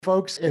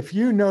Folks, if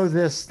you know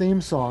this theme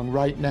song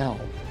right now,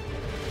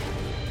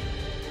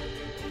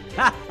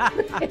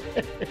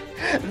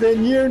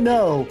 then you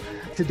know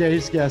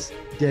today's guest,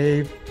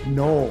 Dave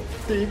Knoll.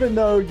 Even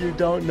though you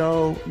don't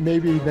know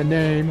maybe the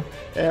name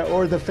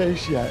or the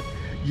face yet,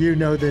 you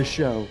know this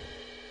show,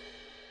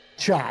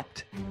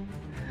 Chopped.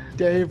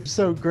 Dave,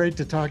 so great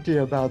to talk to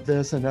you about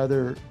this and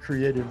other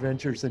creative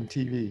ventures in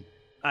TV.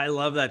 I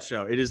love that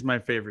show. It is my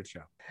favorite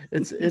show.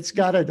 It's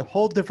got a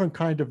whole different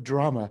kind of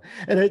drama,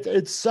 and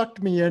it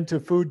sucked me into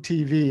food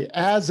TV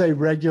as a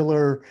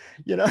regular.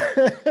 You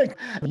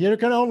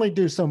can only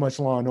do so much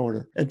Law and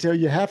Order until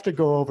you have to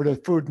go over to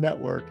Food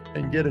Network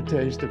and get a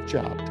taste of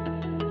Chopped.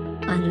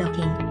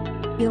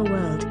 Unlocking your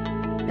world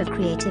of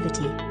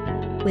creativity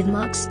with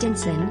Mark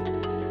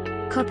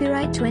Stinson.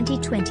 Copyright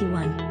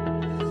 2021.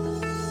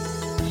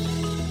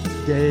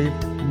 Dave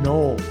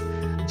Knoll.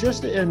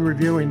 Just in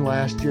reviewing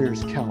last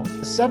year's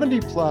count,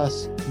 70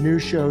 plus new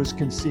shows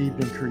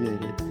conceived and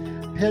created,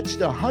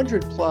 pitched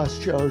 100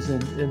 plus shows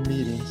in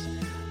meetings,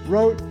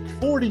 wrote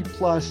 40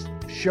 plus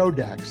show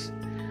decks.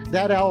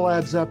 That all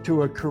adds up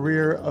to a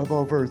career of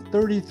over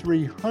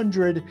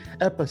 3,300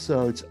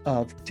 episodes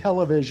of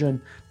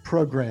television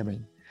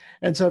programming.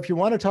 And so if you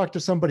want to talk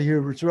to somebody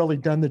who's really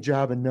done the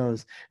job and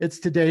knows, it's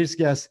today's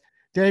guest.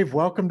 Dave,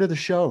 welcome to the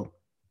show.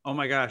 Oh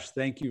my gosh,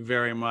 thank you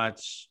very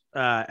much.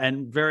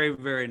 And very,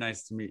 very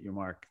nice to meet you,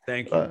 Mark.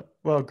 Thank you.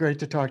 Well, great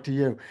to talk to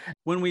you.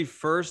 When we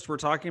first were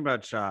talking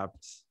about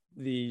Chopped,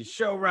 the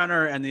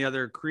showrunner and the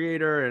other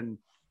creator and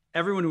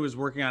everyone who was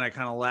working on it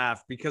kind of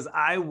laughed because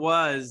I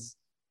was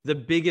the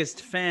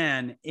biggest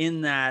fan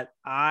in that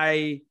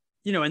and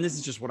this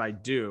is just what I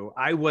do.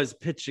 I was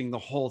pitching the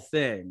whole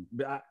thing.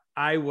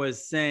 I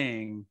was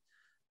saying,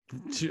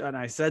 and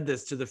I said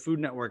this to the Food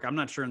Network, I'm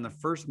not sure in the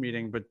first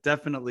meeting, but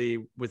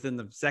definitely within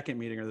the second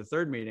meeting or the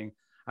third meeting,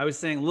 I was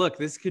saying, look,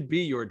 this could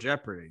be your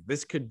Jeopardy.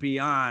 This could be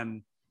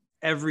on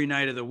every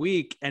night of the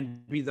week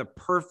and be the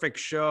perfect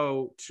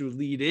show to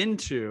lead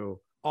into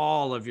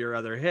all of your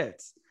other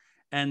hits.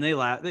 And they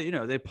laughed,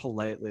 they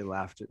politely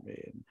laughed at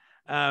me.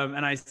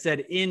 And I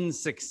said, in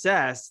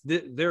success,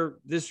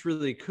 this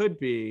really could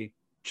be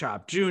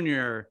Chopped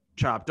Junior,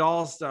 Chopped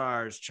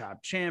All-Stars,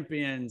 Chopped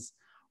Champions,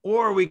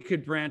 or we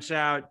could branch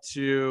out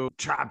to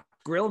Chopped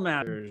Grill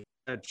Masters,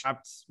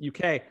 Chopped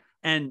UK.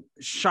 And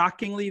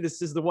shockingly,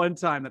 this is the one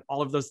time that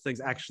all of those things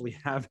actually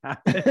have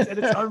happened. And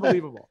it's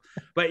unbelievable.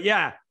 But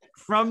yeah,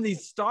 from the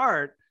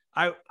start,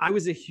 I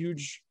was a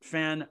huge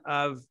fan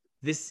of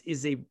this.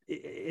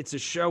 It's a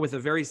show with a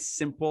very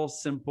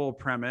simple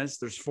premise.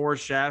 There's 4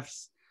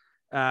 chefs.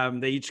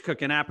 They each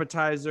cook an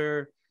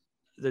appetizer.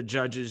 The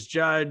judges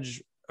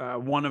judge.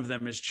 One of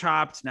them is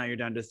chopped. Now you're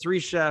down to 3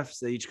 chefs.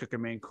 They each cook a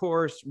main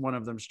course. One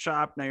of them's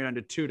chopped. Now you're down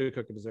to 2 to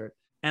cook a dessert.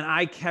 And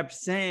I kept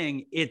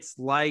saying it's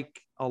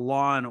like a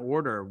Law and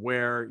Order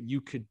where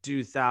you could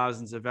do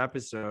thousands of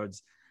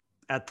episodes.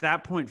 At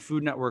that point,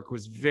 Food Network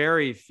was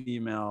very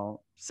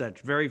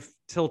female-centric, very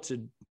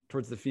tilted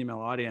towards the female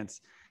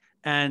audience.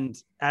 And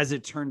as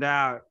it turned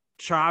out,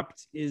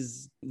 Chopped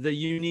is the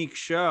unique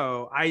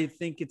show. I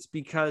think it's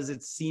because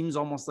it seems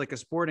almost like a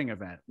sporting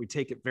event. We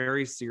take it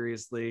very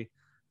seriously.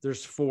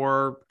 There's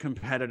 4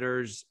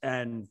 competitors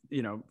and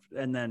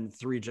then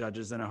 3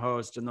 judges and a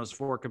host. And those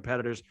 4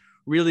 competitors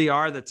really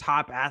are the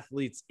top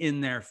athletes in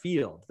their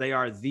field. They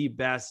are the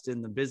best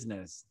in the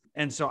business.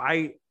 And so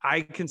I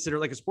consider it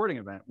like a sporting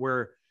event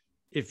where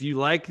if you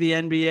like the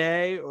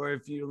NBA or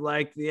if you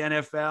like the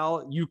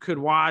NFL, you could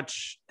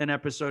watch an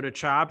episode of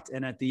Chopped.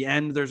 And at the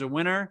end, there's a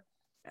winner.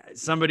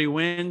 Somebody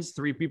wins,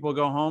 3 people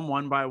go home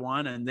one by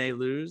one and they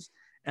lose.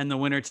 And the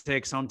winner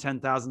takes home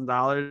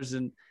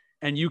 $10,000.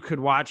 And you could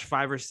watch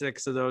 5 or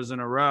 6 of those in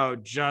a row,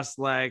 just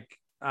like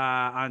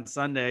on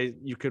Sunday,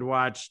 you could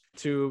watch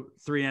 2-3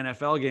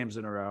 NFL games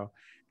in a row.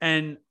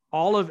 And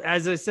all of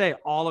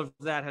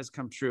that has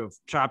come true.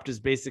 Chopped is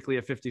basically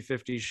a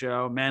 50-50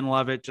 show. Men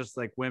love it, just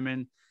like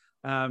women.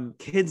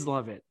 Kids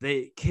love it.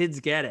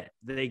 Kids get it.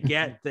 They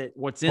get that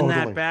what's in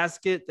that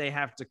basket, they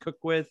have to cook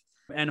with,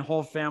 and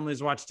whole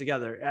families watch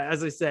together.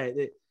 As I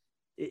say,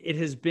 it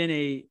has been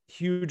a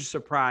huge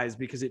surprise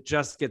because it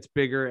just gets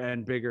bigger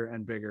and bigger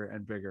and bigger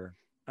and bigger.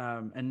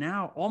 And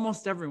now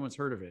almost everyone's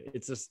heard of it.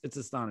 It's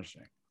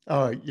astonishing.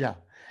 Oh yeah.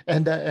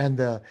 And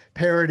the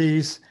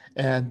parodies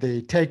and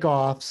the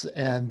takeoffs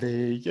and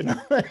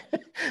the,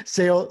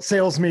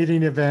 sales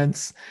meeting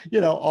events,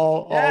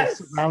 all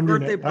surrounding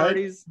birthday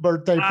parties, right?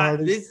 Birthday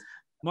parties.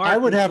 Mark, I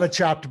would have a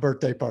Chopped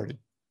birthday party.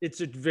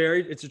 It's a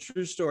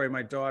true story.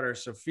 My daughter,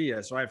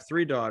 Sophia. So I have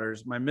 3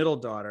 daughters. My middle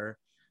daughter,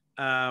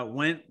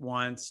 went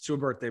once to a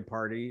birthday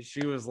party.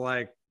 She was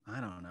like,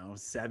 I don't know,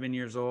 7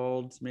 years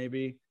old,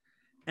 maybe.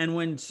 And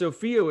when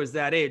Sophia was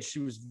that age, she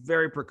was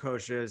very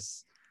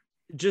precocious,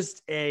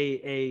 just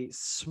a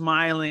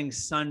smiling,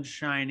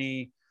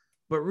 sunshiny,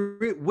 but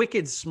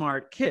wicked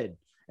smart kid.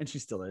 And she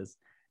still is.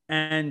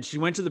 And she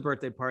went to the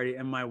birthday party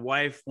and my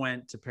wife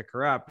went to pick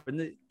her up.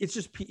 And it's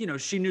just,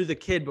 she knew the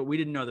kid, but we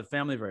didn't know the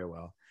family very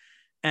well.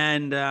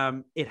 And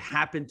it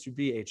happened to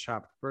be a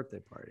Chopped birthday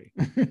party.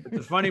 But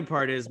the funny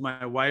part is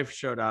my wife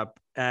showed up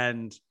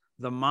and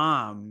the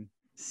mom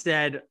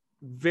said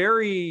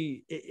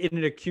very in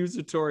an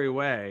accusatory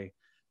way,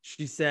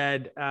 she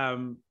said,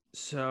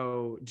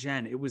 so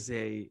Jen, it was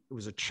a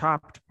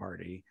Chopped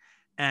party.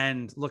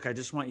 And look, I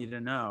just want you to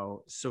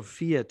know,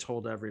 Sophia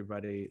told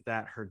everybody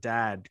that her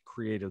dad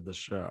created the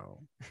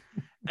show.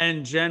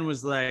 And Jen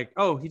was like,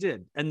 oh, he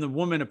did. And the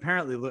woman,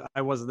 apparently,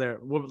 I wasn't there,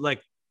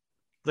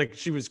 like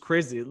she was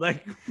crazy.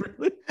 Like,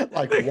 really?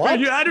 Like what? Are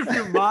you out of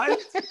your mind?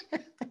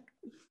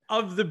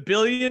 Of the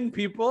billion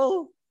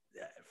people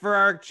for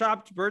our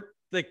Chopped birth,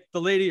 like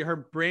the lady, her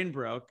brain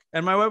broke.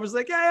 And my wife was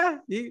like, yeah,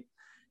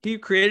 he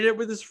created it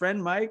with his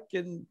friend Mike,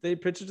 and they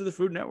pitched it to the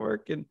Food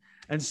Network.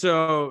 And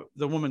so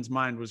the woman's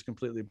mind was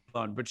completely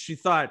blown. But she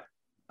thought,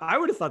 I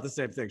would have thought the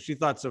same thing. She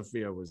thought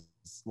Sophia was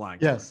lying.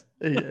 Yes,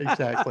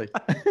 exactly.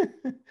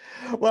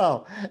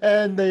 Well,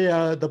 and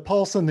the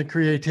pulse and the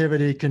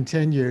creativity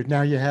continued.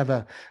 Now you have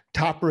a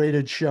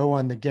top-rated show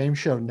on the Game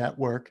Show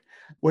Network,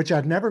 which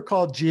I've never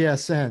called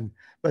GSN,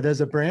 but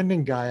as a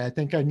branding guy, I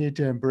think I need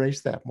to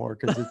embrace that more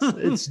because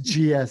it's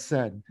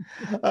GSN.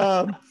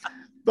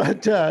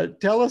 But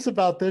tell us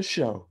about this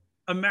show.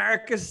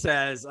 America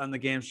Says on the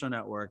Game Show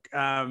Network.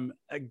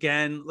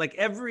 Again,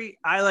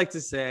 I like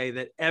to say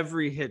that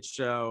every hit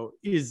show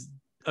is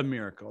a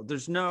miracle.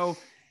 There's no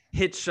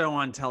hit show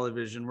on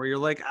television where you're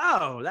like,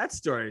 oh, that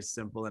story is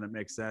simple and it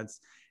makes sense.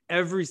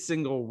 Every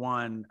single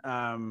one.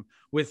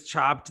 With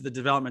Chopped, the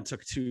development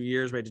took 2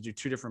 years. We had to do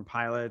 2 different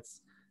pilots.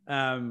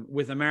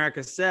 With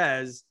America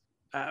Says,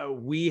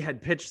 we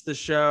had pitched the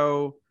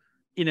show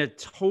in a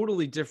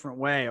totally different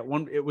way.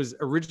 It was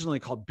originally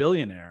called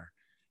Billionaire,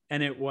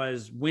 and it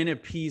was win a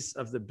piece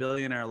of the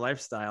billionaire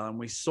lifestyle. And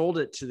we sold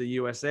it to the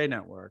USA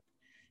Network.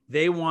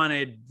 They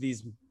wanted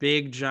these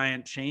big,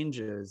 giant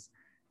changes,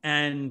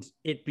 and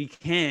it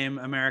became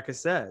America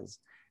Says.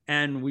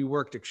 And we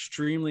worked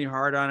extremely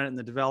hard on it in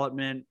the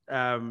development.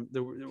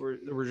 There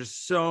were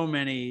just so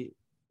many.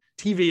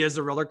 TV is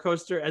a roller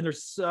coaster, and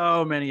there's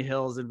so many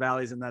hills and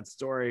valleys in that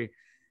story.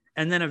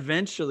 And then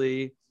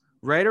eventually,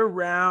 right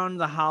around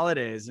the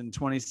holidays in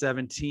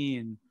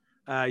 2017,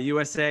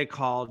 USA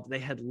called. They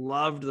had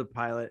loved the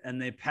pilot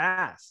and they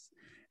passed.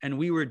 And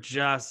we were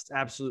just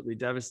absolutely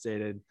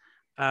devastated.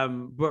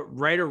 But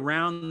right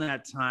around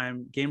that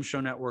time, Game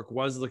Show Network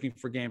was looking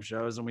for game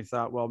shows. And we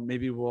thought, well,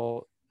 maybe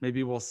we'll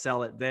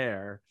sell it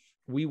there.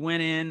 We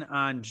went in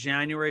on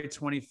January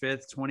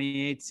 25th,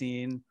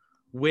 2018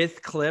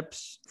 with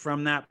clips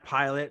from that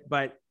pilot.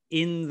 But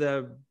in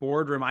the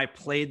boardroom, I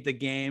played the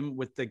game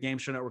with the Game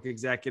Show Network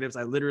executives.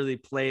 I literally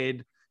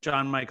played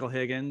John Michael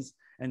Higgins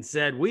and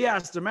said, we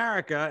asked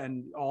America,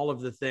 and all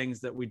of the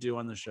things that we do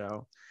on the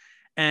show.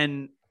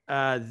 And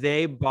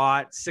they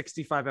bought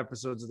 65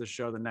 episodes of the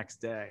show the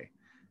next day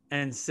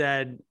and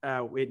said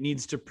it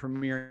needs to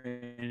premiere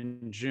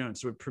in June.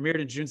 So it premiered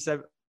in June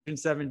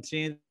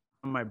 17th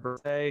on my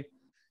birthday.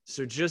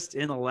 So just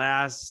in the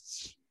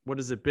last, what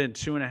has it been,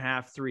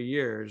 2.5, 3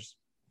 years,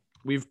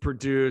 we've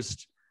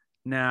produced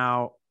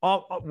now in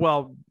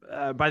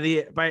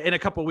a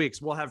couple of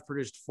weeks, we'll have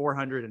produced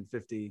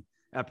 450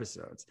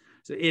 episodes.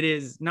 So it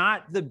is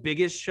not the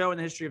biggest show in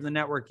the history of the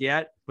network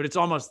yet, but it's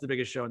almost the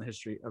biggest show in the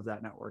history of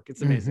that network.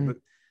 It's amazing. But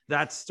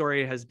that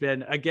story has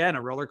been, again,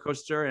 a roller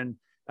coaster. And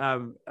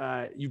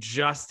you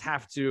just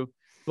have to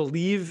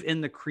believe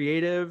in the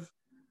creative,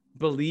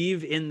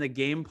 believe in the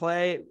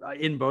gameplay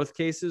in both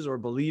cases, or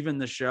believe in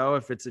the show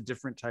if it's a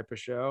different type of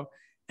show.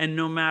 And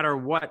no matter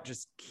what,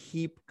 just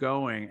keep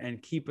going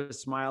and keep a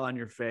smile on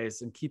your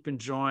face and keep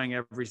enjoying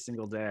every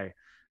single day.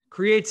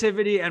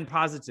 Creativity and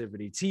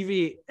positivity.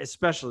 TV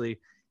especially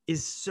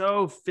is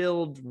so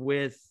filled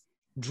with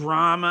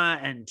drama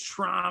and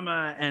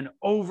trauma and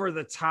over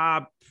the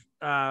top.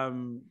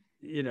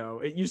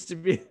 It used to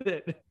be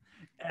that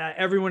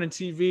everyone in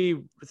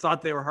TV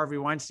thought they were Harvey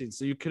Weinstein.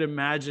 So you could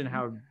imagine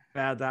how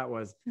bad that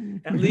was.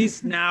 At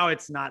least now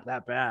it's not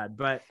that bad,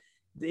 but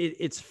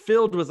it's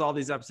filled with all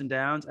these ups and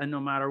downs. And no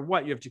matter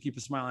what, you have to keep a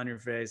smile on your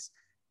face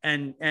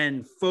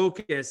and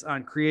focus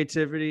on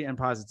creativity and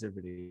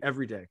positivity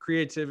every day.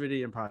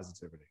 Creativity and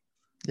positivity.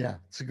 Yeah,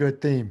 it's a good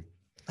theme.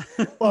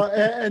 Well,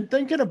 and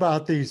thinking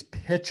about these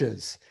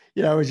pitches,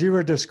 as you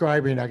were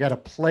describing, I got to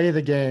play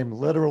the game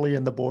literally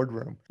in the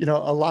boardroom.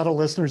 A lot of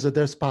listeners of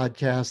this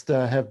podcast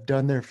have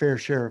done their fair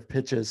share of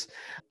pitches.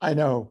 I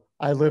know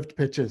I lived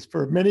pitches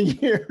for many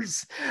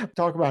years.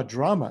 Talk about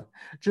drama,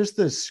 just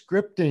the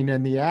scripting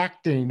and the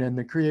acting and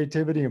the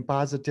creativity and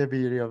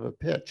positivity of a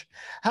pitch.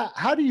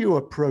 How do you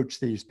approach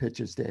these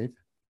pitches, Dave?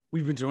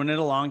 We've been doing it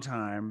a long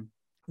time.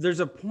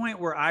 There's a point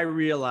where I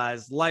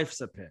realized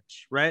life's a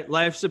pitch, right?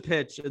 Life's a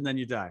pitch and then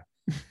you die.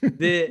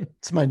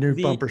 It's my new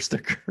bumper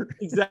sticker.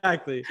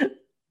 Exactly.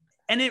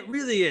 And it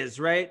really is,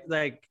 right?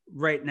 Like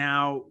right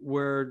now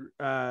we're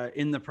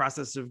in the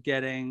process of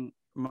getting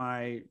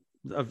my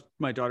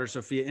daughter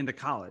Sophia into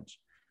college.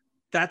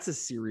 That's a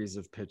series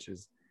of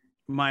pitches.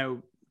 My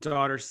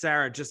daughter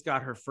Sarah just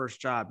got her first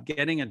job.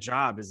 Getting a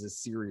job is a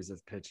series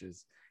of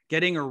pitches.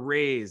 Getting a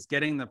raise,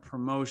 getting the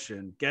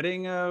promotion,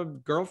 getting a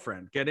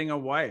girlfriend, getting a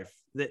wife.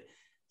 That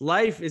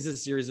life is a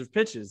series of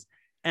pitches.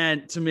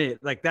 And to me,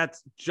 like,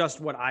 that's just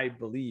what I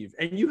believe.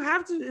 And you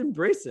have to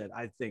embrace it.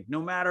 I think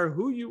no matter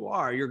who you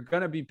are, you're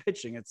going to be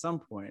pitching at some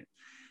point.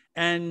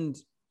 And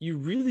you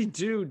really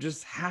do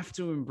just have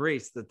to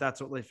embrace that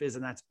that's what life is,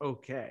 and that's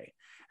okay.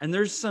 And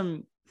there's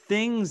some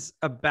things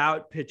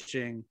about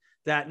pitching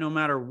that no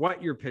matter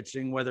what you're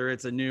pitching, whether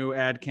it's a new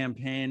ad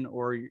campaign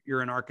or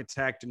you're an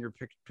architect and you're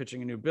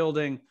pitching a new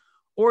building,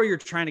 or you're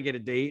trying to get a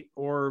date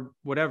or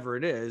whatever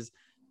it is,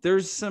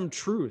 there's some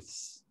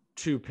truths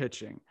to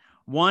pitching.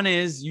 One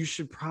is you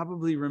should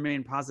probably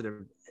remain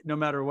positive no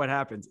matter what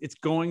happens. It's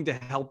going to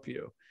help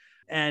you.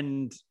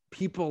 And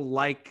people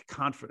like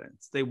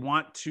confidence. They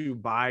want to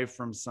buy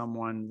from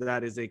someone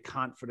that is a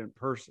confident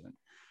person.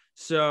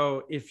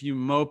 So if you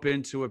mope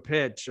into a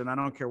pitch, and I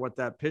don't care what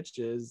that pitch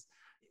is,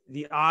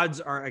 the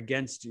odds are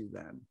against you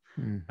then.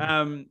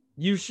 Mm-hmm.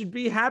 You should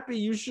be happy.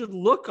 You should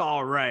look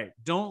all right.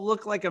 Don't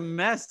look like a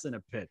mess in a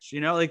pitch.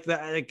 Like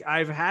that. Like,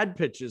 I've had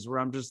pitches where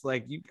I'm just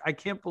like, I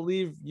can't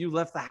believe you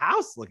left the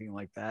house looking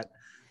like that,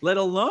 let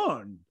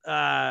alone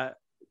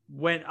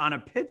went on a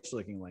pitch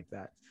looking like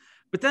that.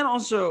 But then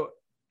also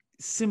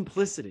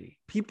simplicity.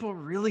 People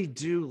really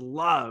do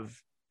love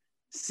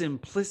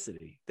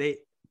simplicity.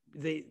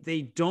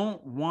 They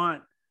don't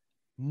want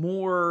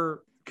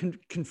more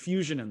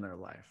confusion in their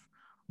life,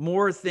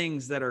 more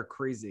things that are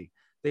crazy.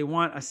 They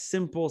want a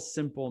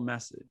simple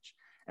message.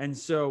 And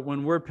so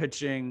when we're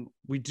pitching,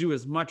 we do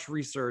as much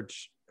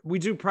research. We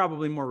do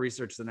probably more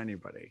research than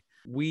anybody.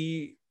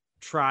 We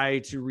try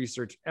to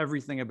research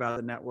everything about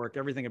the network,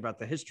 everything about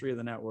the history of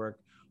the network,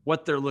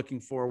 what they're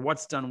looking for,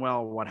 what's done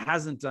well, what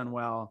hasn't done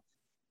well.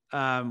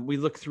 We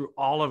look through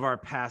all of our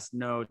past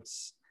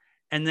notes,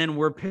 and then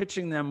we're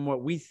pitching them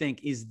what we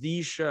think is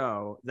the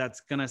show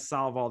that's going to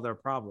solve all their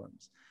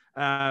problems.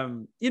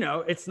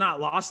 It's not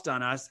lost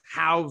on us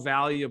how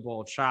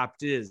valuable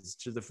Chopped is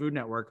to the Food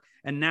Network,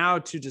 and now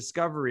to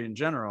Discovery in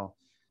general.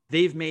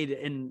 They've made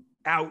an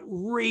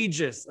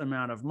outrageous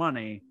amount of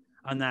money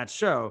on that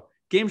show.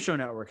 Game Show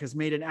Network has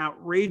made an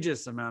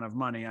outrageous amount of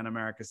money on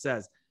America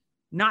Says.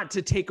 Not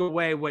to take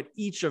away what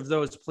each of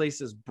those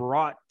places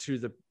brought to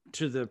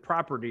the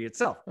property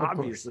itself.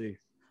 Obviously,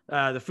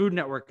 the Food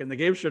Network and the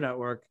Game Show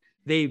Network,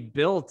 they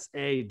built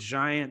a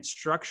giant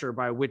structure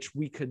by which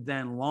we could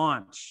then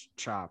launch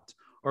Chopped,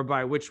 or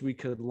by which we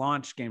could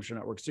launch Game Show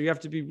Network. So you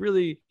have to be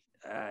really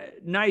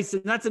nice.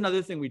 And that's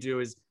another thing we do,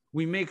 is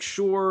we make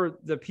sure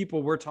the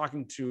people we're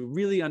talking to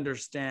really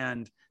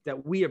understand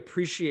that we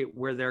appreciate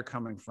where they're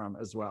coming from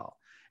as well.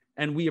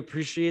 And we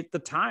appreciate the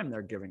time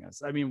they're giving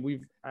us. I mean,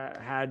 we've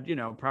had,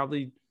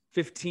 probably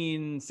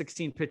 15,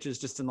 16 pitches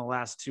just in the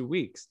last 2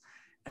 weeks.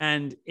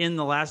 And in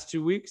the last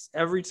 2 weeks,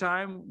 every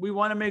time we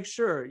want to make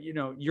sure,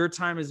 your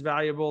time is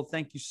valuable.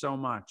 Thank you so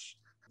much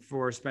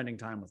for spending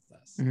time with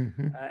us.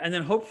 Mm-hmm. And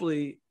then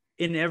hopefully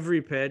in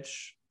every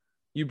pitch,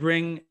 you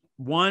bring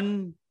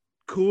one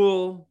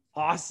cool,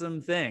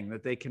 awesome thing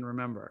that they can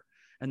remember.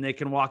 And they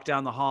can walk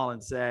down the hall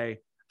and say,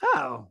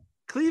 oh,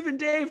 Cleve and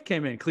Dave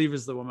came in. Cleve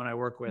is the woman I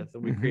work with,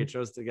 and we create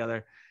shows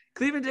together.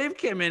 Cleve and Dave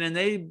came in and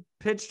they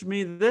pitched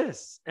me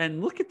this,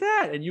 and look at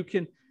that. And you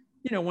can,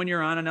 when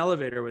you're on an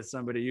elevator with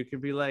somebody, you can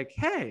be like,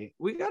 hey,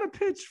 we got a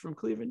pitch from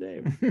Cleve and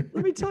Dave.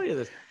 Let me tell you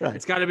this. Right.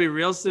 It's got to be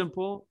real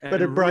simple.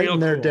 But it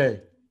brightened their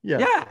day. Yeah.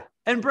 Yeah.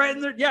 And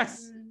brighten their,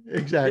 yes.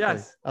 Exactly.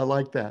 Yes. I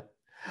like that.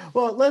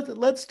 Well,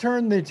 let's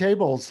turn the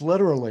tables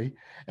literally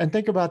and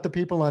think about the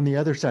people on the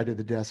other side of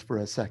the desk for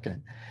a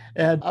second.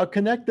 And I'll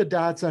connect the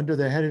dots under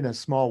the heading of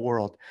Small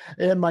World.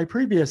 In my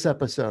previous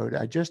episode,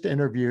 I just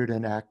interviewed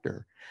an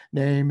actor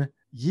named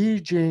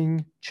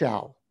Yijing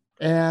Chow.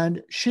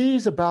 And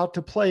she's about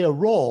to play a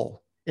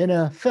role in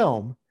a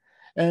film.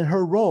 And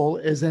her role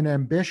is an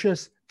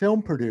ambitious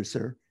film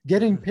producer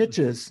getting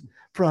pitches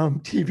from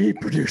TV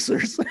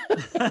producers.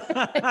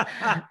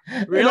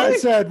 Really? And I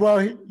said,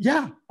 well,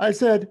 yeah. I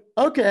said,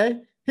 okay,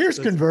 here's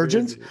That's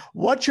convergence. Crazy.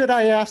 What should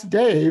I ask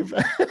Dave?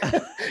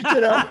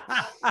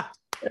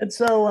 And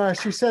so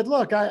she said,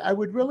 look, I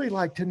would really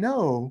like to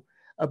know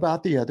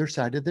about the other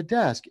side of the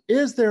desk.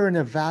 Is there an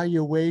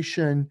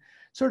evaluation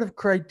sort of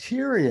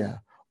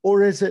criteria,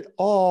 or is it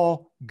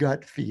all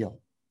gut feel?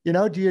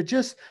 Do you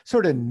just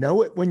sort of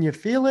know it when you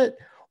feel it?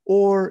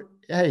 Or,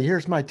 hey,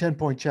 here's my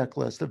 10-point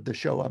checklist of the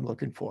show I'm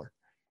looking for.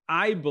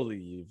 I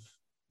believe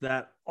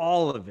that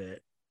all of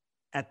it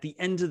at the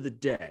end of the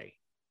day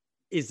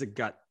is a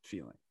gut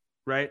feeling,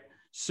 right?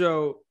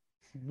 So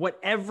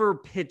whatever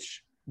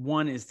pitch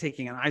one is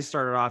taking, and I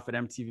started off at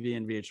MTV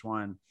and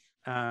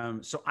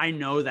VH1, so I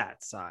know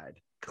that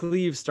side.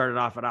 Cleve started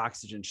off at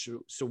Oxygen,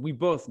 so we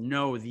both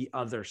know the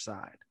other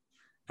side.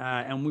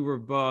 And we were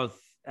both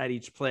at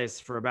each place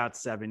for about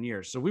 7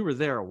 years. So we were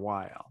there a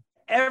while.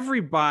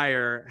 Every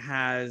buyer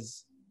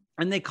has,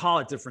 and they call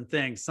it different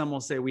things. Some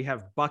will say we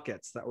have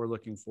buckets that we're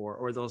looking for,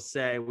 or they'll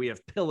say we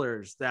have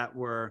pillars that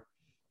we're,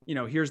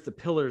 here's the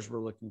pillars we're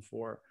looking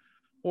for.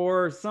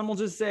 Or some will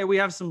just say we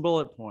have some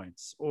bullet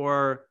points,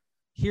 or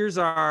here's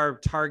our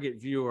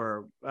target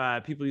viewer.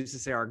 People used to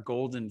say our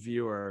golden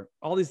viewer,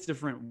 all these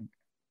different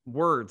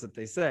words that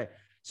they say.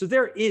 So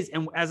there is,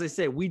 and as I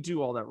say, we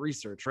do all that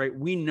research, right?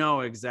 We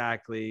know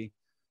exactly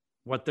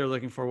what they're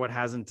looking for, what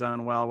hasn't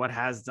done well, what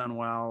has done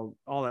well,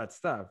 all that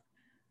stuff.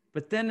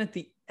 But then at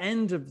the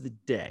end of the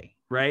day,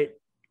 right,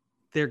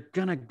 they're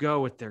going to go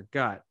with their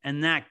gut.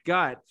 And that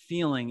gut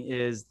feeling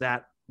is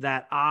that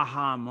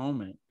aha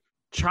moment.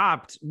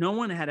 Chopped, no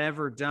one had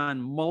ever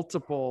done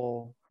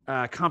multiple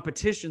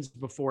competitions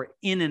before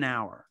in an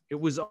hour. It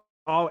was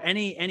all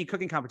any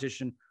cooking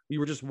competition. We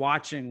were just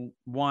watching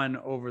one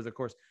over the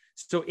course.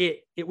 So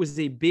it was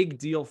a big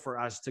deal for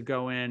us to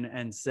go in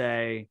and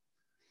say,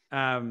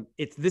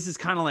 this is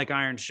kind of like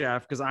Iron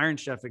Chef, because Iron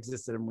Chef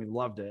existed and we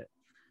loved it.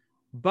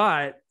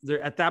 But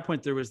at that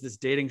point, there was this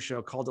dating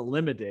show called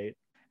Eliminate.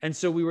 And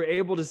so we were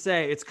able to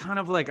say it's kind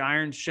of like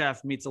Iron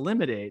Chef meets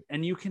Eliminate.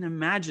 And you can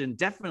imagine,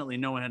 definitely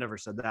no one had ever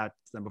said that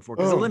to them before.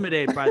 Because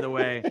Eliminate, by the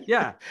way,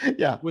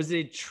 was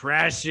a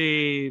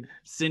trashy,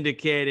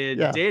 syndicated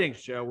dating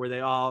show where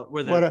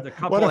the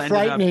couple what a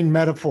frightening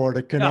metaphor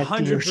to connect 100%.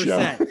 To your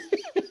show.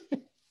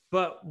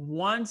 But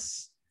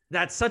once,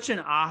 that's such an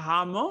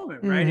aha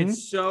moment, right? Mm-hmm.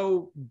 It's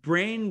so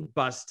brain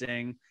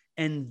busting.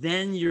 And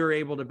then you're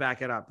able to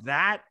back it up.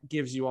 That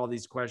gives you all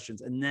these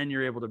questions. And then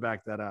you're able to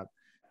back that up.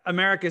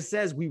 America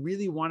Says, we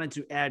really wanted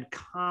to add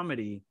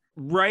comedy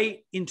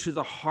right into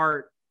the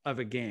heart of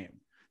a game.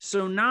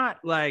 So not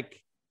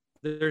like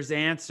there's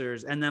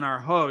answers and then our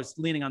host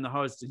leaning on the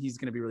host and he's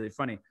going to be really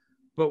funny.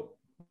 But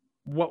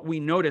what we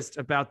noticed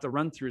about the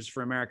run-throughs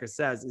for America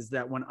Says is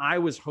that when I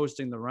was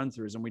hosting the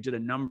run-throughs, and we did a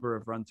number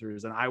of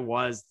run-throughs, and I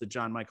was the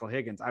John Michael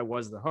Higgins, I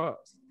was the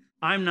host.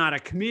 I'm not a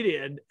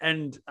comedian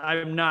and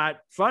I'm not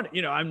funny.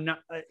 You know, I'm not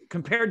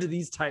compared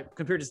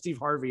to Steve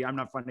Harvey, I'm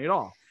not funny at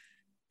all.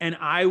 And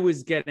I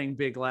was getting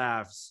big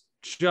laughs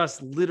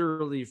just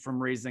literally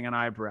from raising an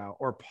eyebrow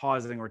or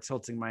pausing or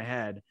tilting my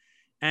head.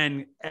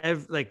 And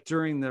like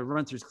during the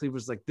run-throughs, Cleve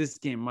was like, this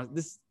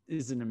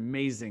is an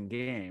amazing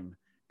game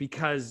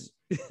because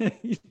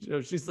you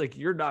know, she's like,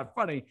 you're not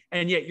funny.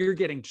 And yet you're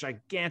getting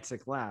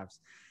gigantic laughs.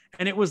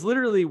 And it was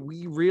literally,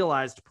 we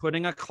realized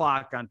putting a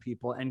clock on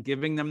people and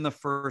giving them the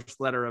first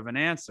letter of an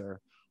answer.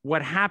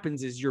 What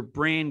happens is your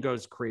brain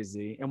goes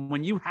crazy. And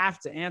when you have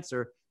to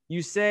answer,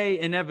 you say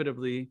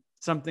inevitably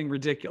something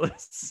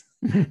ridiculous.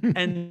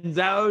 And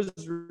those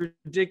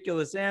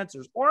ridiculous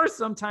answers, or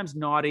sometimes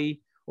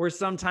naughty, or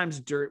sometimes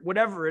dirt,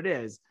 whatever it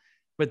is,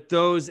 but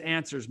those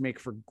answers make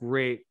for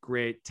great,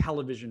 great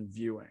television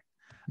viewing.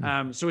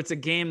 So it's a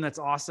game that's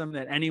awesome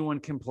that anyone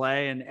can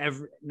play, and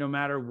no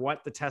matter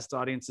what the test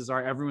audiences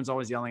are, everyone's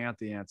always yelling out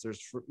the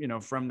answers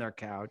from their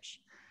couch.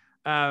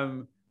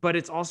 But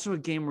it's also a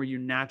game where you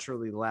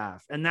naturally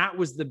laugh. And that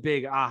was the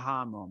big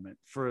aha moment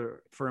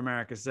for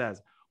America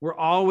Says. We're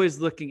always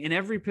looking in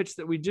every pitch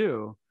that we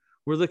do,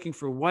 we're looking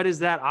for what is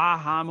that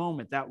aha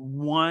moment, that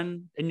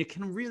one, and it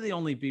can really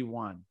only be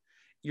one.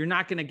 You're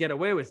not going to get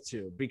away with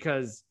two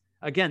because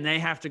again, they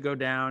have to go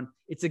down.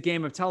 It's a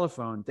game of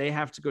telephone. They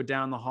have to go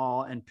down the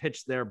hall and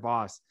pitch their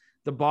boss.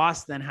 The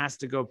boss then has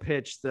to go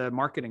pitch the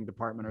marketing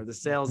department or the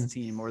sales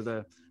team or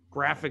the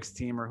graphics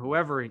team or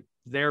whoever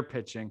they're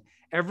pitching.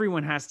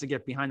 Everyone has to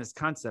get behind this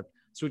concept.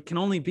 So it can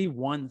only be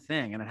one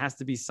thing, and it has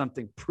to be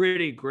something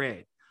pretty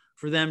great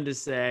for them to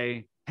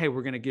say, hey,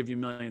 we're going to give you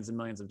millions and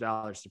millions of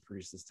dollars to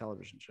produce this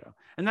television show.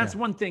 And that's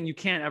one thing you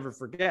can't ever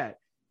forget.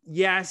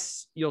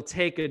 Yes, you'll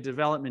take a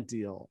development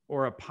deal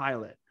or a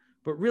pilot,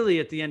 but really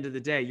at the end of the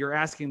day, you're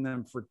asking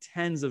them for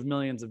tens of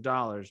millions of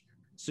dollars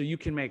so you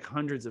can make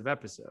hundreds of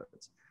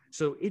episodes.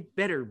 So it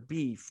better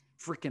be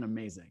freaking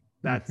amazing.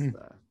 That's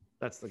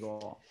the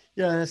goal.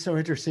 Yeah, that's so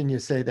interesting you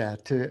say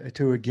that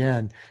to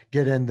again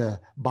get in the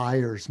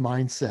buyer's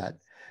mindset,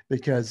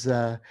 because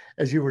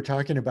as you were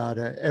talking about,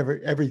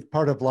 every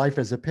part of life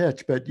is a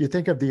pitch, but you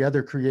think of the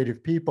other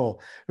creative people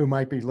who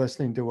might be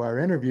listening to our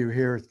interview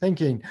here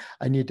thinking,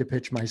 I need to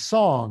pitch my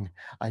song,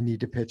 I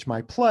need to pitch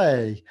my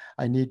play,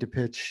 I need to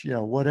pitch,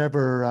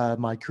 whatever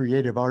my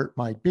creative art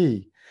might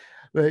be.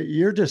 But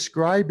you're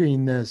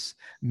describing this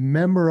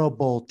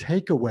memorable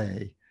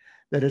takeaway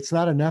that it's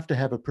not enough to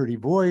have a pretty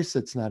voice.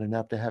 It's not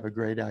enough to have a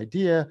great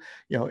idea.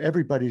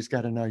 Everybody's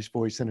got a nice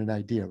voice and an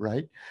idea,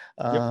 right?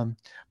 Yep.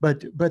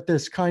 But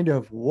this kind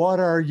of, what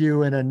are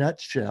you in a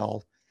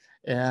nutshell?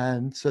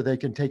 And so they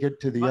can take it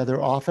to the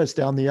other office,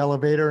 down the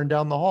elevator and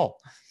down the hall.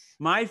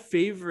 My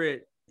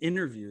favorite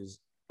interviews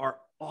are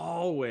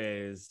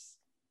always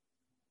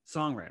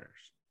songwriters,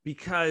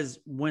 because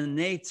when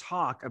they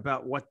talk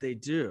about what they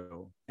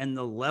do and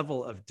the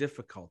level of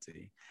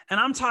difficulty, and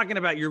I'm talking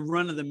about your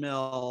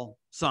run-of-the-mill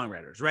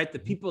songwriters, right? The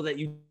people that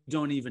you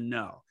don't even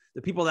know,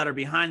 the people that are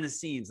behind the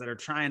scenes that are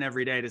trying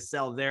every day to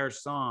sell their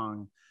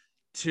song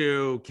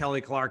to Kelly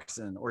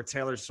Clarkson or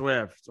Taylor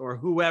Swift or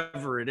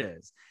whoever it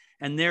is.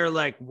 And they're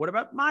like, what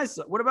about my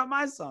song? What about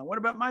my song? What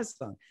about my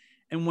song?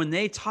 And when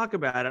they talk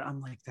about it, I'm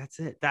like, that's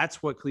it.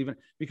 That's what Cleveland,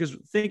 because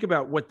think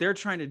about what they're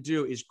trying to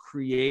do is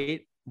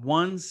create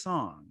one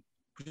song,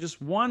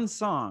 just one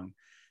song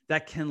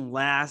that can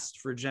last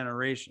for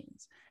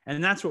generations.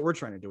 And that's what we're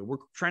trying to do. We're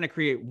trying to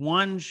create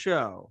one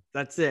show.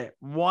 That's it.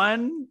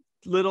 One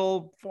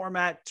little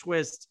format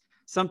twist,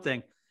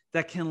 something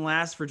that can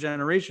last for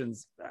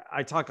generations.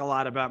 I talk a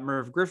lot about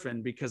Merv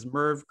Griffin because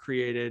Merv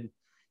created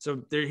So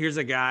here's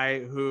a guy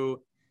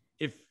who,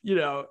 if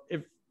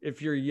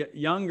you're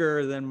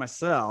younger than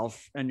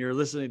myself and you're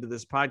listening to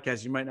this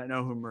podcast, you might not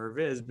know who Merv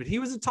is, but he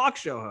was a talk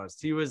show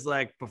host. He was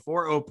like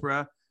before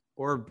Oprah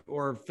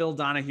or Phil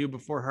Donahue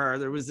before her.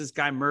 There was this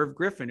guy, Merv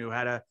Griffin, who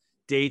had a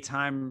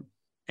daytime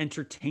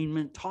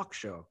entertainment talk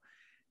show.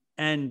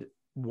 And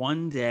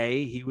one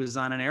day he was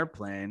on an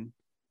airplane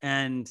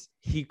and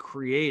he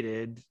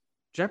created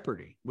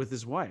Jeopardy with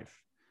his wife.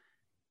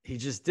 He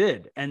just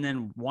did. And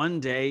then one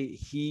day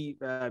he,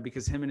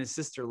 because him and his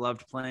sister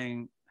loved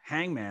playing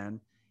Hangman,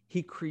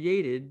 he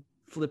created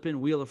Flippin'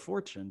 Wheel of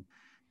Fortune.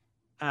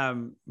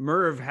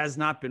 Merv has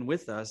not been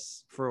with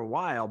us for a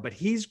while, but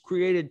he's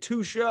created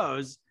 2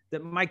 shows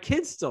that my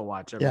kids still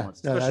watch every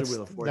once, especially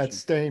Wheel of Fortune. That's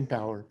staying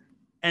power.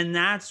 And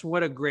that's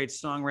what a great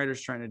songwriter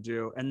is trying to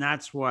do. And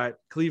that's what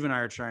Cleve and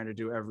I are trying to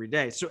do every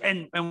day. So,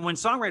 and when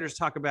songwriters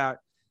talk about,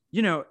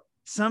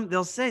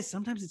 they'll say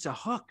sometimes it's a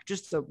hook,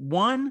 just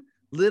one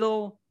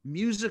little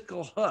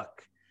musical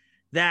hook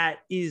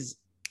that is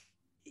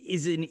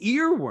an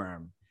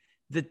earworm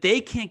that they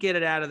can't get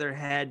it out of their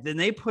head. Then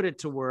they put it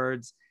to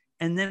words.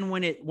 And then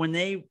when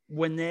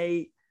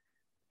they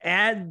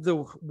add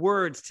the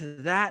words to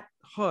that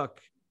hook,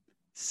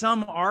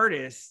 some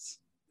artist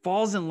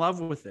falls in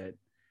love with it.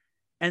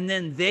 And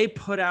then they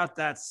put out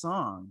that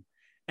song,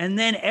 and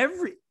then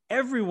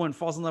everyone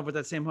falls in love with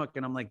that same hook.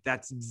 And I'm like,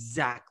 that's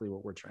exactly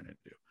what we're trying to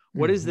do.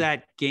 What is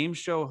that game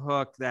show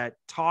hook, that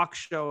talk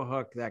show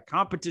hook, that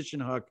competition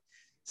hook,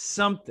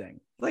 something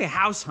like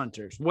House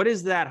Hunters? What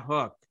is that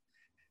hook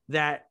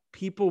that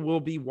people will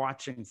be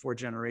watching for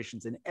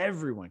generations and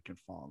everyone can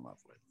fall in love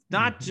with?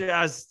 Not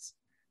just,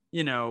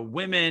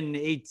 women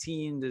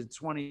 18 to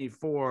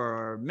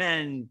 24 or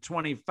men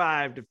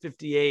 25 to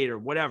 58 or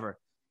whatever.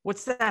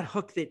 What's that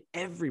hook that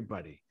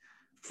everybody,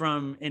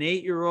 from an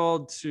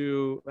 8-year-old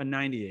to a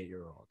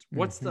 98-year-old,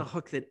 what's the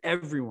hook that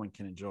everyone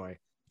can enjoy?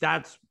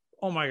 That's,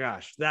 oh my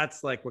gosh,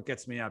 that's like what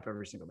gets me up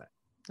every single day.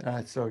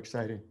 It's so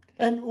exciting.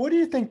 And what do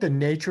you think the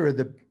nature of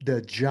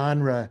the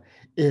genre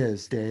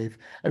is, Dave?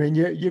 I mean,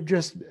 you've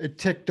just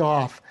ticked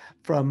off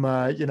from,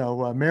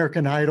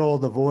 American Idol,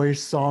 The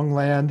Voice,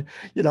 Songland,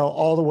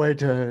 all the way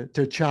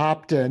to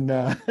Chopped and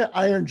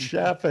Iron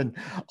Chef and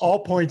all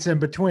points in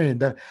between.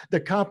 The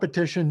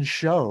competition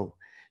show,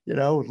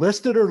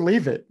 list it or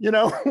leave it,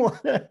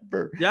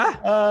 whatever. Yeah.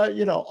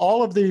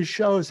 All of these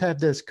shows have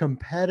this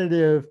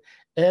competitive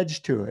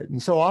edge to it.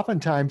 And so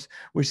oftentimes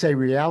we say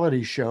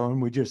reality show and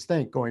we just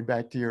think, going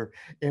back to your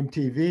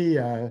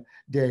MTV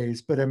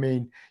days, but I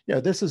mean,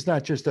 this is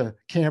not just a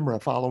camera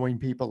following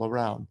people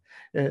around.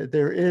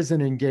 There is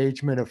an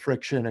engagement, a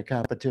friction, a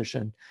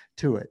competition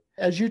to it.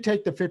 As you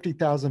take the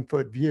 50,000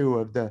 foot view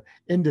of the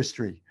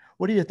industry,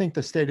 what do you think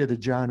the state of the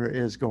genre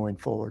is going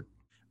forward?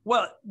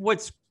 Well,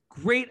 what's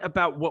great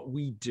about what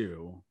we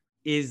do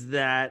is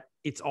that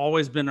it's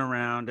always been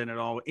around, and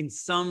in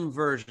some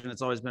version,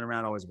 it's always been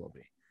around, always will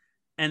be.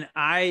 And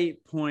I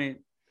point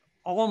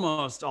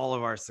almost all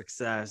of our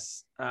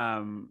success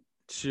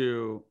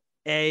to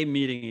A,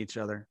 meeting each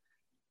other,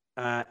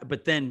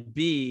 but then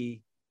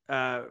B,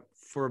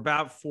 for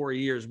about 4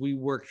 years, we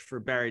worked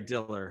for Barry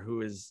Diller, who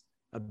is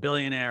a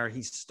billionaire.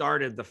 He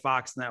started the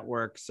Fox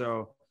network.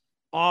 So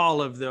all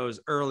of those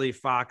early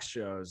Fox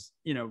shows,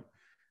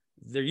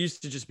 there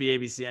used to just be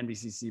ABC,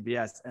 NBC,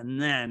 CBS.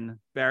 And then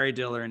Barry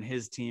Diller and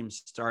his team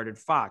started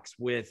Fox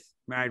with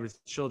Married with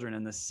Children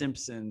and The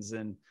Simpsons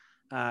and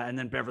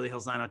then Beverly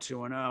Hills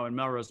 90210 and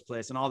Melrose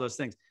Place and all those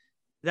things.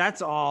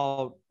 That's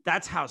how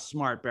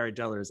smart Barry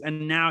Diller is.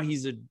 And now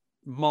he's a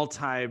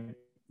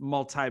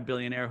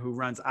multi-billionaire who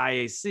runs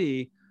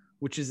IAC,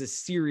 which is a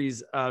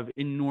series of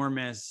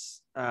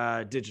enormous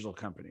digital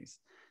companies.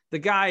 The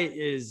guy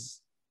is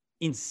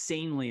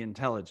insanely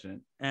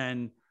intelligent.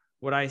 And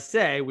what I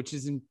say, which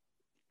is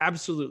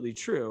absolutely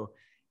true,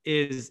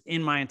 is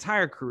in my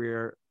entire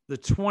career, the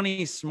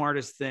 20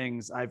 smartest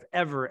things I've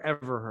ever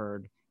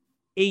heard,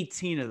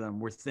 18 of them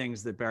were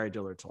things that Barry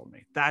Diller told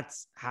me.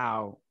 That's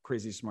how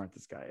crazy smart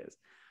this guy is.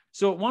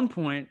 So at one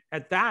point,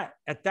 at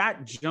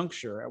that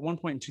juncture, at one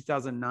point in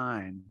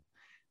 2009,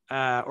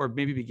 or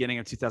maybe beginning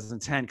of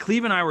 2010,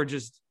 Cleve and I were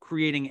just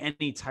creating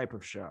any type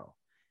of show,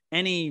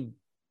 any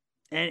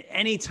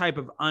type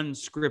of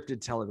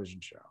unscripted television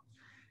show.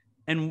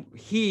 And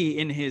he,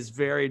 in his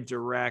very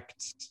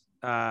direct,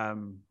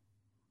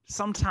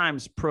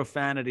 sometimes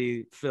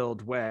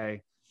profanity-filled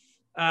way,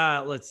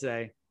 let's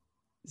say,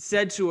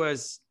 said to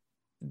us,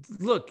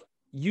 look,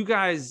 you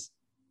guys,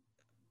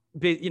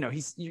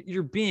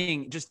 you're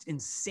being just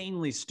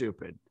insanely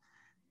stupid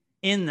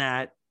in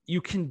that you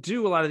can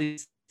do a lot of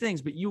these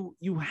things, but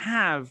you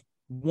have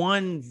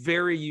one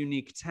very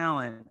unique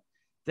talent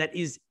that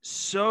is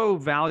so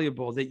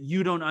valuable that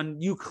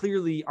you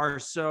clearly are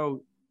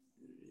so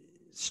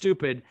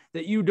stupid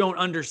that you don't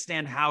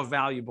understand how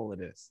valuable it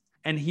is.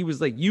 And he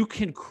was like, you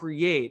can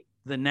create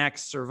the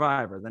next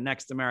Survivor, the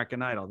next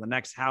American Idol, the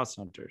next House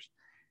Hunters.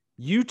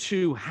 You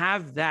two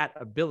have that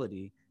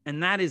ability,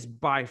 and that is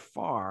by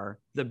far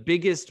the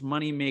biggest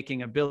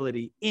money-making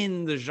ability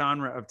in the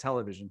genre of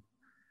television.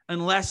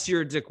 unless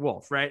you're Dick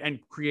Wolf, right? And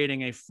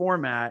creating a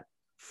format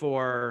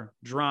for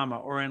drama,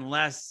 or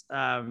unless,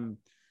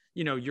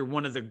 you're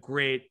one of the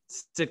great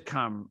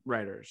sitcom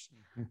writers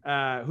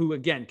who,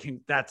 again,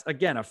 that's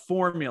again a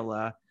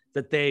formula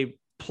that they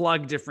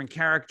plug different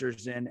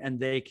characters in and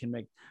they can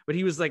make. But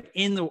he was like,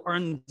 in the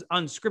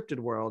unscripted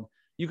world,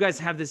 you guys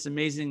have this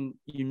amazing,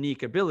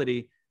 unique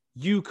ability.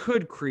 You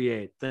could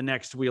create the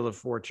next Wheel of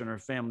Fortune or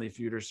Family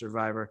Feud or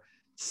Survivor.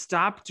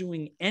 Stop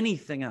doing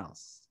anything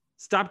else.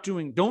 Don't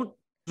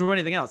do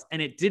anything else.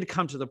 And it did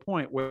come to the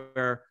point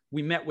where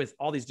we met with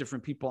all these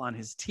different people on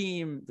his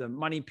team, the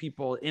money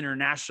people,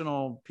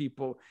 international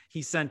people.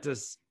 He sent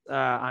us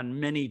on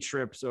many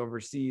trips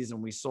overseas,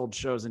 and we sold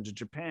shows into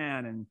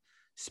Japan and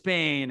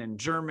Spain and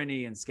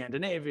Germany and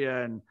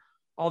Scandinavia and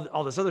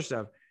all this other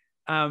stuff.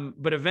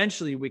 But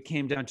eventually we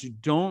came down to,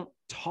 don't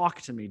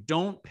talk to me.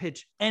 Don't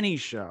pitch any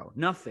show,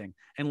 nothing,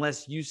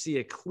 unless you see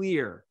a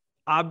clear,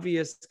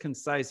 obvious,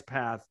 concise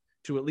path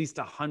to at least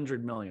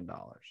 $100 million,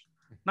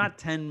 not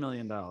 $10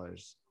 million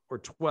or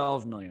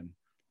 12 million,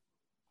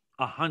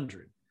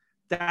 100.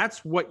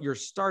 That's what your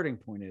starting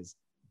point is.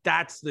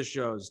 That's the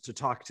shows to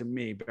talk to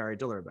me, Barry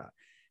Diller, about.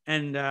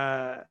 And,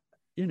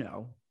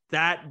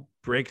 that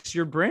breaks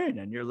your brain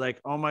and you're like,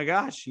 oh my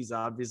gosh, he's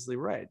obviously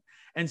right.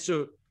 And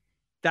so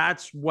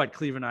that's what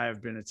Cleve and I have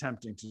been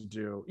attempting to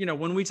do.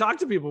 When we talk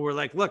to people, we're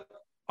like, look,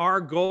 our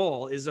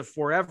goal is a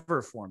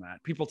forever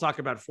format. People talk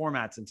about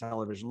formats in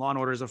television. Law and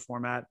Order is a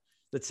format.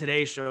 The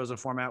Today Show is a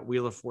format.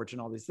 Wheel of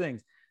Fortune, all these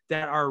things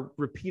that are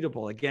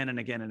repeatable again and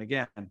again and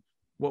again.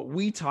 What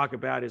we talk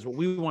about is what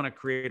we want to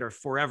create are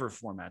forever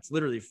formats,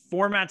 literally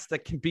formats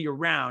that can be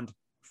around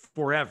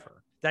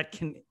forever, that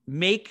can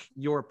make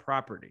your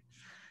property.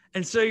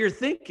 And so you're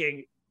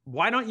thinking,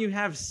 why don't you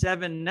have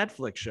 7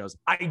 Netflix shows?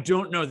 I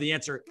don't know the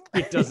answer.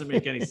 It doesn't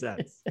make any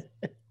sense.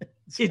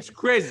 It's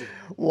crazy.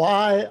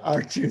 Why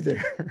aren't you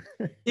there?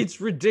 It's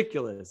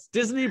ridiculous.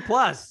 Disney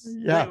Plus.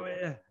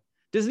 Yeah.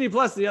 Disney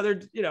Plus the other,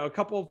 a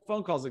couple of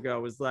phone calls ago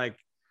was like,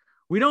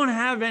 we don't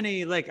have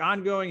any like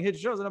ongoing hit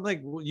shows. And I'm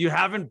like, well, you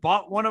haven't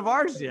bought one of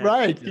ours yet.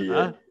 Right.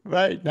 Yeah.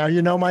 Right. Now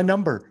you know my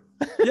number.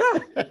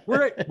 Yeah.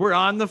 We're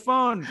on the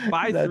phone.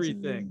 Buy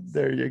 3 things.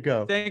 There you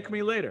go. Thank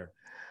me later.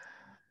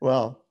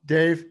 Well,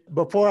 Dave,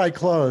 before I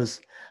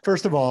close,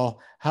 first of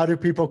all, how do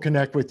people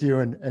connect with you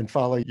and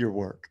follow your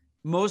work?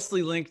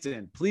 Mostly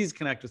LinkedIn. Please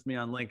connect with me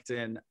on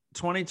LinkedIn.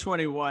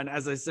 2021,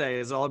 as I say,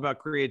 is all about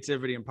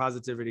creativity and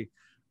positivity,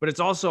 but it's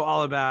also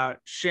all about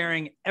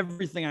sharing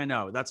everything I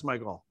know. That's my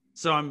goal.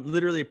 So I'm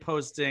literally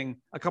posting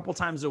a couple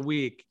times a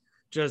week,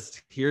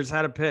 just here's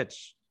how to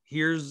pitch.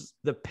 Here's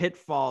the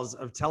pitfalls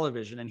of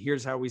television, and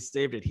here's how we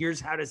saved it.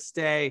 Here's how to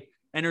stay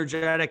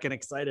energetic and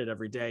excited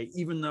every day,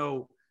 even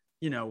though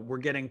we're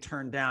getting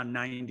turned down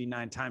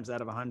 99 times out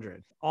of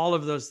 100. All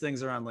of those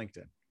things are on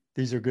LinkedIn.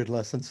 These are good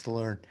lessons to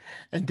learn.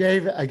 And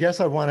Dave, I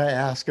guess I want to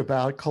ask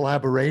about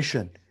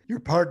collaboration. Your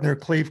partner,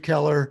 Cleve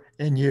Keller,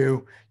 and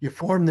you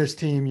formed this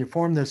team, you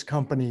formed this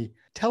company.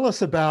 Tell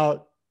us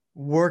about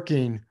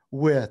working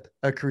with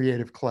a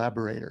creative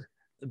collaborator.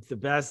 The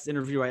best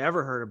interview I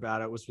ever heard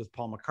about it was with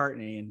Paul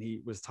McCartney. And he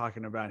was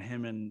talking about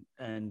him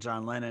and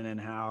John Lennon and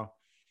how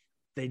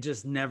they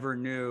just never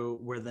knew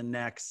where the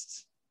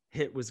next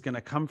hit was going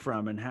to come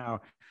from, and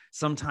how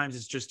sometimes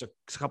it's just a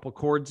couple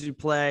chords you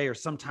play, or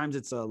sometimes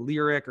it's a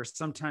lyric, or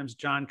sometimes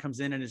John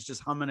comes in and is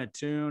just humming a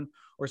tune,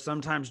 or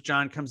sometimes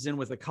John comes in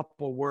with a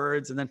couple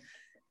words,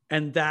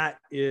 and that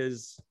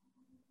is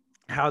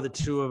how the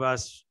two of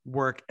us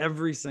work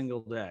every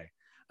single day.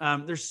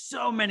 There's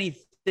so many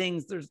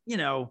things.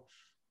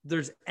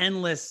 There's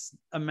endless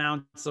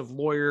amounts of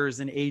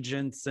lawyers and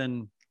agents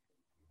and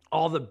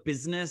all the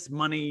business,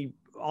 money,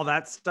 all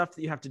that stuff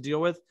that you have to deal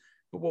with.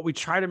 But what we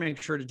try to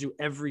make sure to do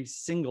every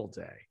single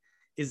day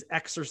is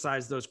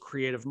exercise those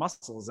creative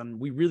muscles. And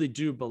we really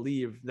do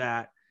believe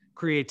that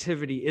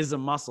creativity is a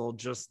muscle,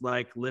 just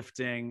like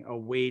lifting a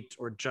weight,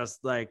 or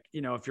just like,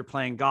 if you're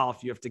playing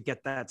golf, you have to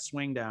get that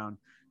swing down.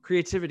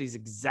 Creativity is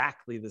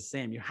exactly the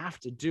same. You have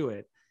to do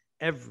it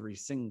every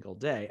single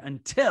day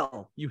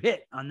until you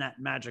hit on that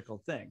magical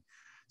thing.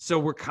 So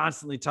we're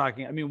constantly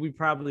talking. I mean, we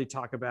probably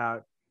talk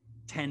about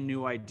 10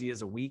 new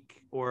ideas a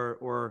week,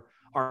 or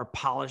are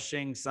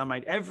polishing some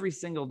every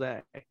single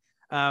day.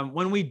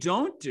 When we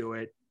don't do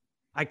it,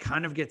 I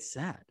kind of get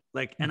sad.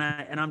 And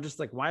I'm just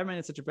like, why am I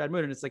in such a bad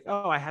mood? And it's like,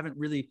 oh, I haven't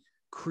really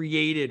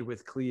created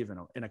with Cleve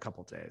in a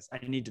couple of days. I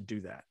need to do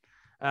that.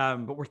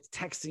 But we're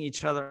texting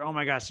each other. Oh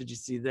my gosh, did you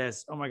see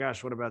this? Oh my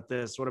gosh, what about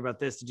this? What about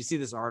this? Did you see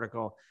this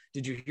article?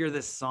 Did you hear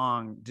this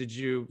song? Did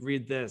you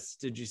read this?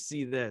 Did you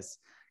see this?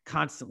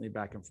 Constantly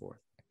back and forth.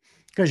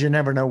 Because you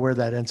never know where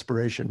that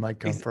inspiration might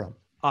come from.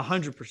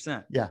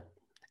 100%. Yeah.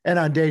 And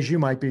on days you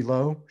might be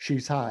low,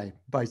 she's high,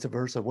 vice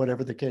versa,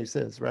 whatever the case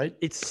is, right?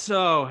 It's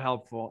so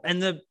helpful.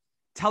 And the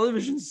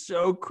television's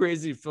so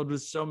crazy, filled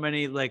with so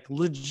many like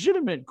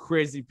legitimate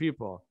crazy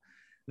people,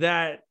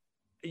 that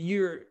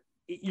you're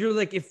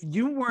like, if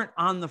you weren't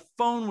on the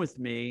phone with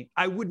me,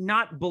 I would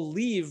not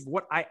believe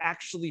what I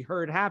actually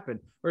heard happen.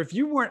 Or if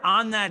you weren't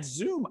on that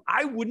Zoom,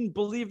 I wouldn't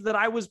believe that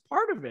I was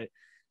part of it.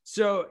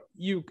 So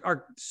you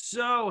are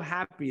so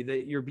happy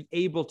that you're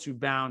able to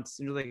bounce,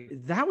 and you're like,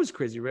 that was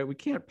crazy, right? We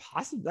can't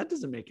possibly, that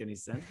doesn't make any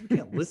sense. We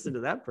can't listen to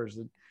that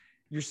person.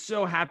 You're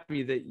so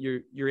happy that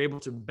you're able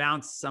to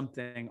bounce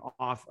something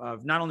off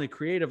of, not only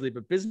creatively,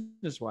 but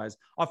business wise,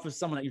 off of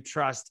someone that you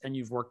trust and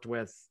you've worked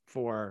with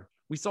for.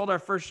 We sold our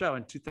first show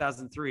in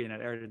 2003 and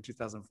it aired in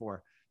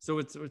 2004. So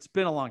it's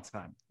been a long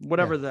time,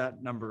 whatever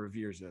that number of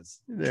years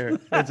is. There,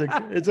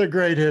 it's a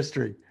great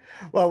history.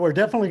 Well, we're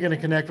definitely going to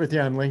connect with you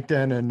on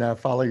LinkedIn and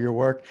follow your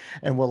work,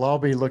 and we'll all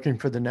be looking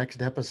for the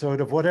next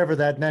episode of whatever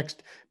that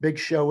next big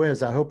show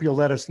is. I hope you'll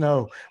let us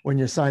know when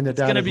you sign the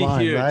dotted line.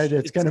 Huge. Right?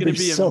 It's going to be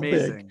so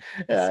amazing.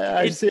 big.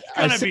 I see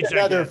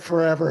another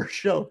forever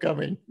show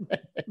coming.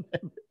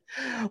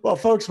 Well,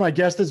 folks, my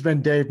guest has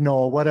been Dave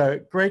Knoll. What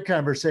a great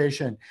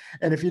conversation.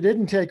 And if you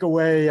didn't take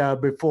away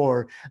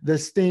before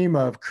this theme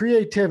of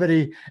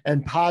creativity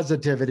and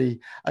positivity,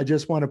 I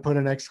just want to put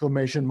an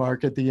exclamation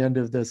mark at the end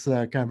of this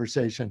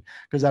conversation,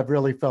 because I've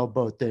really felt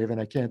both, Dave,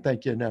 and I can't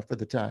thank you enough for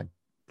the time.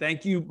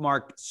 Thank you,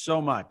 Mark,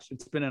 so much.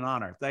 It's been an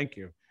honor. Thank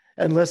you.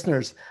 And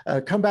listeners,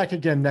 come back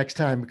again next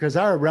time, because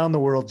our around the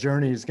world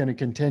journey is going to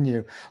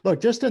continue.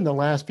 Look, just in the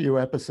last few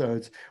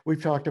episodes,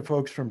 we've talked to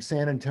folks from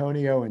San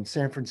Antonio and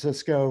San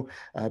Francisco,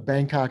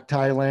 Bangkok,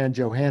 Thailand,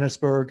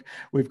 Johannesburg.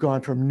 We've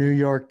gone from New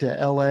York to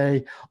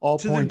LA, all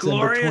to points the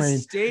glorious in between.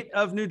 State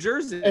of New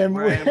Jersey. And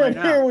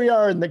here we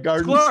are in the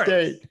Garden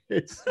State.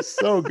 It's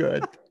so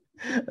good.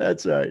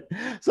 That's right.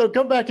 So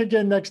come back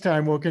again next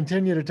time. We'll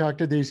continue to talk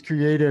to these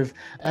creative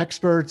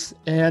experts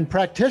and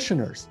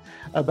practitioners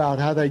about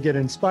how they get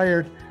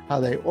inspired, how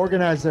they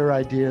organize their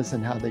ideas,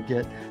 and how they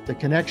get the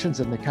connections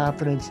and the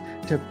confidence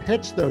to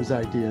pitch those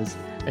ideas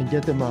and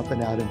get them up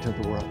and out into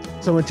the world.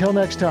 So until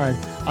next time,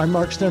 I'm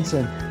Mark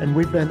Stinson, and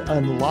we've been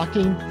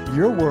unlocking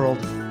your world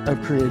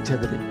of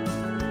creativity.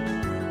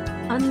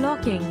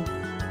 Unlocking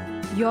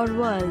your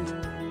world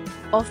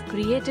of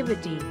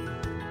creativity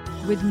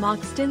with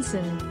Mark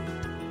Stinson.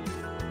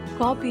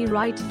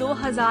 Copyright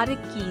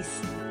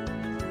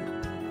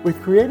 2021.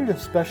 We've created a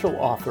special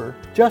offer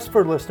just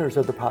for listeners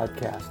of the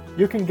podcast.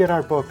 You can get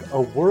our book,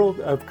 A World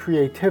of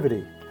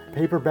Creativity.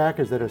 Paperback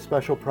is at a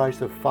special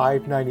price of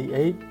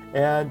 $5.98,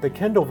 and the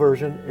Kindle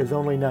version is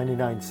only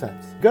 99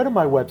 cents. Go to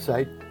my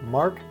website,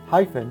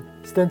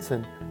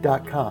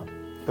 mark-stinson.com.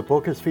 The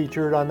book is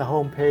featured on the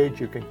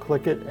homepage. You can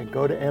click it and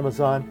go to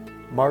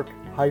Amazon,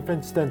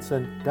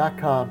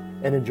 mark-stinson.com,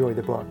 and enjoy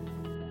the book.